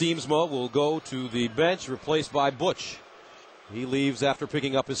Steemsma will go to the bench, replaced by Butch. He leaves after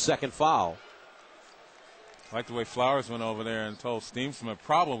picking up his second foul. I like the way Flowers went over there and told Steemsma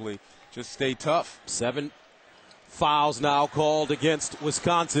probably just stay tough. 7 fouls now called against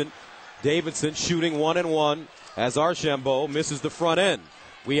Wisconsin. Davidson shooting 1-1 as Archambault misses the front end.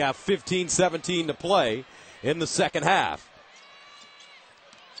 We have 15-17 to play in the second half.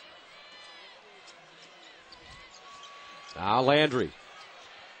 Now Landry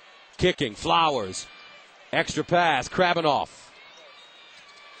kicking, Flowers, extra pass, Krabbenhoff.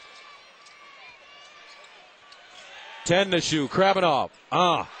 10 to shoot, Krabbenhoff.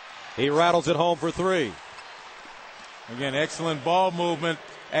 He rattles it home for 3. Again, excellent ball movement,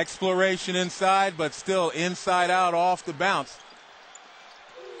 exploration inside, but still inside out off the bounce.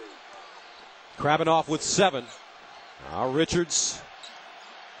 Krabbenhoff with 7. Now Richards,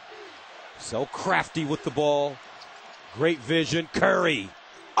 so crafty with the ball. Great vision. Curry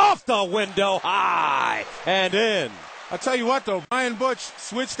off the window, high and in. I'll tell you what, though, Brian Butch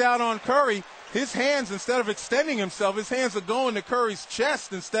switched out on Curry. His hands, instead of extending himself, his hands are going to Curry's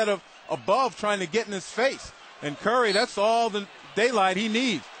chest instead of above, trying to get in his face. And Curry, that's all the daylight he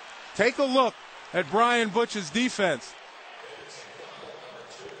needs. Take a look at Brian Butch's defense.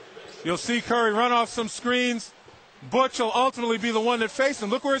 You'll see Curry run off some screens. Butch will ultimately be the one that faces him.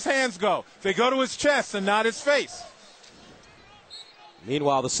 Look where his hands go. They go to his chest and not his face.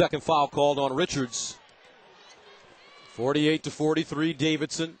 Meanwhile, the second foul called on Richards. 48-43,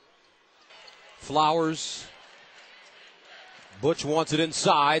 Davidson. Flowers. Butch wants it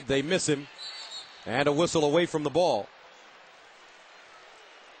inside. They miss him. And a whistle away from the ball.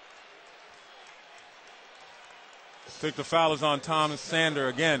 I think the foul is on Thomas Sander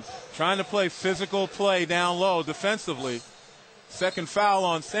again. Trying to play physical play down low defensively. Second foul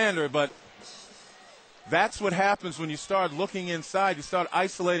on Sander, but that's what happens when you start looking inside. You start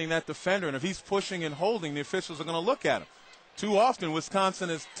isolating that defender, and if he's pushing and holding, the officials are going to look at him. Too often, Wisconsin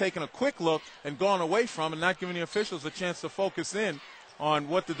has taken a quick look and gone away from and not giving the officials a chance to focus in on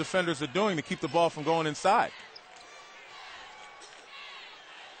what the defenders are doing to keep the ball from going inside.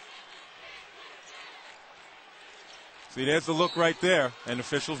 See, there's the look right there, and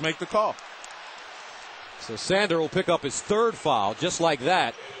officials make the call. So Sander will pick up his third foul, just like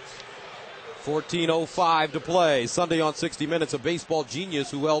that. 14:05 to play. Sunday on 60 Minutes, a baseball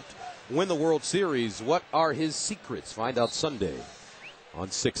genius who helped win the World Series. What are his secrets? Find out Sunday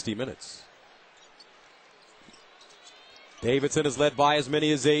on 60 Minutes. Davidson is led by as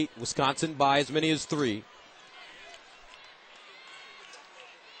many as 8. Wisconsin by as many as 3.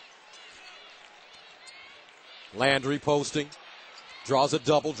 Landry posting. Draws a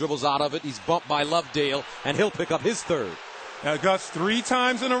double, dribbles out of it. He's bumped by Lovedale, and he'll pick up his third. Now, Gus, 3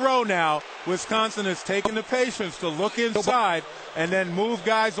 times in a row now, Wisconsin has taken the patience to look inside and then move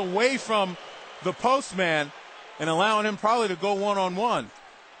guys away from the postman and allowing him probably to go one-on-one.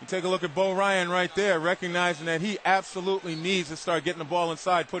 You take a look at Bo Ryan right there, recognizing that he absolutely needs to start getting the ball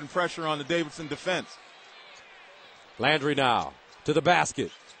inside, putting pressure on the Davidson defense. Landry now to the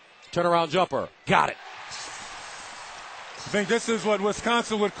basket. Turnaround jumper. Got it. I think this is what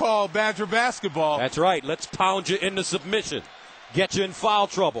Wisconsin would call Badger basketball. That's right. Let's pound you into submission. Get you in foul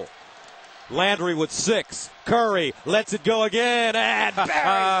trouble. Landry with 6. Curry lets it go again and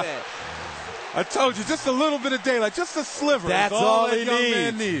buries it. I told you, just a little bit of daylight, just a sliver. That's all that he young needs.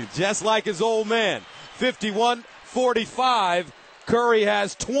 man needs. Just like his old man. 51-45. Curry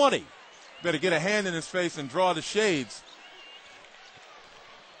has 20. Better get a hand in his face and draw the shades.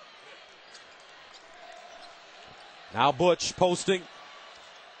 Now Butch posting.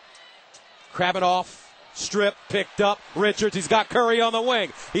 Krabbenhoff. Strip, picked up. Richards, he's got Curry on the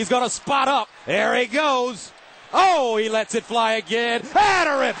wing. He's going to spot up. There he goes. Oh, he lets it fly again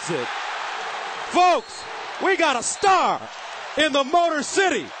and rips it. Folks, we got a star in the Motor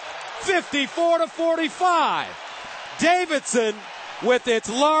City. 54-45. Davidson with its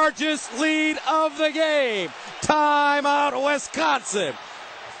largest lead of the game. Timeout, Wisconsin.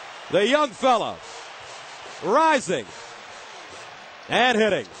 The young fella rising and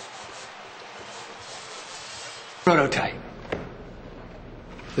hitting. Prototype.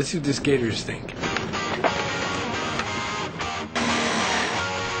 Let's see what the skaters think.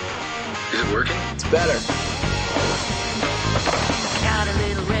 Is it working? It's better. Got a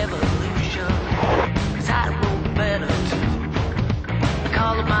little revolution, 'cause I wrote better too. I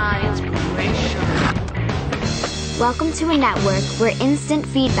call it my inspiration. Welcome to a network where instant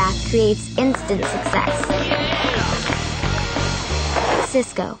feedback creates instant success.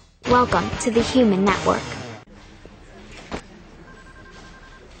 Cisco, welcome to the Human Network.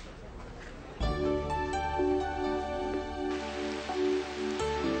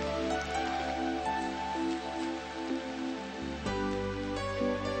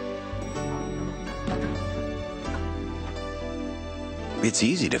 It's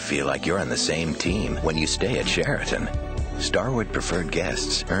easy to feel like you're on the same team when you stay at Sheraton. Starwood Preferred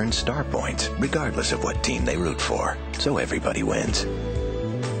guests earn star points regardless of what team they root for, so everybody wins.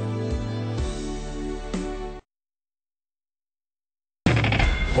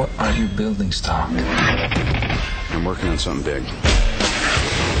 What are you building, Stock? I'm working on something big.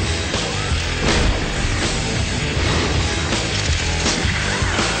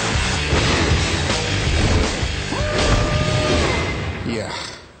 Yeah,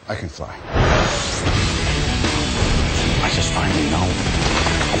 I can fly. I just finally know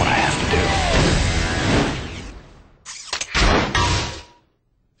what I have to do.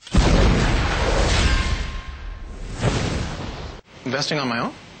 Investing on my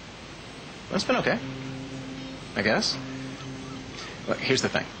own? That's been okay, I guess. Look, here's the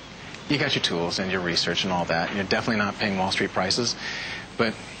thing. You got your tools and your research and all that, and you're definitely not paying Wall Street prices,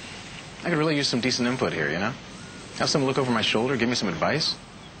 but I could really use some decent input here, you know? Have someone look over my shoulder, give me some advice.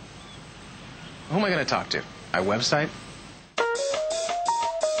 Who am I going to talk to? My website?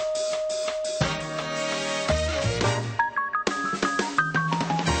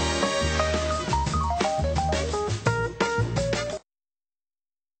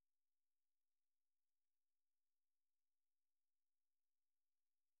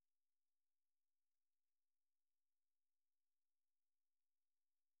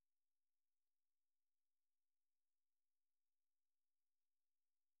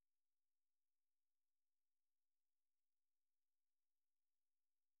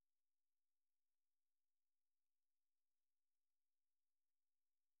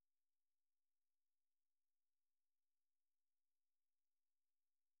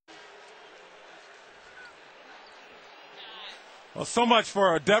 Well, so much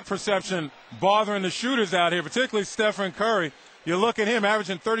for depth perception bothering the shooters out here, particularly Stephen Curry. You look at him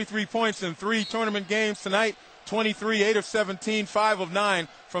averaging 33 points in 3 tournament games tonight, 23, 8 of 17, 5 of 9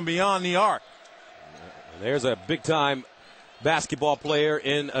 from beyond the arc. There's a big-time basketball player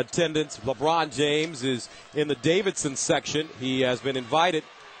in attendance. LeBron James is in the Davidson section. He has been invited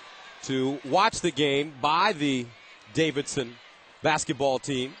to watch the game by the Davidson basketball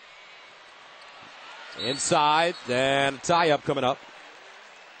team. Inside, and a tie-up coming up.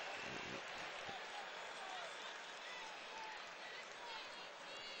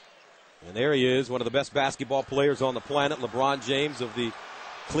 And there he is, one of the best basketball players on the planet, LeBron James of the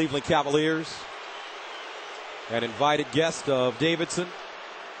Cleveland Cavaliers. An invited guest of Davidson,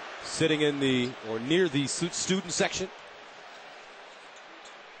 sitting in the, or near the student section.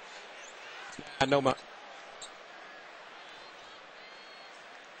 I know my...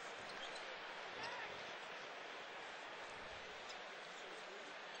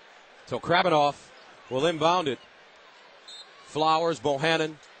 So Krabbenhoff will inbound it. Flowers,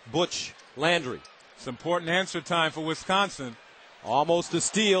 Bohannon, Butch, Landry. It's important answer time for Wisconsin. Almost a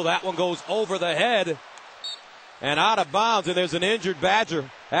steal. That one goes over the head and out of bounds. And there's an injured Badger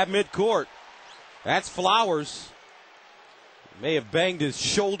at midcourt. That's Flowers. May have banged his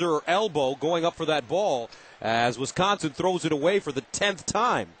shoulder or elbow going up for that ball as Wisconsin throws it away for the 10th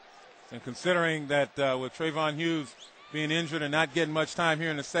time. And considering that with Trayvon Hughes being injured and not getting much time here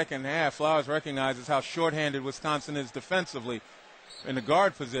in the second half, Flowers recognizes how shorthanded Wisconsin is defensively in the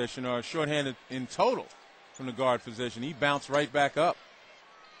guard position, or shorthanded in total from the guard position. He bounced right back up.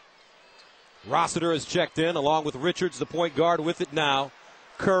 Rossiter has checked in along with Richards, the point guard, with it now.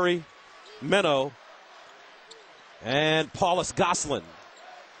 Curry, Meno, and Paulus Goslin.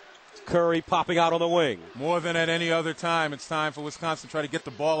 Curry popping out on the wing. More than at any other time, it's time for Wisconsin to try to get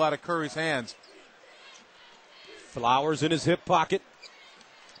the ball out of Curry's hands. Flowers in his hip pocket.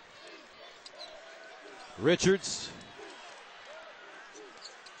 Richards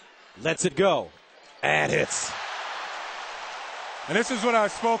lets it go and hits. And this is what I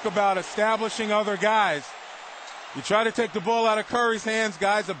spoke about, establishing other guys. You try to take the ball out of Curry's hands,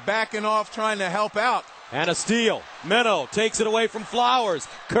 guys are backing off, trying to help out. And a steal. Meno takes it away from Flowers.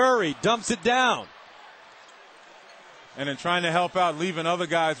 Curry dumps it down. And then trying to help out, leaving other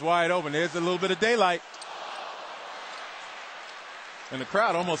guys wide open. There's a little bit of daylight. And the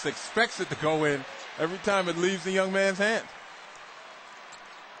crowd almost expects it to go in every time it leaves the young man's hand.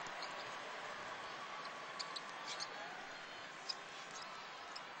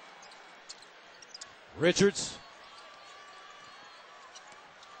 Richards.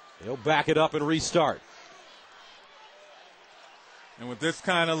 He'll back it up and restart. And with this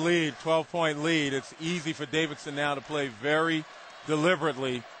kind of lead, 12-point lead, it's easy for Davidson now to play very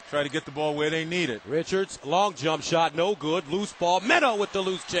deliberately, try to get the ball where they need it. Richards, long jump shot, no good. Loose ball. Meno with the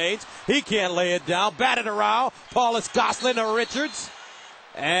loose change. He can't lay it down. Batted around. Paulus Goslin to Richards.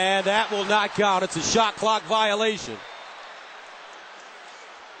 And that will not count. It's a shot clock violation.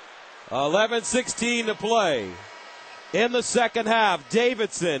 11:16 to play in the second half.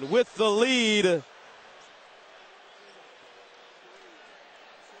 Davidson with the lead.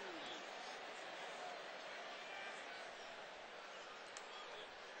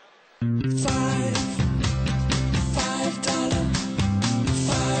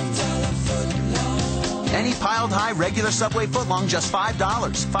 Any piled high regular Subway footlong, just $5.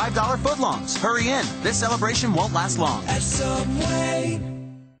 $5 footlongs. Hurry in. This celebration won't last long. At Subway.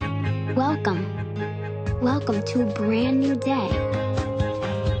 Welcome. Welcome to a brand new day.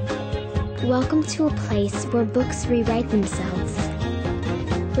 Welcome to a place where books rewrite themselves.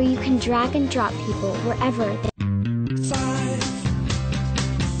 Where you can drag and drop people wherever they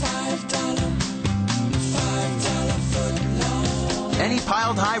Any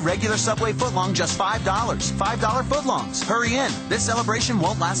piled high regular Subway footlong, just $5. $5 footlongs. Hurry in. This celebration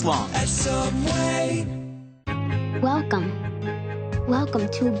won't last long. At Subway. Welcome. Welcome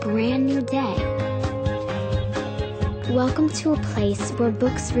to a brand new day. Welcome to a place where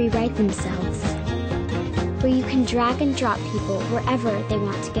books rewrite themselves. Where you can drag and drop people wherever they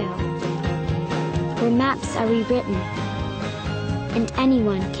want to go. Where maps are rewritten. And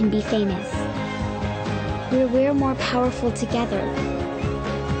anyone can be famous. Where we're more powerful together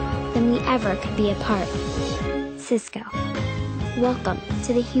than we ever could be apart. Cisco. Welcome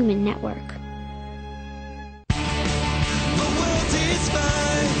to the Human Network.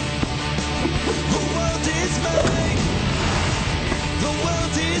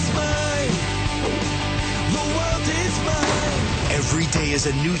 Every day is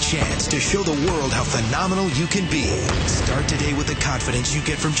a new chance to show the world how phenomenal you can be. Start today with the confidence you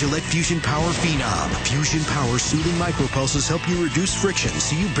get from Gillette Fusion Power Phenom. Fusion Power soothing micropulses help you reduce friction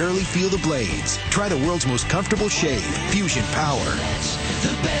so you barely feel the blades. Try the world's most comfortable shave, Fusion Power. That's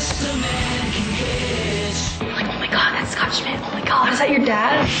the best a man can get. Like, oh my God, that's Scott Schmidt. Oh my God, is that your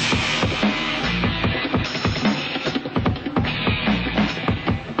dad?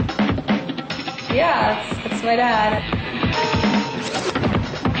 Yeah, it's my dad.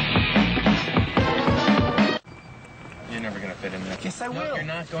 You're never going to fit in there. Yes, I will. No, you're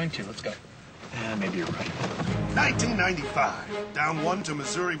not going to. Let's go. Maybe you're right. 1995. Down one to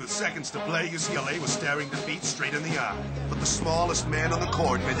Missouri with seconds to play, UCLA was staring defeat straight in the eye. But the smallest man on the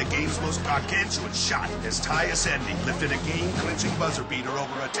court made the game's most gargantuan shot as Tyus Endy lifted a game-clinching buzzer beater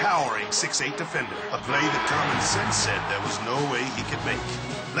over a towering 6'8" defender. A play that common sense said there was no way he could make.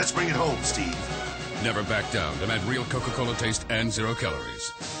 Let's bring it home, Steve. Never back down. Demand real Coca-Cola taste and 0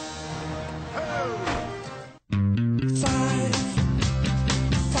 calories.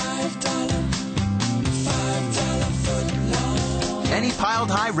 Any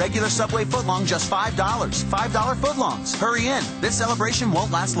piled high regular Subway footlong, just $5. $5 footlongs. Hurry in. This celebration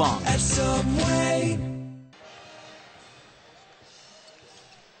won't last long. At Subway.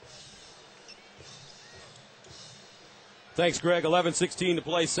 Thanks, Greg. 11:16 to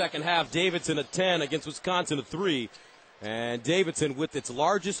play second half. Davidson a 10 against Wisconsin a 3. And Davidson with its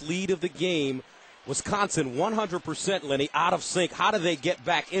largest lead of the game. Wisconsin 100%, Lenny, out of sync. How do they get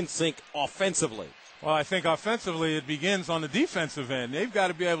back in sync offensively? Well, I think offensively it begins on the defensive end. They've got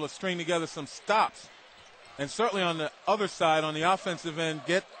to be able to string together some stops. And certainly on the other side, on the offensive end,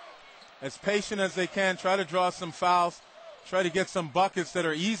 get as patient as they can, try to draw some fouls, try to get some buckets that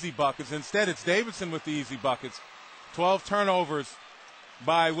are easy buckets. Instead, it's Davidson with the easy buckets. 12 turnovers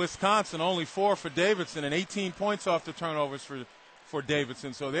by Wisconsin, only 4 for Davidson, and 18 points off the turnovers for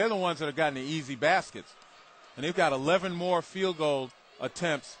Davidson. So they're the ones that have gotten the easy baskets. And they've got 11 more field goal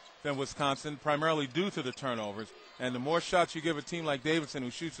attempts than Wisconsin, primarily due to the turnovers. And the more shots you give a team like Davidson, who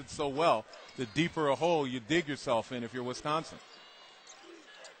shoots it so well, the deeper a hole you dig yourself in if you're Wisconsin.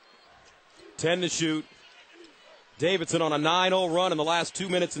 10 to shoot. Davidson on a 9-0 run in the last 2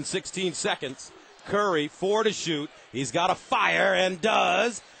 minutes and 16 seconds. Curry, 4 to shoot. He's got a fire and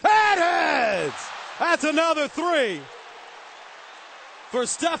does. And hits! That's another 3 for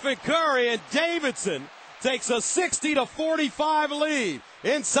Stephen Curry, and Davidson takes a 60-45 lead.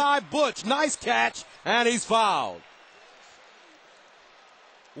 Inside Butch, nice catch, and he's fouled.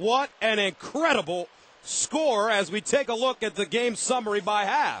 What an incredible score as we take a look at the game summary by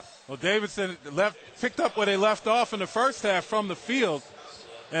half. Well, Davidson picked up where they left off in the first half from the field,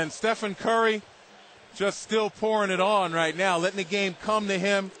 and Stephen Curry just still pouring it on right now, letting the game come to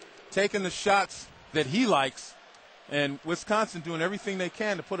him, taking the shots that he likes, and Wisconsin doing everything they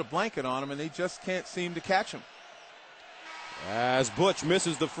can to put a blanket on him, and they just can't seem to catch him. As Butch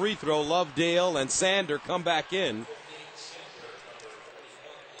misses the free throw, Lovedale and Sander come back in.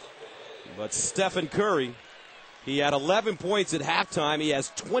 But Stephen Curry, he had 11 points at halftime. He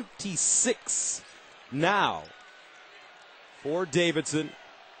has 26 now for Davidson,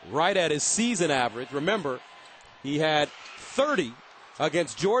 right at his season average. Remember, he had 30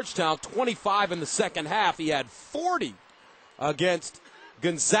 against Georgetown, 25 in the second half. He had 40 against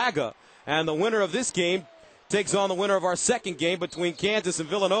Gonzaga. And the winner of this game takes on the winner of our second game between Kansas and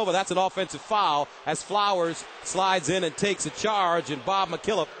Villanova. That's an offensive foul as Flowers slides in and takes a charge, and Bob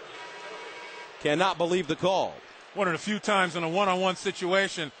McKillop cannot believe the call. One of the few times in a one-on-one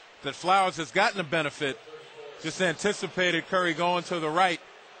situation that Flowers has gotten a benefit, just anticipated Curry going to the right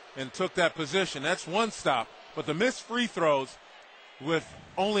and took that position. That's one stop. But the missed free throws with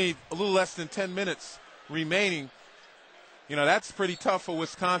only a little less than 10 minutes remaining, you know, that's pretty tough for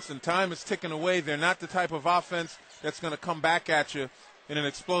Wisconsin. Time is ticking away. They're not the type of offense that's going to come back at you in an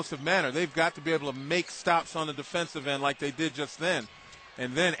explosive manner. They've got to be able to make stops on the defensive end like they did just then,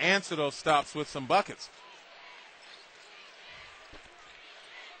 and then answer those stops with some buckets.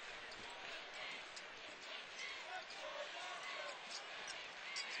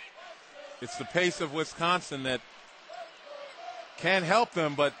 It's the pace of Wisconsin that can help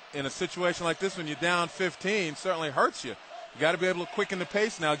them, but in a situation like this, when you're down 15, certainly hurts you. You got to be able to quicken the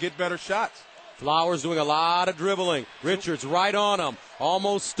pace now, get better shots. Flowers doing a lot of dribbling. Richards right on him,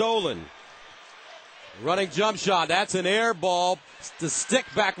 almost stolen. Running jump shot, that's an air ball. The stick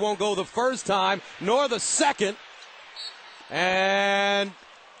back won't go the first time, nor the second. And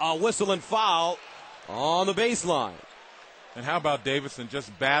a whistle and foul on the baseline. And how about Davidson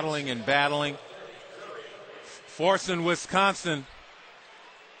just battling and battling, forcing Wisconsin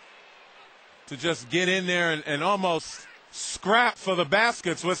to just get in there and almost scrap for the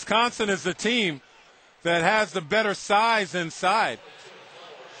baskets. Wisconsin is the team that has the better size inside.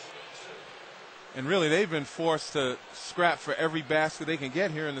 And really, they've been forced to scrap for every basket they can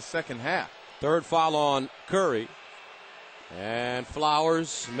get here in the second half. Third foul on Curry. And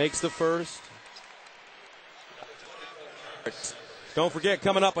Flowers makes the first. Don't forget,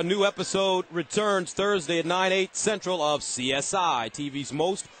 coming up, a new episode returns Thursday at 9/8 Central of CSI, TV's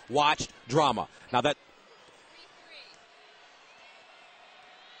most watched drama. Now that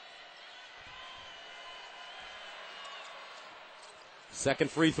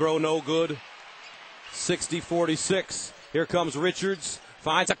second free throw, no good. 60-46. Here comes Richards.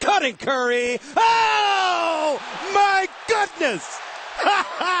 Finds a cutting Curry. Oh, my goodness! Ha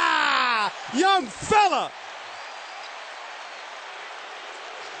ha! Young fella!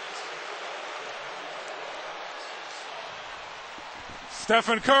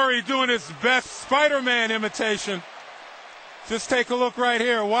 Stephen Curry doing his best Spider-Man imitation. Just take a look right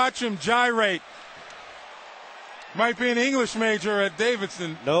here. Watch him gyrate. Might be an English major at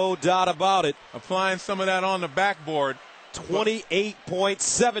Davidson. No doubt about it. Applying some of that on the backboard. 28 points,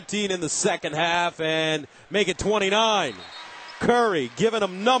 17 in the second half, and make it 29. Curry giving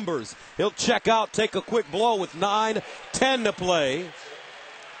him numbers. He'll check out, take a quick blow with 9:10 to play.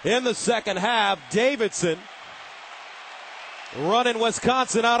 In the second half, Davidson running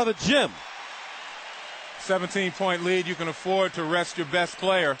Wisconsin out of the gym. 17-point lead, you can afford to rest your best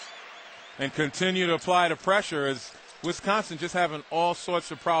player and continue to apply the pressure, as Wisconsin just having all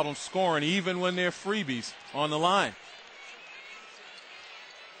sorts of problems scoring, even when they're freebies on the line.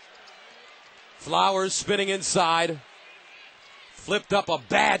 Flowers spinning inside. Flipped up a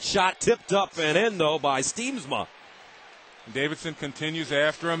bad shot, tipped up and in, though, by Steemsma. Davidson continues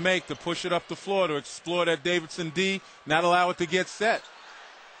after a make to push it up the floor to explore that Davidson D, not allow it to get set.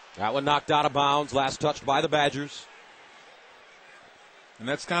 That one knocked out of bounds, last touched by the Badgers. And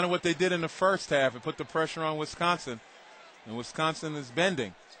that's kind of what they did in the first half. It put the pressure on Wisconsin, and Wisconsin is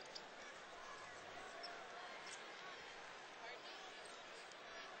bending.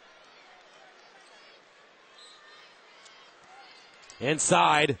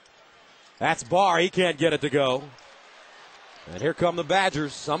 Inside. That's Barr. He can't get it to go. And here come the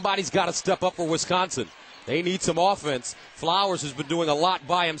Badgers. Somebody's got to step up for Wisconsin. They need some offense. Flowers has been doing a lot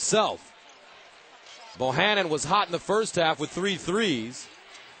by himself. Bohannon was hot in the first half with 3 threes.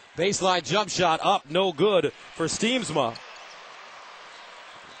 Baseline jump shot up, no good for Steemsma.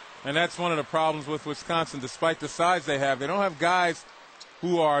 And that's one of the problems with Wisconsin. Despite the size they don't have guys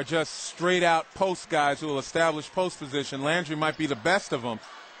who are just straight-out post guys who will establish post position. Landry might be the best of them.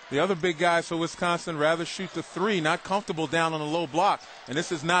 The other big guys for Wisconsin rather shoot the three, not comfortable down on a low block. And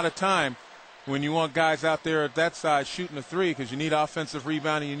this is not a time when you want guys out there at that side shooting the three, because you need offensive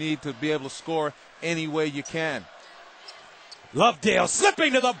rebounding. You need to be able to score any way you can. Lovedale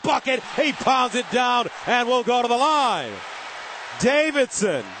slipping to the bucket. He pounds it down and will go to the line.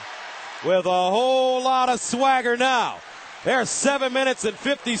 Davidson with a whole lot of swagger now. They're 7 minutes and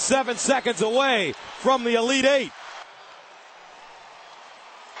 57 seconds away from the Elite Eight.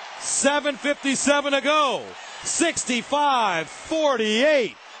 7:57 to go.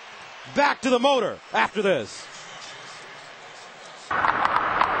 65-48. Back to the motor after this.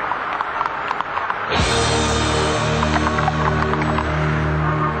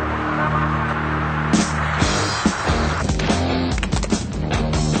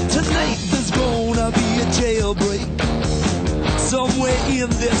 Tonight there's gonna be a jailbreak somewhere in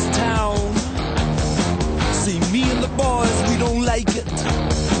this town. See, me and the boys, we don't like it,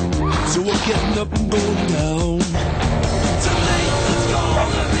 so we're getting up and going down. Tonight there's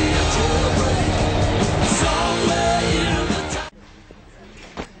gonna be a jailbreak somewhere in the town.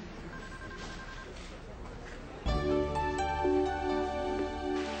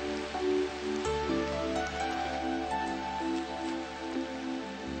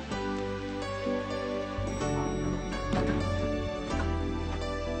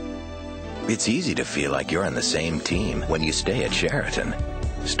 It's easy to feel like you're on the same team when you stay at Sheraton.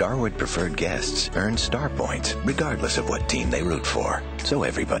 Starwood preferred guests earn star points regardless of what team they root for, so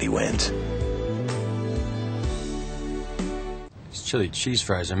everybody wins. These chili cheese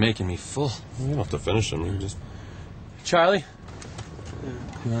fries are making me full. You don't have to finish them. You just... Charlie?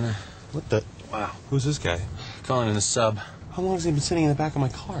 You wanna... What the... Wow. Who's this guy? Calling in the sub. How long has he been sitting in the back of my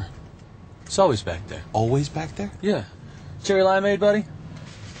car? It's always back there. Always back there? Yeah. Cherry limeade, buddy?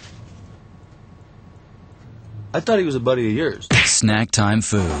 I thought he was a buddy of yours. Snack time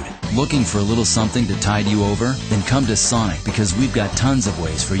food. Looking for a little something to tide you over? Then come to Sonic, because we've got tons of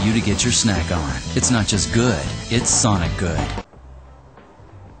ways for you to get your snack on. It's not just good, it's Sonic good.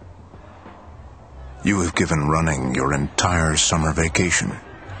 You have given running your entire summer vacation.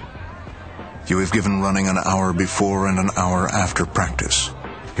 You have given running an hour before and an hour after practice,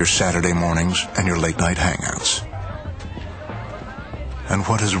 your Saturday mornings and your late night hangouts. And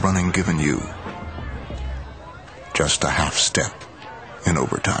what has running given you? Just a half step in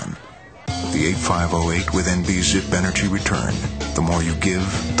overtime. The 8508 with NB Zip Energy Return. The more you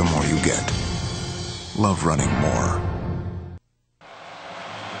give, the more you get. Love running more.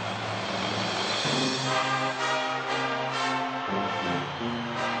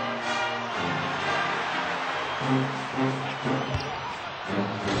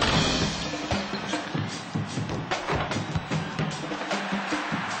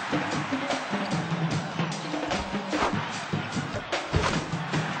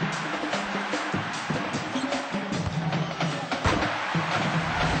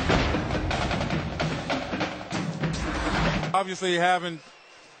 Obviously having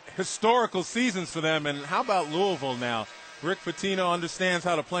historical seasons for them. And how about Louisville now? Rick Pitino understands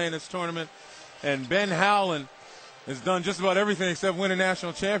how to play in this tournament. And Ben Howland has done just about everything except win a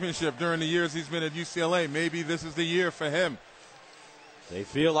national championship during the years he's been at UCLA. Maybe this is the year for him. They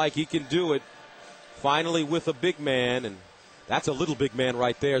feel like he can do it finally with a big man. And that's a little big man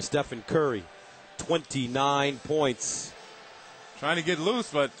right there, Stephen Curry. 29 points. Trying to get loose,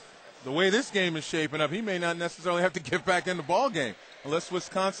 but the way this game is shaping up, he may not necessarily have to get back in the ball game unless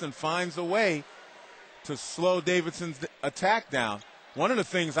Wisconsin finds a way to slow Davidson's attack down. One of the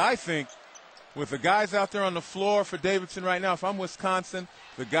things I think with the guys out there on the floor for Davidson right now, if I'm Wisconsin,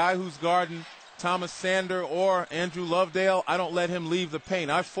 the guy who's guarding Thomas Sander or Andrew Lovedale, I don't let him leave the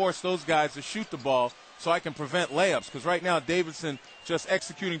paint. I force those guys to shoot the ball so I can prevent layups, because right now Davidson just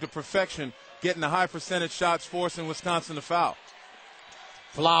executing to perfection, getting the high percentage shots, forcing Wisconsin to foul.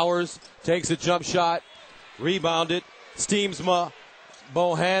 Flowers takes a jump shot, rebounded, Steamsma,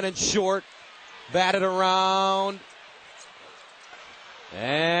 Bohannon short, batted around,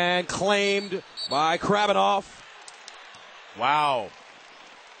 and claimed by Krabinoff. Wow.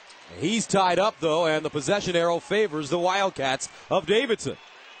 He's tied up, though, and the possession arrow favors the Wildcats of Davidson.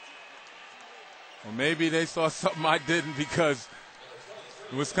 Well, maybe they saw something I didn't, because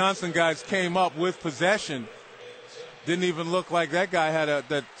the Wisconsin guys came up with possession. Didn't even look like that guy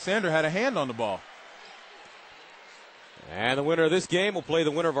that Sander had a hand on the ball. And the winner of this game will play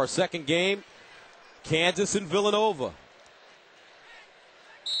the winner of our second game, Kansas and Villanova.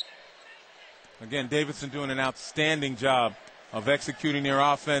 Again, Davidson doing an outstanding job of executing their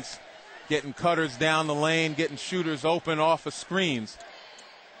offense, getting cutters down the lane, getting shooters open off of screens.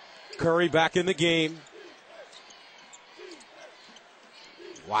 Curry back in the game.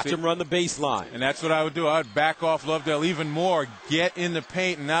 Watch him run the baseline. And that's what I would do. I would back off Lovedale even more, get in the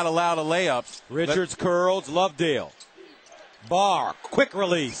paint and not allow the layups. Richards curls, Lovedale. Barr, quick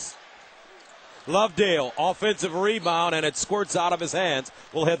release. Lovedale, offensive rebound, and it squirts out of his hands.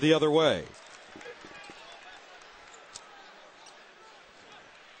 Will head the other way.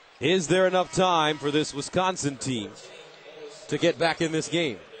 Is there enough time for this Wisconsin team to get back in this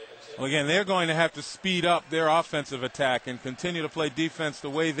game? Well, again, they're going to have to speed up their offensive attack and continue to play defense the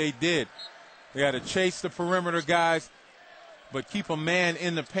way they did. They got to chase the perimeter guys, but keep a man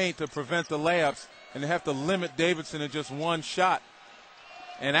in the paint to prevent the layups, and they have to limit Davidson to just one shot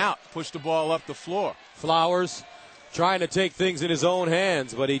and out, push the ball up the floor. Flowers trying to take things in his own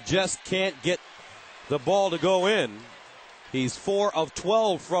hands, but he just can't get the ball to go in. He's 4 of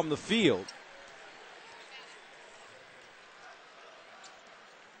 12 from the field.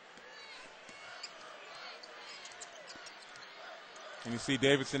 And you see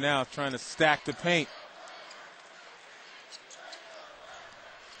Davidson now trying to stack the paint.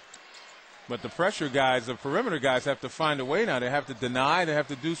 But the pressure guys, the perimeter guys, have to find a way now. They have to deny. They have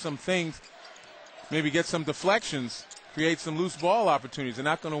to do some things, maybe get some deflections, create some loose ball opportunities. They're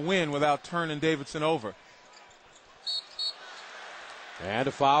not going to win without turning Davidson over. And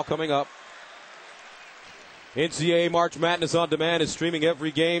a foul coming up. NCAA March Madness On Demand is streaming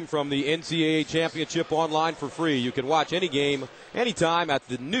every game from the NCAA Championship online for free. You can watch any game, anytime at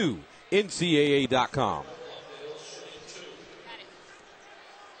the new NCAA.com.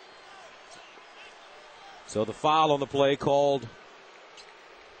 So the foul on the play called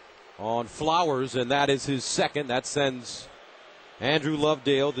on Flowers, and that is his second. That sends Andrew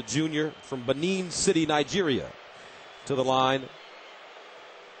Lovedale, the junior from Benin City, Nigeria, to the line.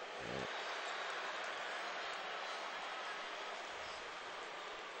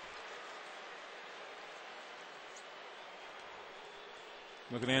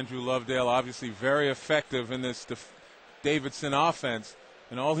 Look at Andrew Lovedale, obviously very effective in this Davidson offense.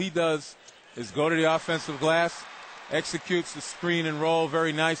 And all he does is go to the offensive glass, executes the screen and roll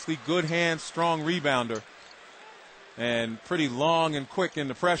very nicely. Good hands, strong rebounder. And pretty long and quick in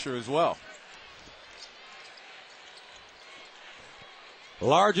the pressure as well.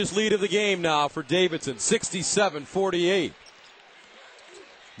 Largest lead of the game now for Davidson, 67-48.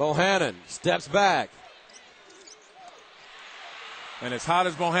 Bohannon steps back. And as hot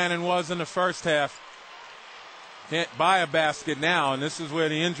as Bohannon was in the first half, can't buy a basket now. And this is where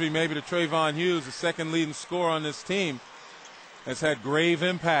the injury maybe to Trayvon Hughes, the second leading scorer on this team, has had grave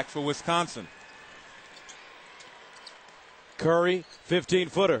impact for Wisconsin. Curry,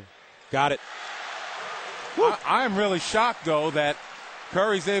 15-footer. Got it. I am really shocked, though, that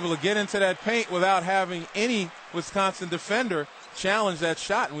Curry's able to get into that paint without having any Wisconsin defender challenge that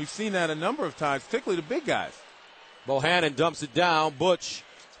shot. And we've seen that a number of times, particularly the big guys. Bohannon dumps it down. Butch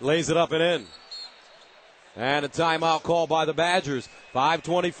lays it up and in. And a timeout call by the Badgers.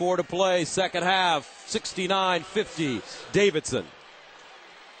 5:24 to play, second half, 69-50, Davidson.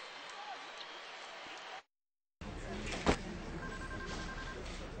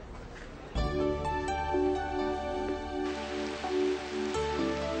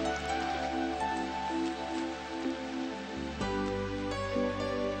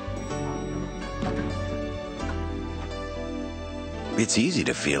 It's easy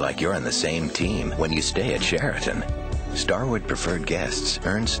to feel like you're on the same team when you stay at Sheraton. Starwood Preferred guests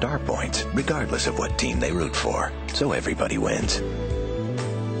earn star points regardless of what team they root for, so everybody wins.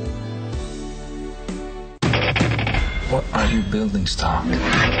 What are you building, Stark?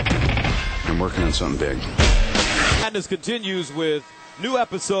 I'm working on something big. Madness continues with new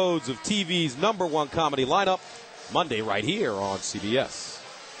episodes of TV's #1 comedy lineup, Monday right here on CBS.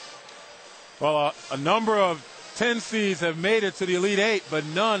 Well, a number of 10 seeds have made it to the Elite Eight, but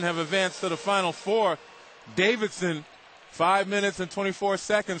none have advanced to the Final Four. Davidson, 5 minutes and 24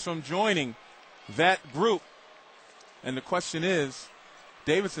 seconds from joining that group. And the question is,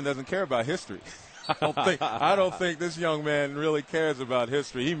 Davidson doesn't care about history. I don't think this young man really cares about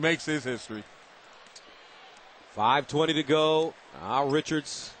history. He makes his history. 5:20 to go. Now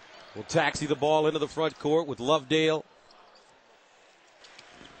Richards will taxi the ball into the front court with Lovedale.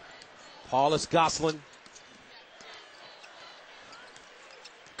 Paulus Goslin.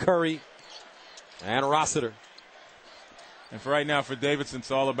 Curry. And Rossiter. And for right now, for Davidson,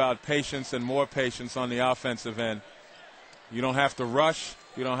 it's all about patience and more patience on the offensive end. You don't have to rush.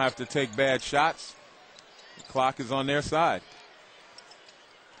 You don't have to take bad shots. The clock is on their side.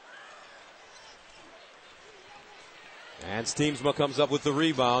 And Steamsma comes up with the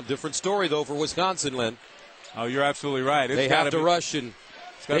rebound. Different story, though, for Wisconsin, Len. Oh, you're absolutely right. They have to rush, and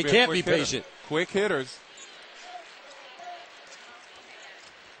they can't be patient. Quick hitters.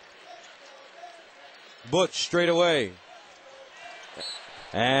 Butch straight away.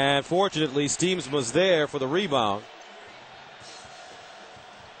 And fortunately, Steamsma's there for the rebound.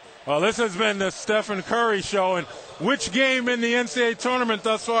 Well, this has been the Stephen Curry show, and which game in the NCAA tournament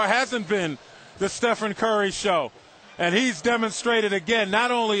thus far hasn't been the Stephen Curry show? And he's demonstrated again,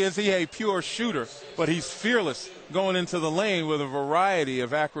 not only is he a pure shooter, but he's fearless going into the lane with a variety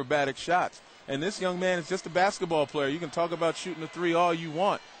of acrobatic shots. And this young man is just a basketball player. You can talk about shooting the three all you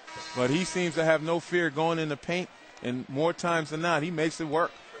want, but he seems to have no fear going in the paint, and more times than not, he makes it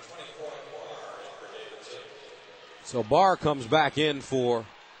work. So Barr comes back in for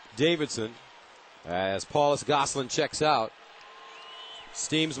Davidson as Paulus Goslin checks out.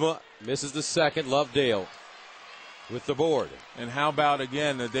 Steamsma misses the second. Lovedale with the board. And how about,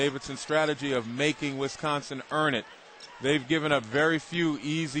 again, the Davidson strategy of making Wisconsin earn it? They've given up very few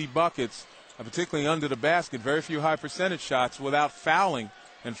easy buckets, particularly under the basket, very few high percentage shots without fouling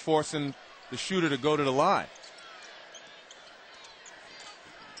and forcing the shooter to go to the line.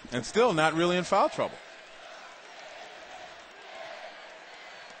 And still not really in foul trouble.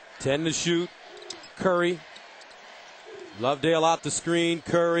 10 to shoot. Curry. Lovedale out the screen.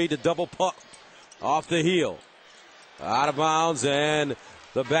 Curry to double pump off the heel. Out of bounds, and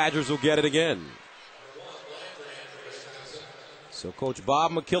the Badgers will get it again. So Coach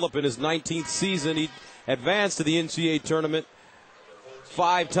Bob McKillop in his 19th season, he advanced to the NCAA tournament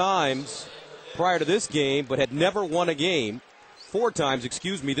 5 times prior to this game, but had never won a game. 4 times,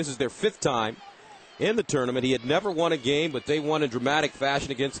 excuse me. This is their 5th time in the tournament. He had never won a game, but they won in dramatic fashion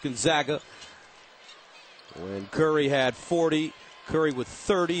against Gonzaga when Curry had 40. Curry with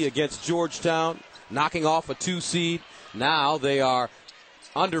 30 against Georgetown, knocking off a 2 seed. Now they are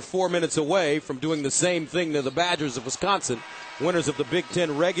under 4 minutes away from doing the same thing to the Badgers of Wisconsin, winners of the Big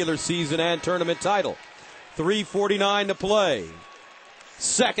Ten regular season and tournament title. 3:49 to play.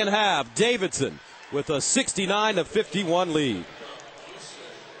 Second half, Davidson with a 69-51 lead.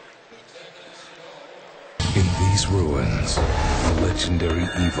 In these ruins, a legendary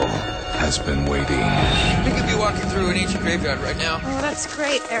evil has been waiting. We could be walking through an ancient graveyard right now. Oh, that's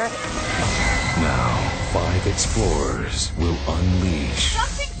great, Eric. Now, 5 explorers will unleash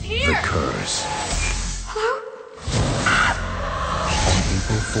the curse. Hello? On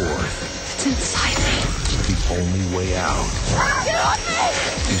April 4th, It's inside me. the only way out Get off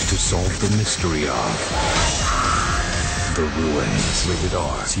me! is to solve the mystery of the ruins. Rated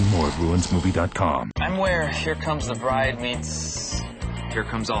R. See more at ruinsmovie.com. I'm where Here Comes the Bride meets Here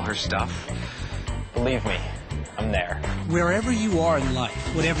Comes All Her Stuff. Believe me, I'm there. Wherever you are in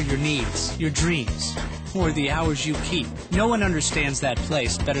life, whatever your needs, your dreams, or the hours you keep, no one understands that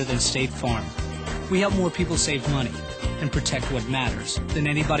place better than State Farm. We help more people save money and protect what matters than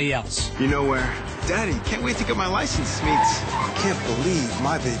anybody else. You know where? Daddy, can't wait to get my license meets. I can't believe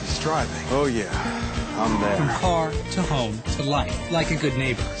my baby's driving. Oh, yeah. I'm there. From car to home to life, like a good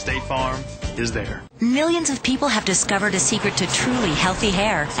neighbor. State Farm is there. Millions of people have discovered a secret to truly healthy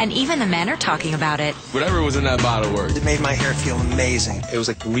hair, and even the men are talking about it. Whatever was in that bottle worked. It made my hair feel amazing. It was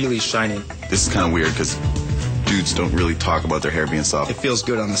like really shiny. This is kind of weird because dudes don't really talk about their hair being soft. It feels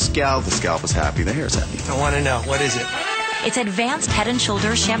good on the scalp. The scalp is happy. The hair is happy. I want to know, what is it? It's Advanced Head &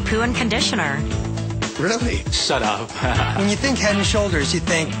 Shoulders shampoo and conditioner. Really? Shut up. When you think Head & Shoulders, you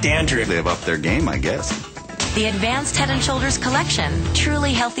think dandruff. They have upped their game, I guess. The Advanced Head & Shoulders collection.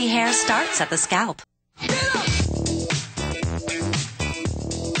 Truly healthy hair starts at the scalp.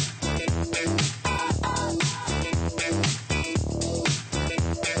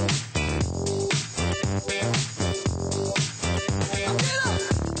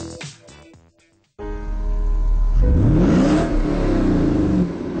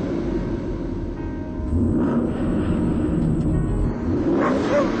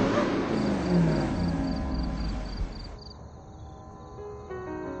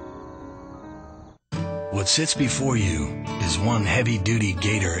 What sits before you is one heavy-duty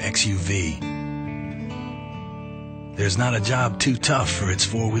Gator XUV. There's not a job too tough for its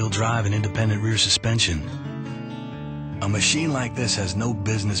four-wheel drive and independent rear suspension. A machine like this has no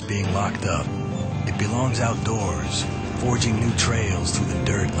business being locked up. It belongs outdoors, forging new trails through the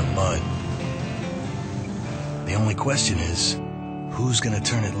dirt and the mud. The only question is, who's going to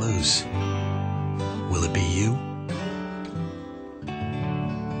turn it loose? Will it be you?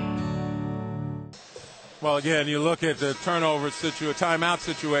 Well, again, you look at the turnover timeout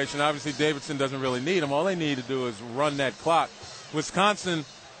situation. Obviously, Davidson doesn't really need them. All they need to do is run that clock. Wisconsin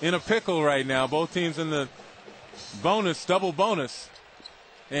in a pickle right now. Both teams in the double bonus.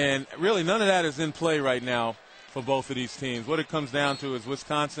 And really none of that is in play right now for both of these teams. What it comes down to is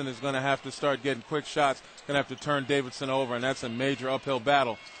Wisconsin is going to have to start getting quick shots, going to have to turn Davidson over, and that's a major uphill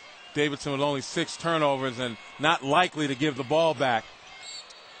battle. Davidson with only 6 turnovers and not likely to give the ball back.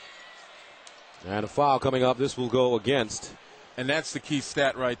 And a foul coming up. This will go against. And that's the key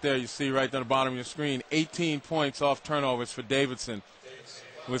stat right there. You see right down the bottom of your screen, 18 points off turnovers for Davidson.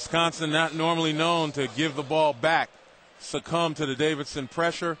 Wisconsin not normally known to give the ball back, succumb to the Davidson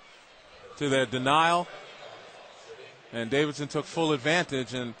pressure, to their denial. And Davidson took full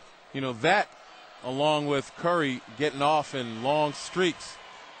advantage. And, that, along with Curry getting off in long streaks,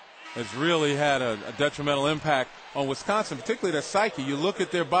 has really had a detrimental impact on Wisconsin, particularly their psyche. You look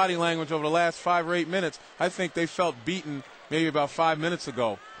at their body language over the last 5 or 8 minutes. I think they felt beaten maybe about 5 minutes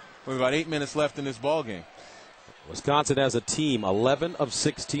ago with about 8 minutes left in this ball game. Wisconsin as a team, 11 of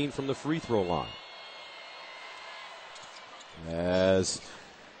 16 from the free throw line. As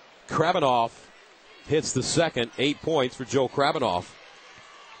Krabbenhoff hits the second, 8 points for Joe Krabbenhoff.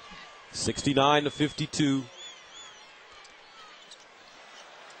 69-52.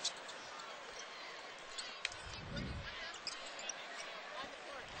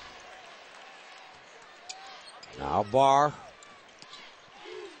 Now Barr,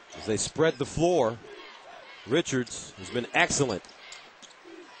 as they spread the floor. Richards has been excellent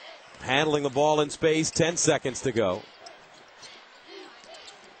handling the ball in space. 10 seconds to go.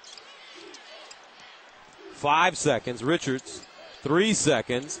 5 seconds. Richards, 3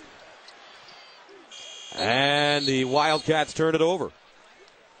 seconds. And the Wildcats turn it over.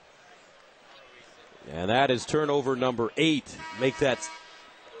 And that is turnover number 8. Make that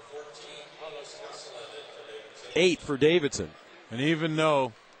 8 for Davidson. And even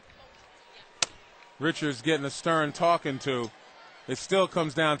though Richards getting a stern talking to, it still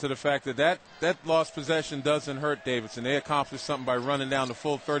comes down to the fact that lost possession doesn't hurt Davidson. They accomplished something by running down the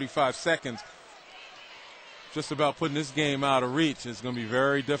full 35 seconds. Just about putting this game out of reach. It's going to be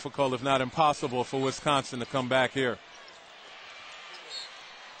very difficult, if not impossible, for Wisconsin to come back here.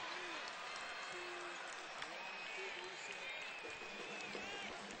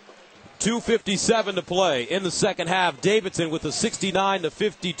 .257 to play in the second half. Davidson with a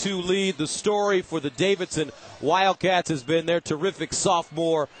 69-52 lead. The story for the Davidson Wildcats has been their terrific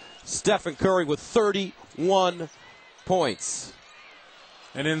sophomore Stephen Curry with 31 points.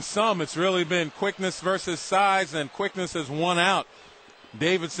 And in some, it's really been quickness versus size, and quickness has won out.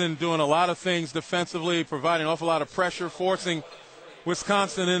 Davidson doing a lot of things defensively, providing an awful lot of pressure, forcing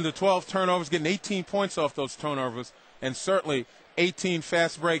Wisconsin into 12 turnovers, getting 18 points off those turnovers, and certainly 18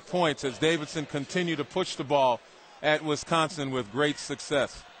 fast break points as Davidson continue to push the ball at Wisconsin with great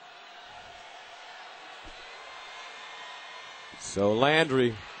success. So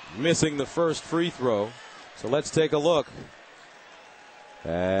Landry missing the first free throw. So let's take a look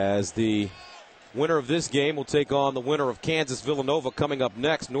as the winner of this game will take on the winner of Kansas-Villanova coming up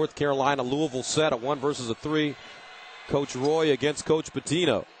next. North Carolina-Louisville set at 1 versus a 3. Coach Roy against Coach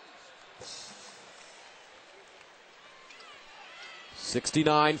Pitino.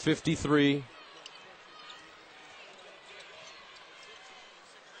 69-53.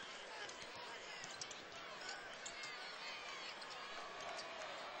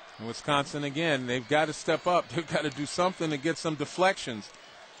 And Wisconsin, again, they've got to step up. They've got to do something to get some deflections.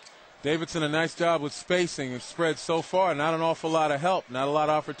 Davidson, a nice job with spacing and spread so far. Not an awful lot of help, not a lot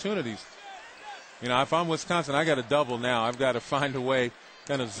of opportunities. If I'm Wisconsin, I got to double now. I've got to find a way,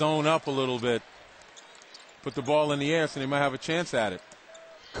 kind of zone up a little bit, put the ball in the air so they might have a chance at it.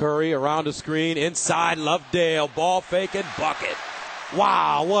 Curry around the screen, inside Lovedale, ball fake and bucket.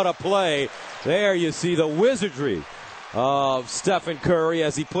 Wow, what a play. There you see the wizardry of Stephen Curry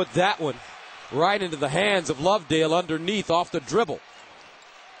as he put that one right into the hands of Lovedale underneath off the dribble.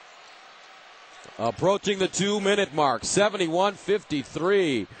 Approaching the 2-minute mark,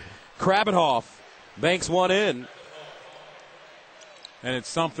 71-53. Krabbenhoff banks one in. And it's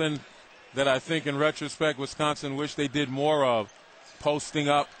something that I think in retrospect Wisconsin wish they did more of. Posting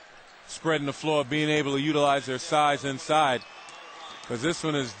up, spreading the floor, being able to utilize their size inside, because this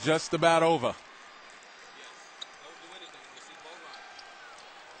one is just about over.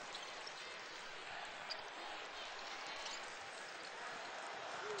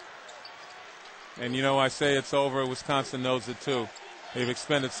 And you know, I say it's over. Wisconsin knows it too. They've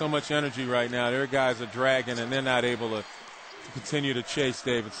expended so much energy right now. Their guys are dragging, and they're not able to continue to chase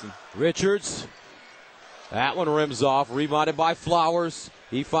Davidson. Richards. That one rims off. Rebounded by Flowers.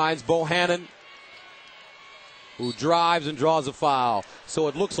 He finds Bohannon, who drives and draws a foul. So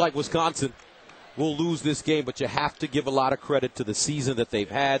it looks like Wisconsin will lose this game, but you have to give a lot of credit to the season that they've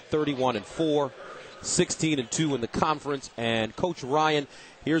had. 31-4, 16-2 in the conference. And Coach Ryan,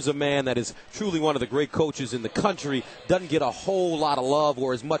 here's a man that is truly one of the great coaches in the country. Doesn't get a whole lot of love,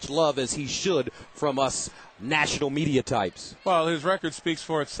 or as much love as he should, from us national media types. Well, his record speaks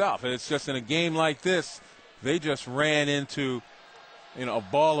for itself. It's just in a game like this, they just ran into, a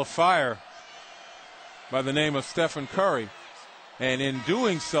ball of fire by the name of Stephen Curry. And in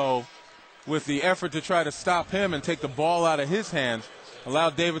doing so, with the effort to try to stop him and take the ball out of his hands,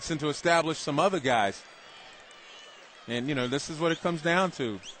 allowed Davidson to establish some other guys. And, this is what it comes down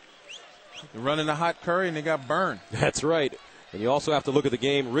to. They're running the hot Curry, and they got burned. That's right. And you also have to look at the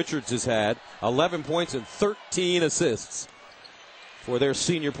game Richards has had. 11 points and 13 assists for their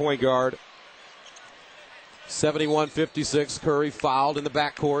senior point guard. 71-56. Curry fouled in the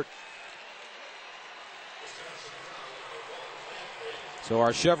backcourt. So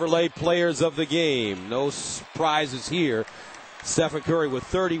our Chevrolet players of the game. No surprises here. Stephen Curry with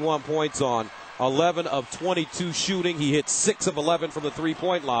 31 points on 11 of 22 shooting. He hit 6 of 11 from the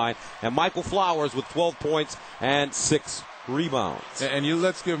three-point line. And Michael Flowers with 12 points and 6 rebounds. And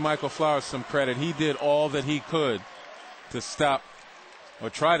let's give Michael Flowers some credit. He did all that he could to stop or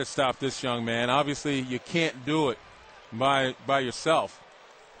try to stop this young man. Obviously, you can't do it by yourself.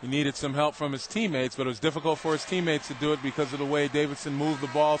 He needed some help from his teammates, but it was difficult for his teammates to do it because of the way Davidson moved the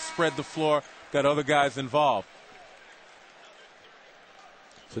ball, spread the floor, got other guys involved.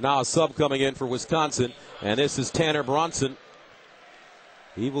 So now a sub coming in for Wisconsin, and this is Tanner Bronson.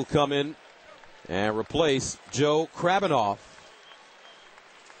 He will come in and replace Joe Krabinoff.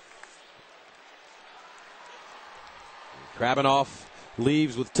 Krabinoff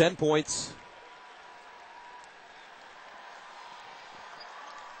leaves with 10 points.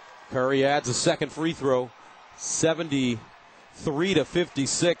 Curry adds a second free throw.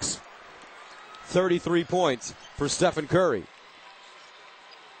 73-56. 33 points for Stephen Curry.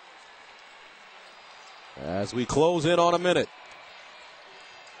 As we close in on a minute.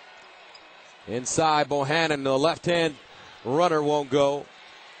 Inside, Bohannon, the left-hand runner won't go.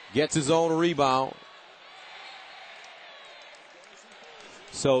 Gets his own rebound.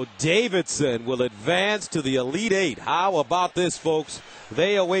 So Davidson will advance to the Elite Eight. How about this, folks?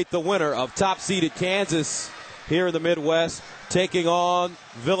 They await the winner of top-seeded Kansas here in the Midwest, taking on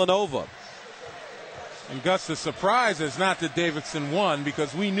Villanova. And Gus, the surprise is not that Davidson won,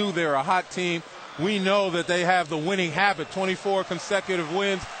 because we knew they're a hot team. We know that they have the winning habit, 24 consecutive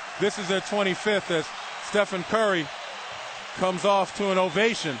wins. This is their 25th as Stephen Curry comes off to an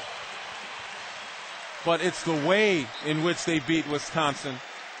ovation. But it's the way in which they beat Wisconsin.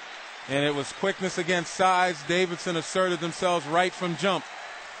 And it was quickness against size. Davidson asserted themselves right from jump.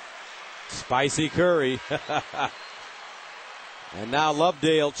 Spicy Curry. And now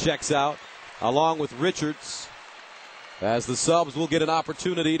Lovedale checks out along with Richards, as the subs will get an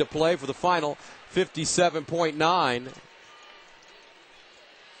opportunity to play for the final 57.9.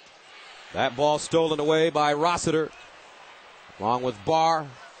 That ball stolen away by Rossiter along with Barr.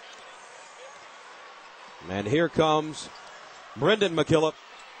 And here comes Brendan McKillop.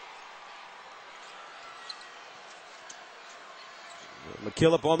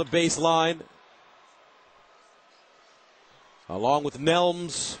 McKillop on the baseline, along with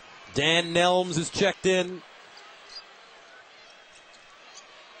Nelms. Dan Nelms is checked in.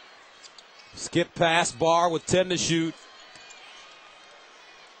 Skip pass, Barr with 10 to shoot.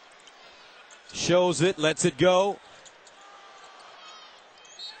 Shows it, lets it go.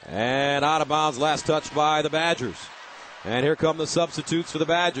 And out of bounds, last touch by the Badgers. And here come the substitutes for the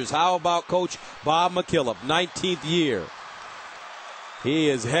Badgers. How about Coach Bob McKillop, 19th year? He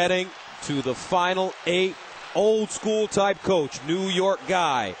is heading to the Final Eight. Old school type coach, New York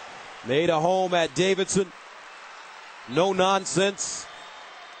guy. Made a home at Davidson. No nonsense.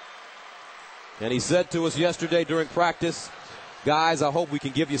 And he said to us yesterday during practice, guys, I hope we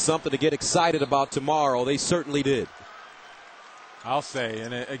can give you something to get excited about tomorrow. They certainly did. I'll say,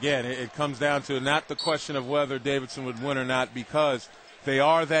 and again, it comes down to not the question of whether Davidson would win or not, because they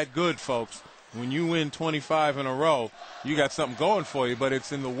are that good, folks. When you win 25 in a row, you got something going for you, but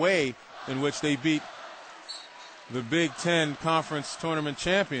it's in the way in which they beat the Big Ten Conference Tournament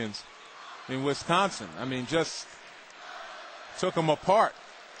champions in Wisconsin. I mean, just took them apart.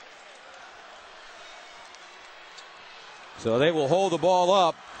 So they will hold the ball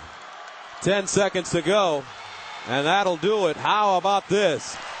up. 10 seconds to go, and that'll do it. How about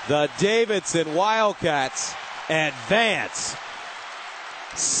this? The Davidson Wildcats advance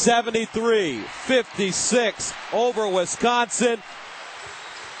 73-56 over Wisconsin,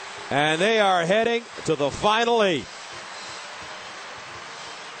 and they are heading to the Final 8.